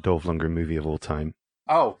favorite Dolph Lundgren movie of all time.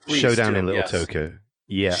 Oh, please Showdown in Little Tokyo.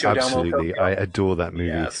 Yeah, absolutely. I adore that movie.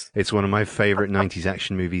 Yes. It's one of my favorite 90s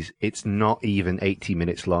action movies. It's not even 80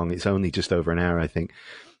 minutes long. It's only just over an hour, I think.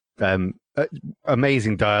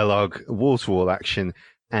 Amazing dialogue, wall-to-wall action.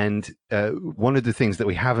 And one of the things that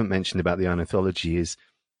we haven't mentioned about the Ornithology is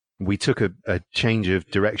we took a change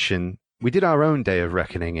of direction. We did our own Day of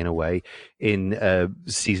Reckoning, in a way, in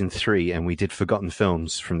season 3, and we did Forgotten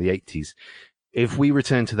Films from the 80s. If we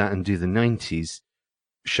return to that and do the 90s,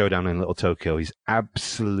 Showdown in Little Tokyo is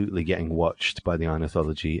absolutely getting watched by the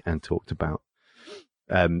Ornithology and talked about.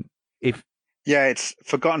 It's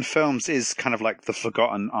Forgotten Films is kind of like the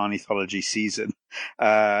forgotten Ornithology season,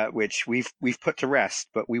 which we've put to rest,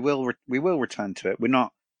 but we will return to it.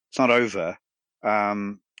 It's not over,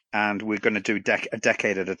 and we're going to do a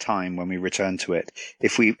decade at a time when we return to it.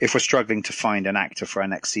 If we're struggling to find an actor for our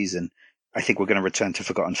next season, I think we're going to return to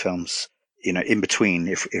Forgotten Films, in between,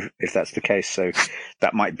 if that's the case. So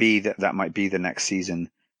that might be the next season.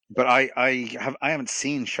 But I haven't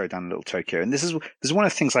seen Showdown in Little Tokyo, and this is one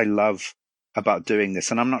of the things I love about doing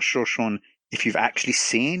this. And I'm not sure, Sean, if you've actually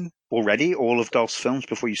seen already all of Dolph's films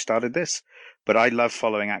before you started this, but I love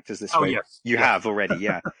following actors this way. Yes. You have already,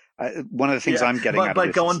 yeah. One of the things I'm getting out of this.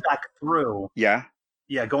 But going back through,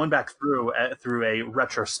 going back through a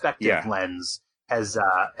retrospective lens has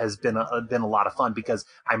been a lot of fun, because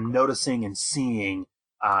I'm noticing and seeing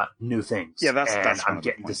new things. Yeah, that's I'm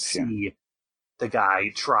getting to see the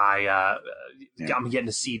guy try. I'm getting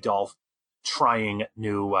to see Dolph trying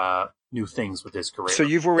new things with his career. So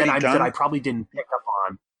you've already done that I probably didn't pick up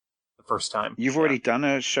on the first time. You've already done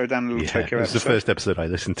a Showdown in Little Tokyo. It was the first episode I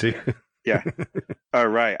listened to. Yeah. Oh,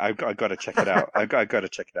 right. I got to check it out. I got to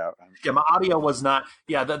check it out. Yeah, my audio was not.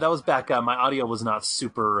 Yeah, that was back. My audio was not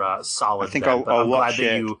super solid. I think then, I'll watch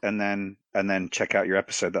it and then check out your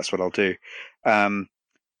episode. That's what I'll do.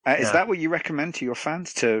 Is that what you recommend to your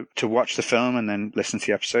fans, to watch the film and then listen to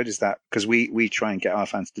the episode? Is that because we try and get our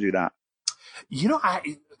fans to do that?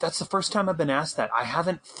 That's the first time I've been asked that. I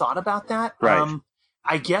haven't thought about that. Right.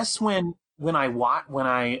 I guess when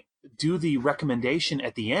I do the recommendation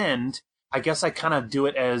at the end, I guess I kind of do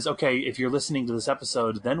it as, okay, if you're listening to this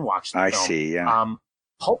episode, then watch the film. I see. Yeah.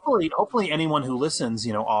 Hopefully anyone who listens,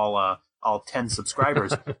 all 10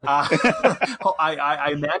 subscribers, I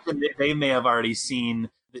imagine they may have already seen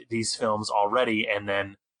these films already, and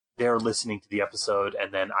then they're listening to the episode,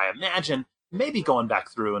 and then I imagine maybe going back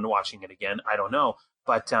through and watching it again. I don't know,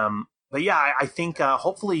 but yeah, I think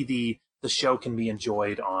hopefully the show can be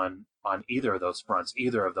enjoyed on either of those fronts,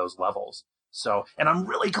 either of those levels. So, and I'm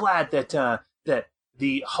really glad that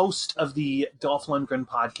the host of the Dolph Lundgren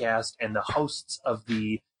podcast and the hosts of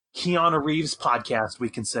the Keanu Reeves podcast, we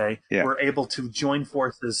can say, were able to join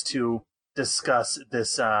forces to discuss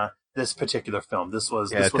this particular film. This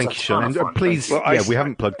was thank a you, Sean. ton of fun. Please, we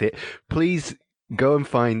haven't plugged it. Please go and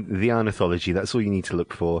find The Ornithology. That's all you need to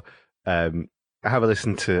look for. Have a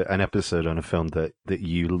listen to an episode on a film that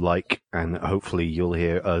you like, and hopefully you'll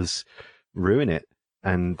hear us ruin it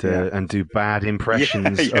and do bad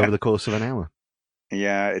impressions over the course of an hour.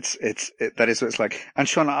 Yeah, that is what it's like. And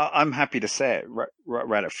Sean, I'm happy to say it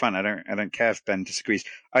right up front. I don't care if Ben disagrees.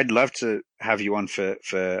 I'd love to have you on for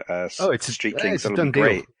Street Kings. It's a done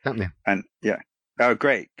deal. And oh,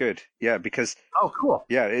 great, good, yeah, because cool.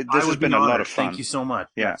 Yeah, this has been a lot of fun. Thank you so much.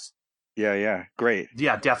 Yeah, yeah, great.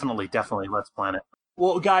 Yeah, definitely. Let's plan it.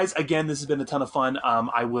 Well, guys, again, this has been a ton of fun.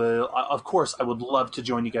 I would love to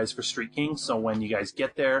join you guys for Street Kings. So when you guys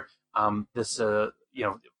get there,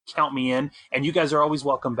 count me in, and you guys are always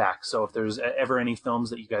welcome back. So if there's ever any films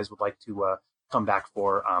that you guys would like to come back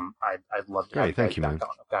for, I'd love to. Great, thank you, man.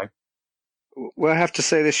 Okay. Well, I have to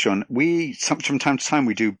say this, Sean. From time to time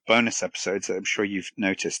we do bonus episodes that I'm sure you've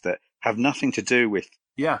noticed that have nothing to do with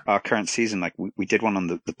our current season. Like we did one on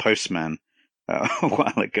the Postman a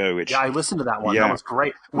while ago. Which I listened to that one. That was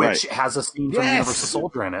great. Which has a scene from Universal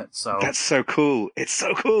Soldier in it. So that's so cool. It's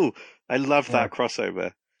so cool. I love that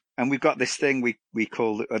crossover. And we've got this thing we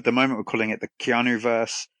call, at the moment we're calling it the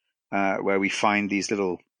Keanu-verse, where we find these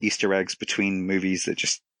little Easter eggs between movies that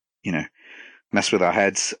just, mess with our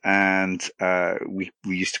heads. And we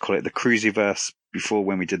used to call it the Cruisey-verse before,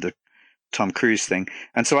 when we did the Tom Cruise thing.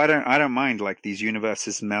 And so I don't mind like these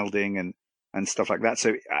universes melding and stuff like that.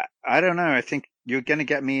 So I don't know. I think you're going to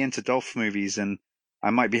get me into Dolph movies, and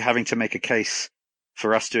I might be having to make a case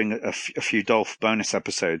for us doing a few Dolph bonus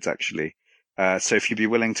episodes, actually. So if you'd be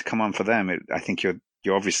willing to come on for them, I think you're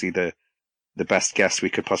obviously the best guest we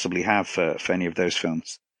could possibly have for any of those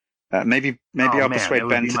films. Maybe I'll persuade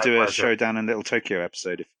Ben to do a Showdown in Little Tokyo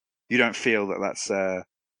episode if you don't feel that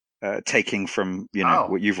that's taking from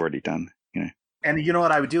what you've already done. And you know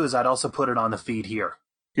what I would do is I'd also put it on the feed here.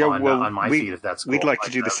 Yeah, on my feed, if that's cool. We'd like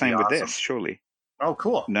to do the same with this, surely. Oh,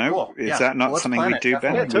 cool. No, cool. Is that not something we do,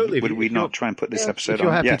 Ben? Yeah, totally. Would we not try and put this episode on? If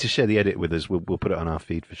you're happy to share the edit with us, we'll put it on our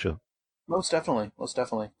feed for sure. Most definitely.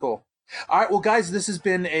 Cool. All right, well, guys, this has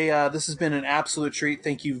been an absolute treat.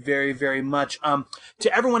 Thank you very, very much.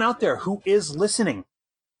 To everyone out there who is listening,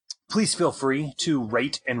 please feel free to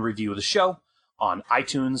rate and review the show on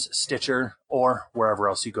iTunes, Stitcher, or wherever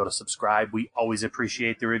else you go to subscribe. We always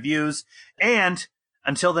appreciate the reviews. And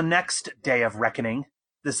until the next day of reckoning,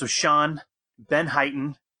 this was Sean, Ben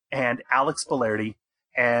Heighton, and Alex Balerdi,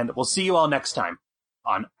 and we'll see you all next time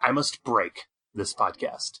on I Must Break This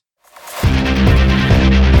Podcast.